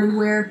everybody,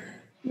 where,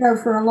 you know,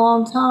 for a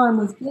long time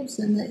with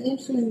Gibson, the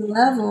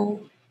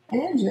entry-level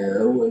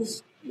banjo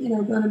was, you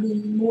know, going to be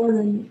more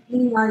than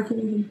anybody can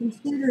even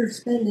consider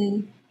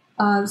spending.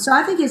 So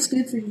I think it's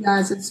good for you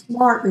guys. It's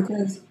smart,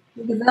 because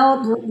you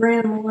develop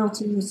brand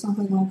loyalty with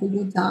something like a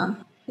Good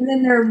Time. And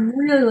then they're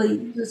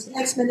really just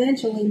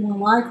exponentially more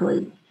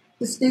likely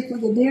to stick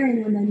with the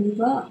Deering when they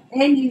move up.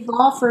 And you've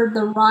offered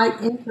the right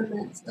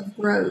increments of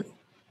growth.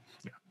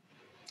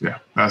 Yeah,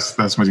 that's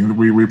amazing.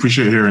 We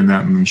appreciate hearing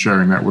that and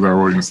sharing that with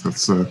our audience.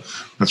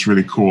 That's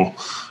really cool.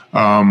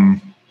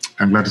 I'm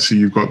glad to see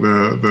you've got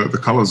the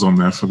colors on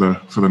there for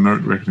the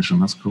note recognition.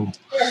 That's cool.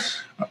 Yeah.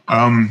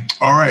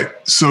 All right,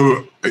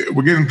 so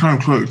we're getting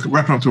kind of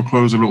wrapping up to a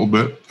close a little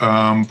bit,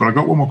 but I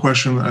got one more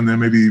question, and then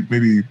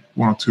maybe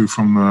one or two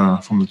from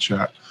the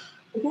chat.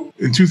 Okay.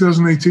 In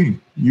 2018,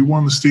 you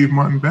won the Steve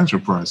Martin Banjo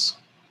Prize.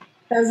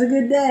 That was a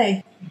good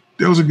day.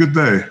 That was a good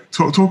day.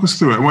 Talk us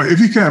through it. Well, if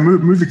you can,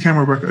 move the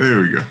camera back.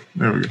 There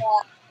we go.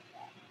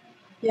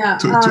 Yeah.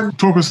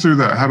 Talk us through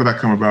that. How did that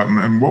come about,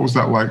 and what was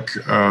that like?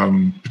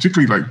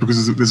 Particularly like,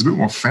 because there's a bit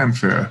more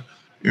fanfare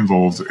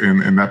involved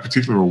in that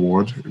particular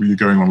award. You're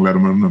going on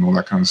Letterman and all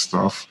that kind of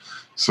stuff.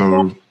 So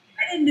well,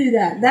 I didn't do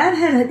that. That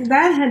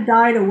had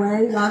died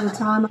away by the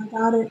time I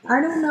got it. I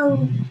don't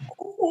know.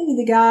 Maybe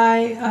the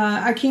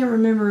guy, I can't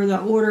remember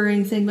the order or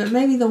anything, but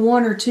maybe the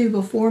one or two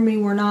before me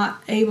were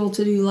not able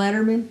to do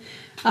Letterman.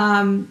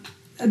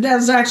 That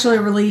was actually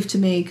a relief to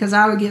me, because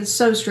I would get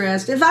so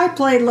stressed. If I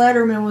played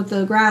Letterman with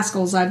the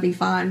Grascals, I'd be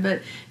fine.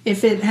 But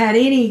if it had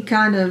any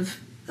kind of,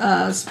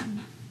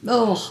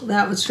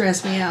 that would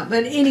stress me out.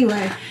 But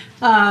anyway,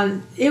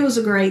 it was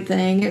a great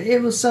thing.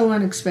 It was so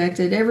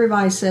unexpected.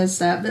 Everybody says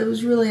that, but it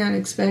was really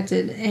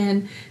unexpected.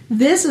 And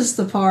this is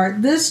the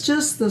part, the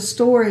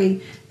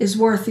story is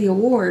worth the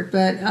award.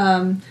 But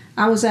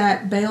I was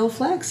at Bale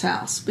Fleck's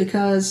house,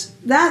 because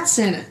that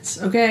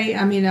sentence, okay?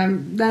 I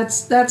mean,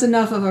 that's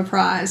enough of a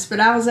prize. But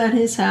I was at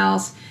his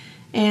house,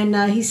 and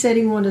he said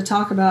he wanted to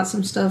talk about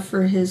some stuff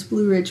for his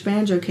Blue Ridge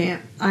Banjo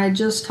Camp. I had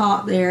just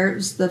taught there. It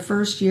was the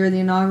first year, the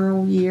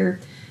inaugural year,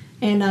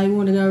 and he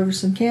wanted to go over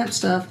some camp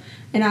stuff.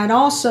 And I'd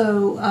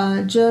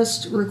also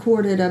just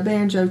recorded a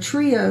banjo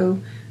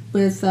trio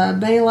with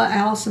Bela,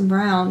 Allison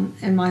Brown,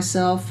 and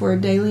myself for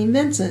a Daly and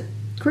Vincent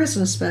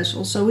Christmas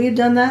special. So we had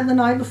done that the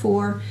night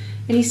before,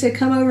 and he said,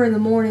 come over in the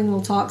morning,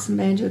 we'll talk some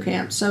banjo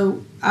camp.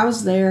 So I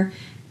was there,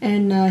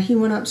 and he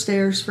went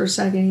upstairs for a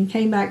second. He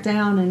came back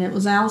down, and it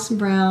was Allison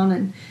Brown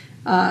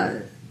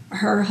and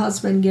her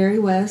husband, Gary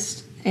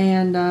West,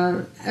 and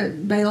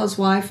Bela's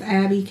wife,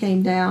 Abby,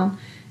 came down,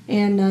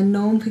 and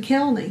Noam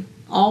Pikelny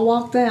all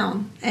walked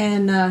down.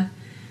 And,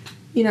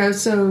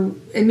 so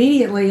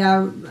immediately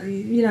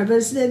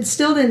but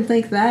still didn't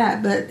think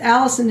that. But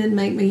Allison didn't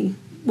make me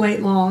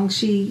wait long.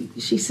 She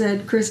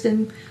said,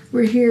 "Kristin,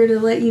 we're here to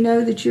let you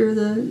know that you're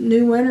the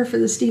new winner for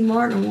the Steve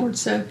Martin Award."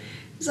 So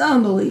it's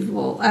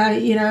unbelievable,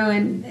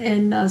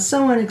 and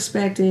so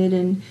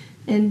unexpected,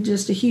 and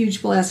just a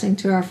huge blessing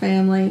to our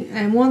family,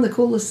 and one of the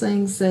coolest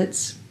things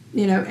that's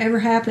ever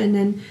happened.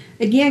 And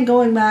again,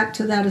 going back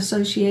to that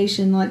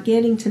association, like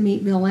getting to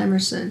meet Bill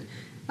Emerson,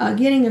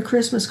 getting a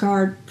Christmas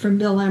card from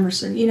Bill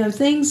Emerson,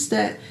 things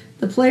that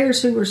the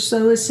players who were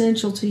so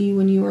essential to you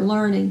when you were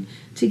learning,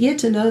 to get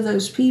to know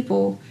those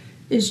people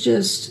is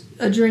just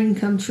a dream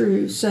come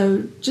true.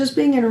 So just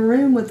being in a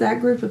room with that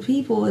group of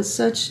people is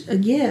such a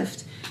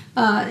gift.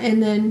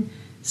 And then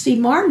Steve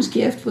Martin's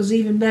gift was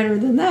even better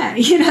than that,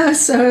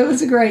 so it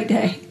was a great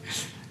day.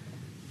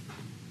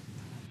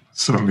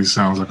 Certainly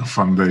sounds like a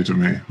fun day to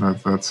me.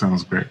 That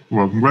sounds great.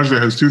 Well,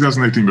 congratulations. It's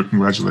 2018, but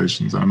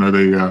congratulations. I know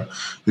they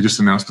just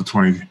announced the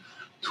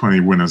 2020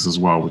 winners as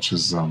well, which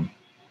is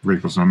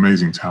really cool. Some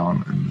amazing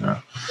talent. And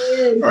all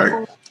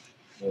right.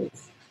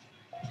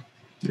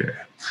 Yeah.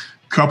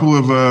 Couple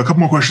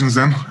more questions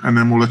then, and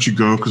then we'll let you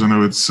go, because I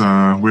know it's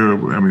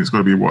it's got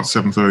to be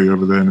 7:30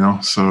 over there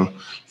now. So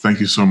thank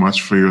you so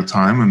much for your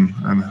time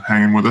and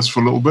hanging with us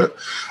for a little bit.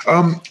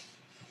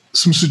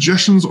 Some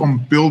suggestions on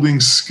building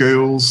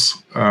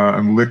scales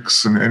and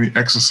licks and any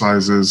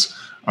exercises.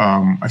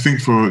 I think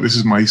this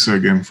is Maisa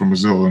again from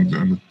Brazil,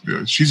 and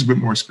she's a bit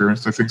more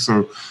experienced, I think,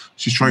 so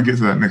she's trying to get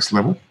to that next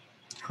level.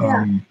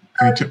 Any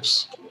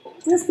tips?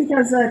 Just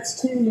because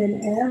that's tuned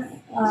in F.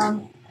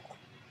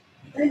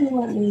 Maybe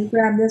let me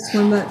grab this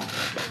one, but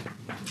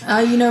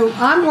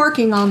I'm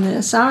working on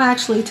this. I'm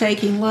actually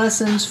taking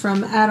lessons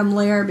from Adam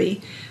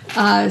Larrabee.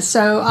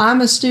 So I'm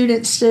a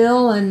student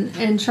still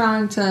and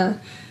trying to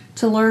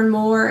learn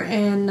more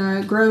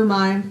and grow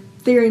my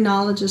theory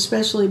knowledge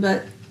especially,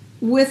 but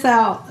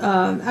without,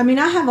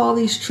 I have all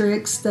these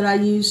tricks that I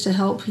use to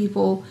help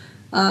people.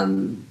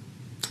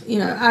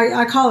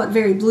 I call it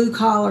very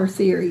blue-collar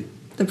theory.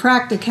 The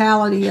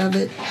practicality of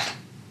it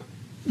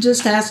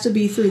just has to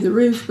be through the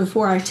roof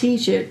before I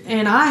teach it,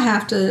 and I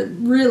have to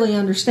really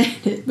understand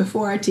it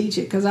before I teach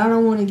it, because I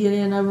don't want to get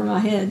in over my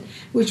head,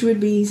 which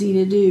would be easy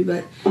to do.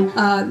 But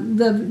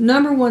the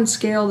number one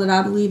scale that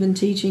I believe in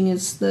teaching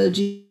is the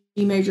G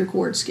major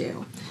chord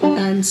scale,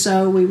 and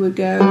so we would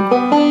go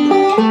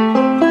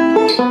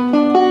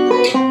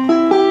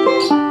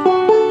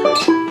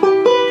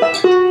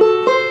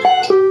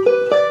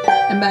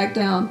and back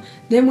down.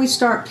 Then we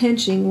start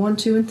pinching 1,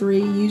 2, and 3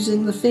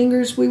 using the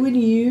fingers we would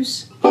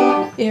use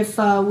if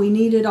we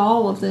needed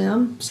all of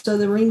them, so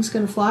the ring's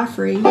going to fly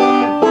free. And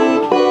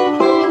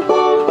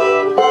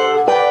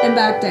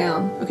back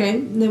down, okay?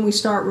 And then we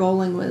start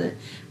rolling with it.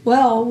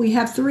 Well, we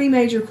have 3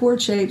 major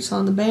chord shapes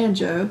on the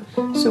banjo,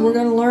 so we're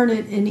going to learn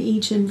it in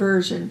each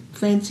inversion.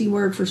 Fancy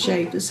word for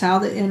shape is how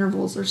the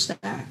intervals are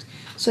stacked.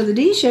 So the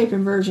D shape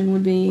inversion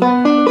would be...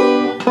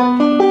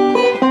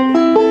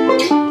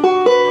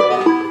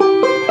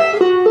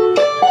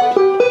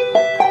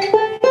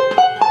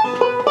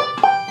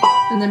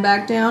 and then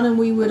back down, and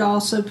we would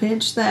also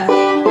pinch that.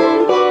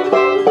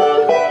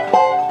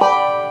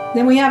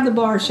 Then we have the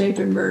bar shape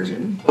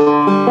inversion.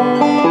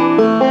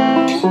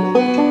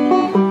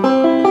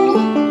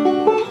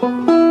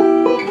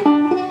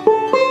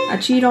 I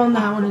cheat on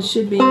that one, it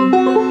should be,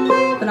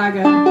 but I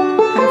go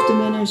half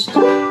diminished,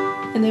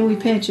 and then we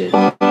pinch it.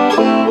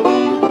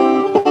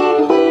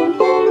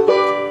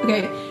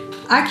 Okay,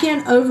 I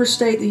can't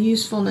overstate the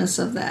usefulness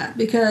of that,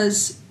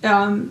 because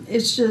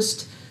it's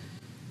just...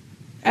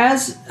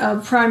 As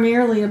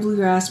primarily a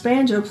bluegrass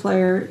banjo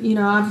player,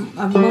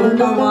 I've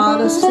learned a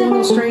lot of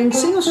single string.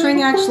 Single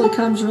string actually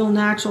comes real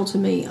natural to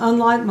me.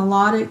 Unlike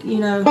melodic,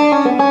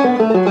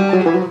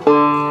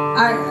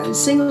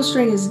 single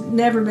string has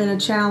never been a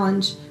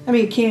challenge. I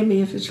mean, it can be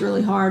if it's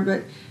really hard,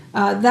 but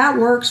that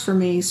works for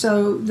me.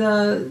 So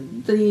the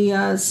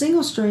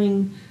single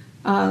string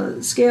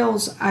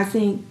scales, I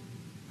think,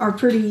 are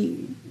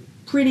pretty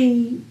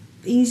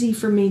easy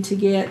for me to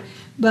get,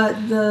 but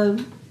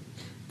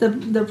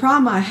the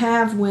problem I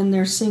have when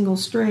they're single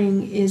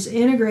string is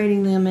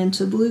integrating them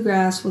into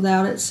bluegrass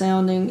without it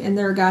sounding, and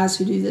there are guys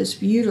who do this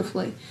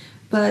beautifully,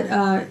 but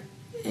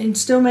and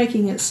still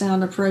making it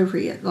sound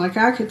appropriate. Like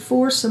I could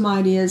force some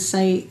ideas,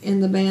 say, in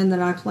the band that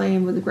I play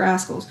in with the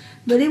Grascals,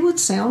 but it would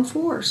sound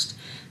forced.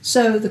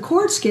 So the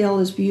chord scale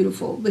is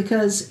beautiful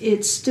because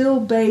it's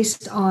still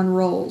based on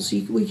rolls.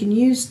 We can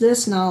use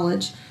this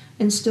knowledge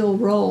and still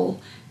roll.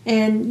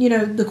 And,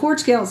 the chord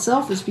scale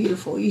itself is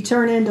beautiful. You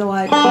turn into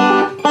like...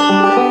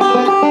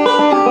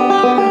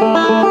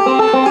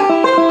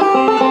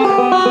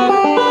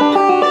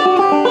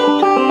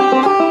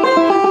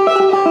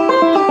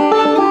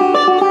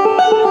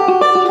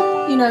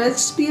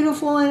 it's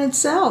beautiful in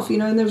itself,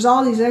 and there's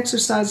all these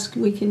exercises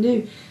we can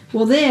do.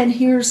 Well, then,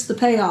 here's the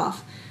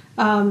payoff.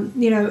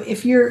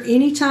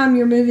 Anytime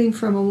you're moving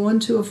from a 1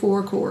 to a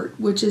 4 chord,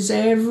 which is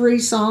every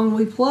song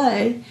we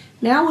play,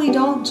 now we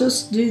don't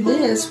just do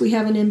this, we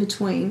have an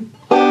in-between.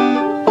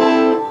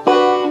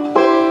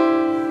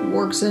 It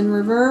works in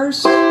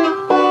reverse.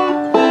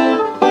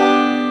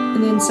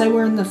 And then say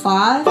we're in the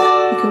 5, we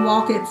can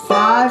walk it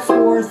 5,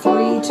 4,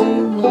 3,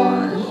 2,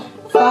 1.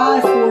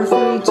 5, 4,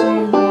 3,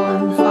 2,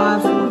 1.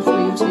 5, 4,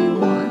 3, 2,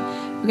 1.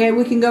 Okay,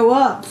 we can go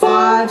up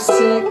 5,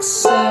 6,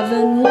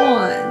 7,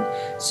 1.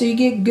 So you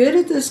get good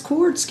at this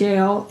chord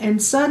scale,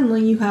 and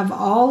suddenly you have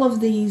all of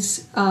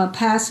these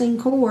passing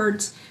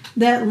chords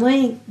that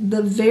link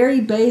the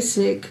very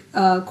basic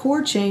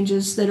chord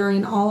changes that are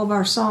in all of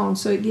our songs.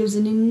 So it gives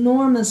an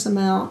enormous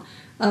amount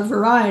of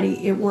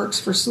variety. It works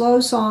for slow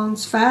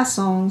songs, fast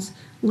songs,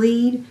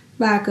 lead,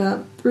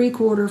 backup,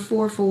 3/4,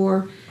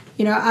 4/4.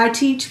 I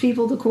teach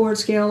people the chord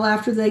scale.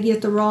 After they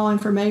get the raw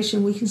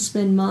information, we can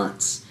spend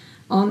months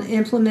on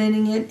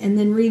implementing it and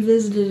then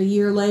revisit it a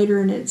year later,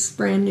 and it's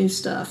brand new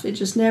stuff. It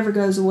just never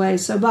goes away.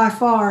 So by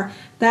far,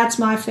 that's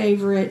my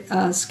favorite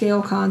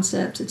scale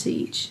concept to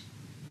teach.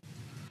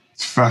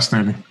 It's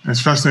fascinating.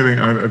 It's fascinating.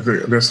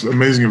 That's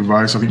amazing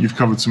advice. I think you've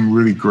covered some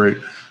really great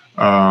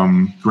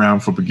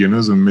ground for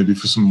beginners and maybe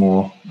for some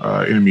more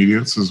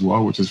intermediates as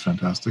well, which is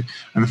fantastic.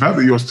 And the fact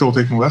that you're still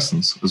taking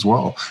lessons as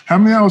well. How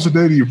many hours a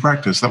day do you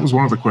practice? That was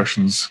one of the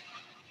questions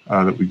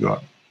that we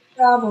got.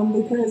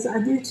 Problem because I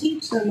do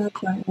teach so much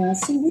right now.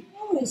 See, we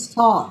always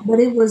taught, but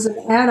it was an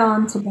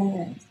add-on to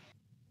band.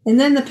 And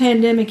then the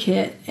pandemic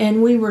hit,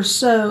 and we were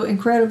so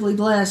incredibly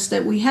blessed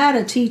that we had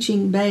a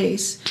teaching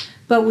base,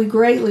 but we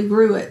greatly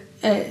grew it.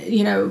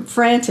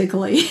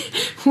 Frantically.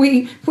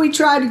 we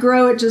tried to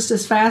grow it just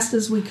as fast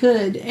as we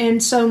could.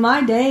 And so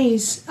my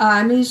days,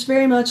 it's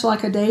very much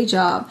like a day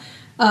job.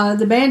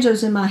 The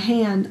banjo's in my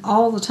hand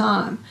all the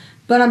time,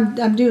 but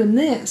I'm doing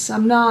this.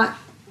 I'm not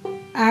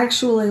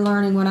actually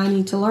learning what I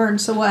need to learn.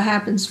 So what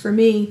happens for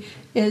me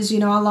is, I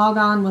log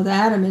on with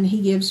Adam and he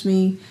gives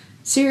me,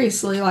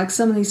 seriously, like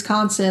some of these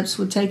concepts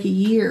would take a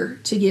year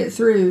to get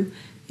through,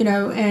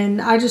 and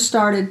I just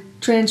started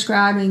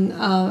transcribing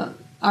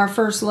our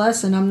first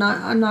lesson. I'm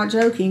not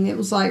joking. It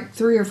was like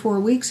 3 or 4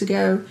 weeks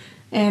ago,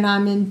 and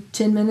I'm in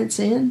 10 minutes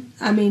in.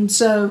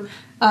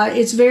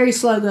 It's very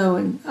slow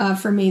going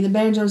for me. The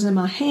banjo's in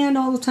my hand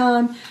all the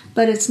time,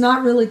 but it's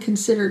not really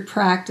considered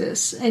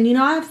practice. And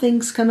I have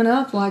things coming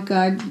up, like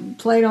I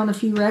played on a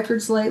few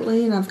records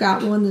lately, and I've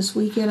got one this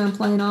weekend I'm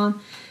playing on.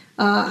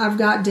 I've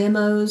got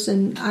demos,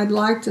 and I'd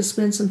like to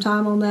spend some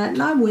time on that,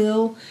 and I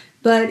will,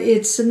 but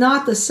it's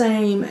not the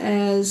same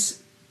as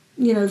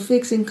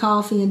fixing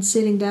coffee and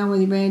sitting down with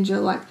your banjo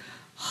like,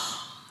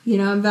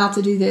 I'm about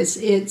to do this.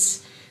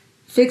 It's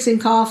fixing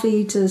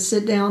coffee to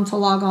sit down to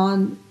log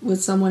on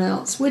with someone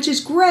else, which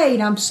is great.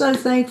 I'm so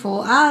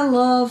thankful. I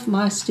love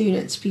my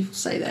students. People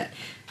say that.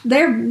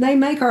 They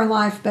make our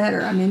life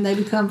better. They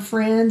become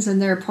friends,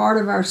 and they're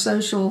part of our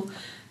social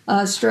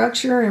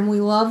structure, and we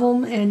love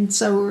them, and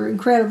so we're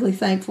incredibly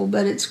thankful.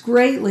 But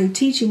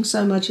teaching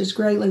so much has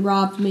greatly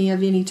robbed me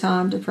of any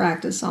time to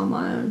practice on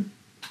my own.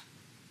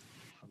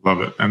 Love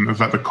it. And the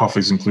fact that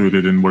coffee's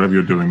included in whatever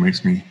you're doing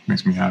makes me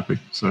happy.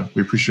 So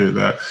we appreciate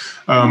that.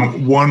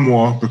 One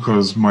more,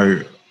 because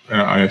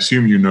I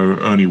assume you know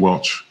Ernie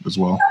Welch as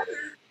well.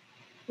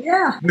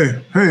 Yeah.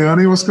 Hey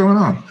Ernie, what's going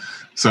on?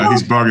 So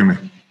he's bugging me.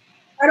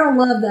 I don't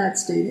love that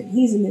student.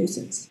 He's a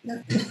nuisance.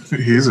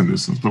 He is a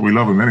nuisance, but we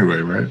love him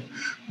anyway, right?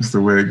 That's the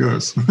way it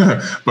goes.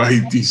 But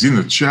he's in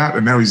the chat,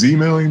 and now he's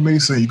emailing me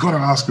saying, you got to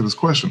ask her this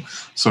question.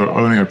 So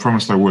Ernie, I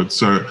promised I would.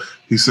 So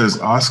he says,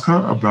 ask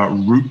her about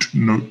root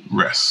note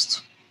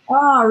rest.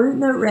 Root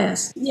note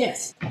rest.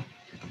 Yes.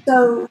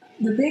 So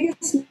the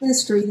biggest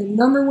mystery, the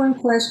number one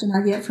question I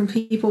get from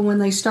people when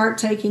they start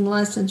taking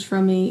lessons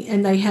from me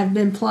and they have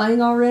been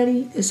playing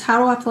already is,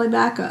 how do I play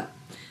backup?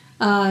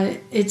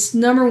 It's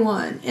number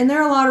one. And there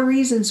are a lot of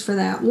reasons for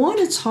that. One,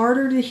 it's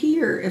harder to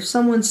hear. If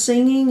someone's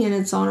singing and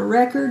it's on a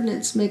record and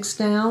it's mixed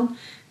down,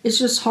 it's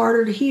just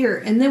harder to hear.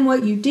 And then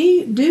what you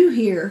do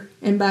hear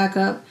in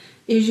backup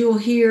is you'll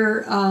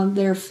hear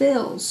their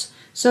fills.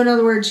 So in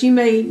other words, you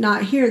may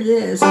not hear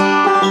this, but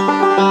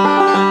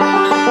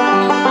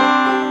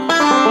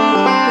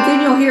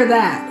then you'll hear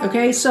that.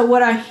 Okay, so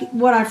what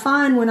I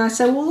find when I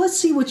say, well, let's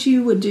see what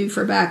you would do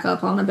for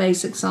backup on a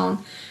basic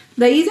song,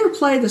 they either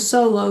play the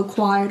solo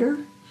quieter,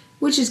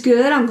 which is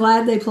good, I'm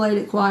glad they played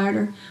it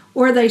quieter,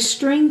 or they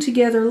string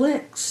together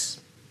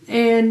licks.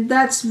 And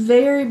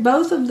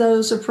both of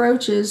those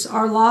approaches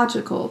are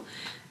logical.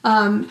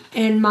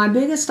 And my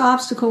biggest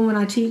obstacle when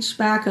I teach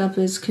backup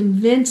is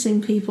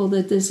convincing people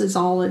that this is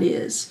all it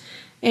is.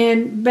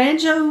 And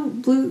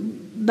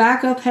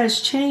backup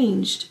has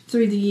changed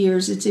through the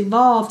years. It's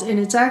evolved, and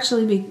it's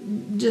actually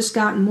just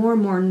gotten more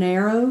and more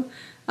narrow.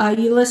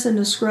 You listen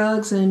to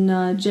Scruggs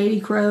and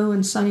J.D. Crowe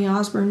and Sonny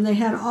Osborne. They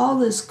had all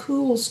this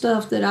cool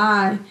stuff that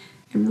I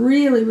am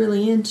really,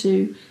 really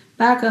into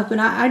backup.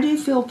 And I do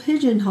feel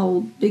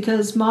pigeonholed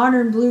because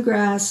modern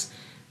bluegrass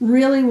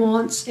really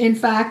wants, in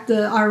fact,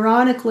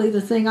 ironically,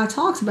 the thing I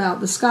talked about,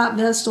 the Scott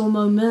Vestal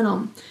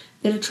momentum.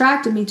 that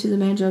attracted me to the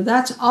banjo.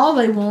 That's all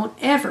they want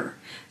ever.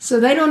 So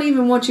they don't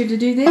even want you to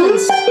do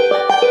this.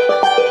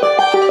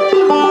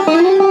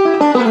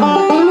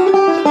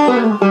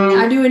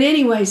 I do it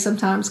anyway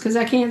sometimes because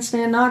I can't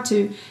stand not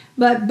to.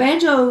 But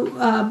banjo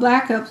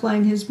backup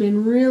playing has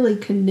been really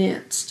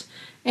condensed.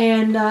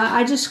 And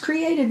I just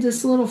created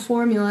this little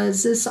formula.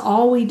 Is this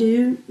all we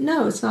do?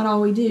 No, it's not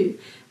all we do.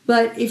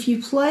 But if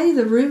you play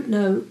the root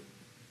note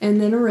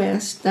and then a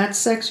rest, that's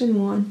section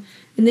 1.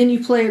 And then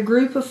you play a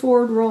group of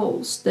forward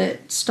rolls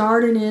that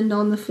start and end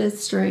on the 5th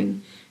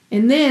string.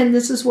 And then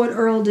this is what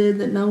Earl did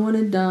that no one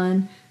had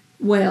done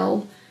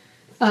well.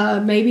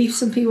 Maybe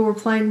some people were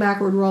playing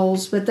backward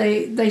rolls, but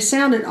they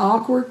sounded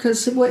awkward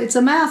because it's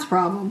a math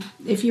problem.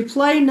 If you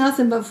play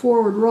nothing but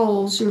forward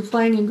rolls, you're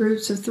playing in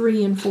groups of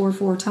 3 and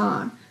 4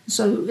 time.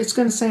 So it's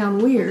going to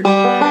sound weird.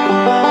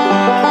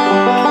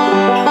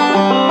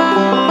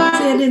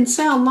 It didn't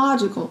sound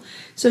logical.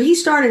 So he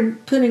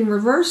started putting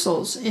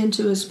reversals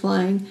into his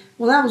playing.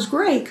 Well, that was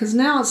great because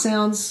now it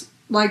sounds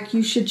like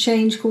you should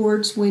change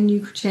chords when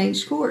you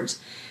change chords.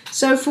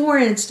 So, for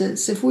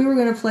instance, if we were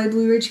going to play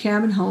Blue Ridge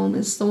Cabin Home,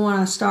 it's the one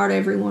I start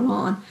everyone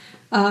on.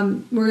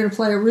 We're going to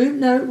play a root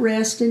note,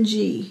 rest, and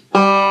G.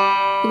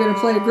 We're going to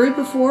play a group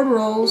of forward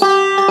rolls. Now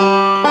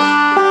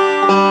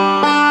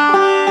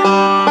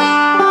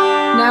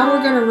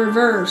we're going to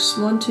reverse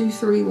 1, 2,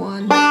 3,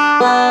 1.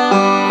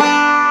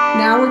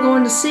 Now we're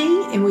going to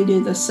C, and we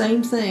do the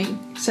same thing,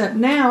 except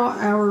now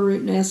our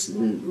root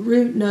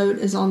note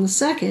is on the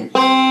 2nd.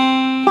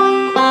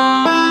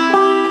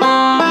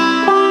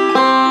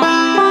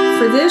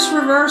 For this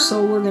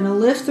reversal, we're going to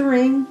lift the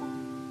ring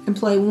and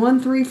play 1,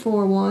 3,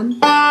 4, 1. So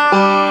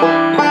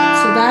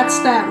that's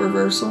that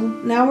reversal.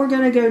 Now we're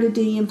going to go to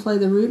D and play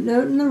the root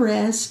note and the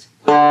rest.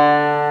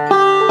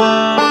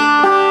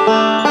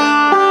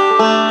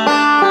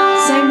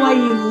 Same way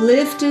you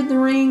lifted the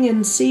ring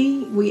in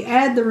C, we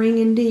add the ring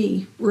in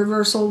D.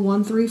 Reversal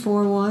 1, 3,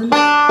 4, 1.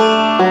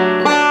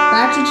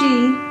 Back to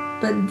G,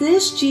 but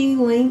this G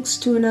links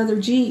to another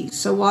G,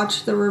 so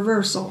watch the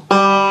reversal.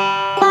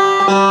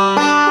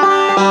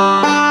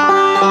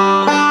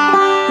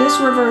 This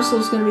reversal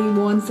is going to be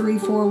 1, 3,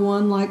 4,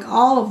 1, like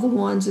all of the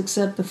ones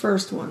except the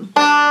first one.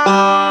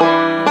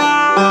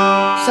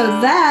 So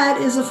that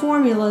is a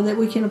formula that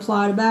we can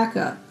apply to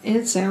backup, and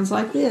it sounds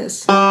like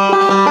this. And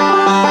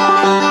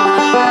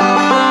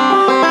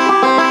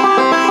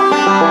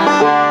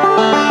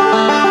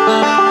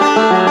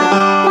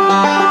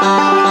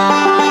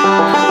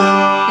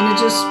it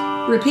just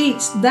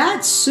repeats.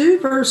 That's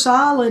super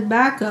solid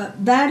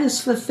backup. That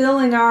is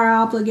fulfilling our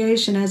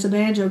obligation as a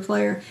banjo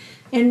player.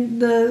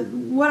 And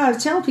what I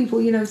tell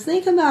people,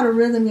 think about a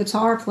rhythm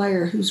guitar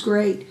player who's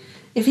great.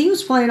 If he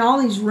was playing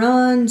all these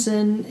runs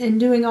and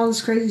doing all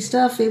this crazy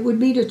stuff, it would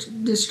be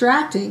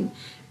distracting.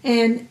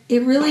 And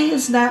it really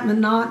is that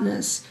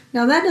monotonous.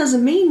 Now, that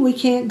doesn't mean we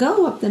can't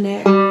go up the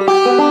neck.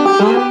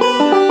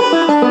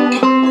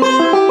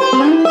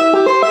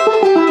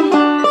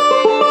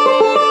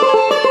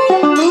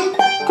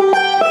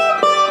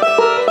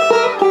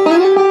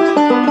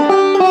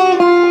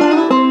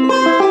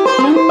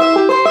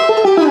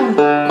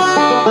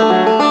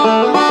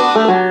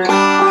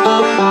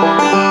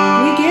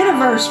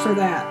 For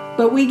that,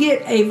 but we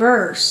get a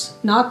verse,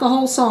 not the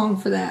whole song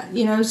for that,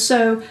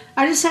 so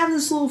I just have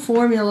this little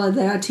formula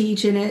that I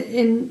teach in it,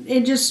 and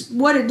it just,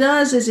 what it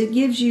does is it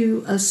gives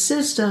you a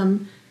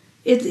system.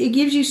 It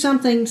gives you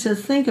something to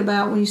think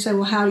about when you say,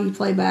 well, how do you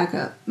play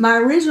backup? My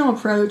original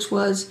approach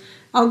was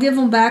I'll give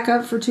them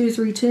backup for 2 or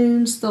 3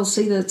 tunes, they'll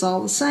see that it's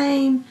all the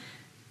same,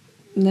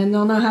 and then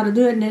they'll know how to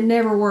do it, and it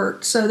never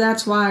worked. So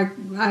that's why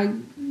I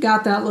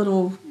got that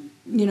little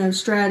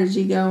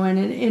strategy going,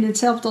 and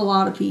it's helped a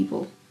lot of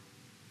people.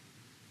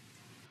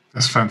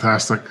 That's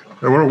fantastic.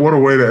 What a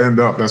way to end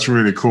up. That's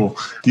really cool.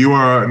 You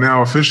are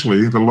now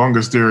officially the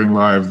longest Deering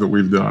Live that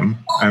we've done.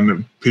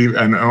 And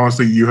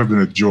honestly, you have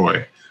been a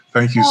joy.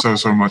 Thank you so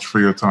much for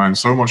your time.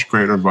 So much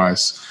great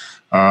advice.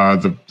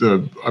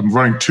 I'm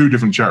running 2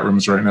 different chat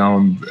rooms right now,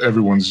 and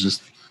everyone's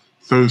just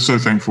so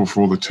thankful for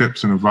all the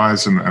tips and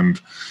advice.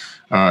 And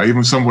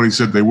even somebody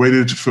said they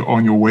waited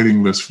on your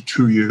waiting list for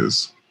 2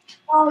 years.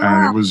 Oh, wow.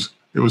 And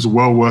it was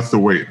well worth the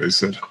wait, they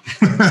said. Who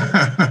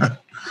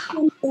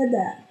said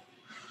that?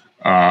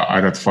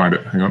 I'd have to find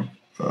it. Hang on.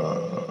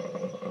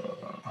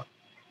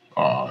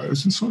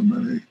 Isn't so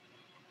many?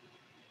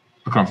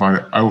 I can't find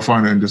it. I will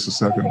find it in just a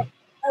second.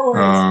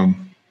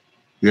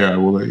 Yeah,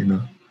 we'll let you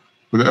know.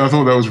 But I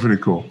thought that was pretty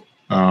cool.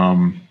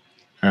 And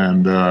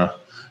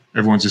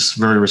everyone's just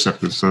very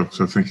receptive. So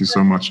thank you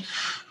so much.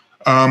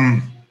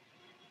 All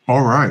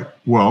right.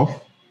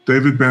 Well,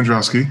 David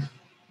Bandrowski,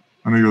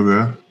 I know you're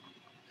there.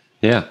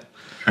 Yeah.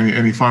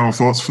 Any final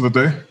thoughts for the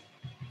day?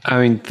 I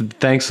mean,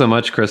 thanks so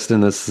much,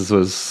 Kristin. This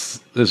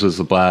was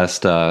a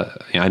blast.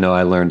 I know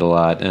I learned a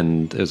lot,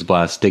 and it was a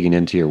blast digging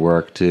into your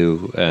work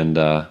too. And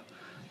I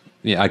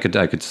could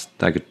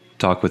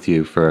talk with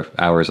you for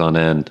hours on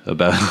end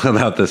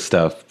about this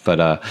stuff,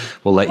 but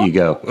we'll let you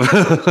go. Thank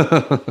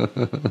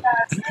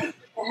you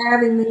for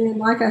having me. And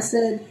like I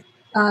said,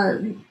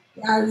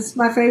 It's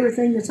my favorite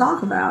thing to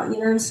talk about,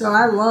 so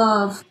I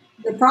love,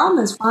 the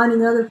problem is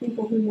finding other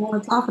people who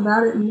want to talk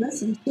about it and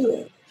listen to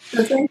it.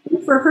 So thank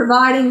you for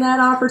providing that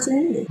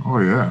opportunity. Oh,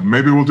 yeah.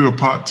 Maybe we'll do a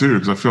part 2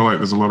 because I feel like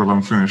there's a lot of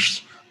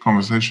unfinished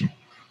conversation.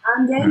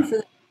 I'm game for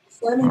that.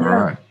 Just let me know. All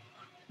right.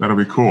 That'll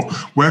be cool.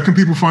 Where can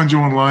people find you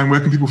online? Where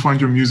can people find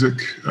your music?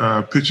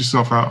 Pitch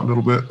yourself out a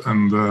little bit.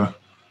 And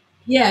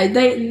yeah,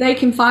 they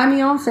can find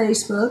me on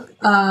Facebook.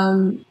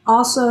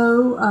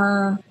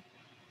 Also,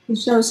 it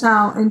shows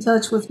how in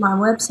touch with my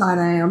website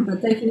I am,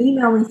 but they can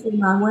email me through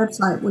my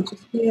website, which is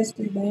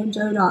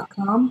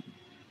ksbbanjo.com.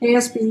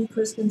 KSB,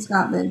 Kristin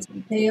Scott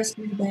Benson,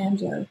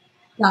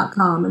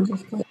 ksbbanjo.com, and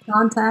just click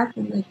contact,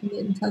 and they can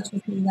get in touch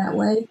with me that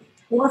way,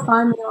 or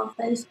find me on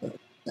Facebook.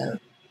 So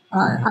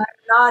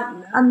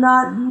I'm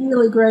not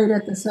really great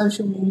at the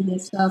social media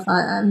stuff.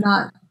 I'm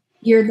not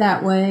geared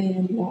that way,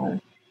 and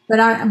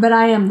but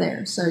I am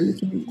there, so you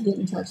can get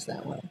in touch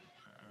that way.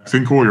 I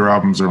think all your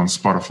albums are on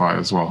Spotify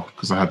as well,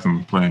 because I had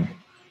them playing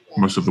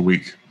most of the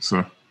week.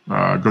 So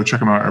go check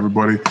them out,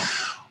 everybody.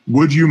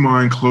 Would you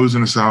mind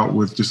closing us out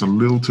with just a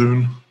little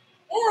tune?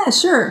 Yeah,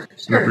 sure.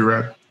 That'd be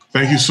rad.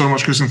 Thank you so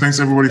much, Kristin. Thanks,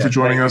 everybody, for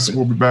joining us.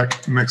 We'll be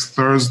back next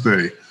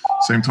Thursday.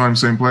 Same time,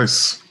 same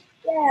place.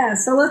 Yeah,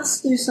 so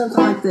let's do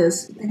something like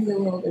this. Maybe a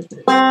little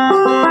different.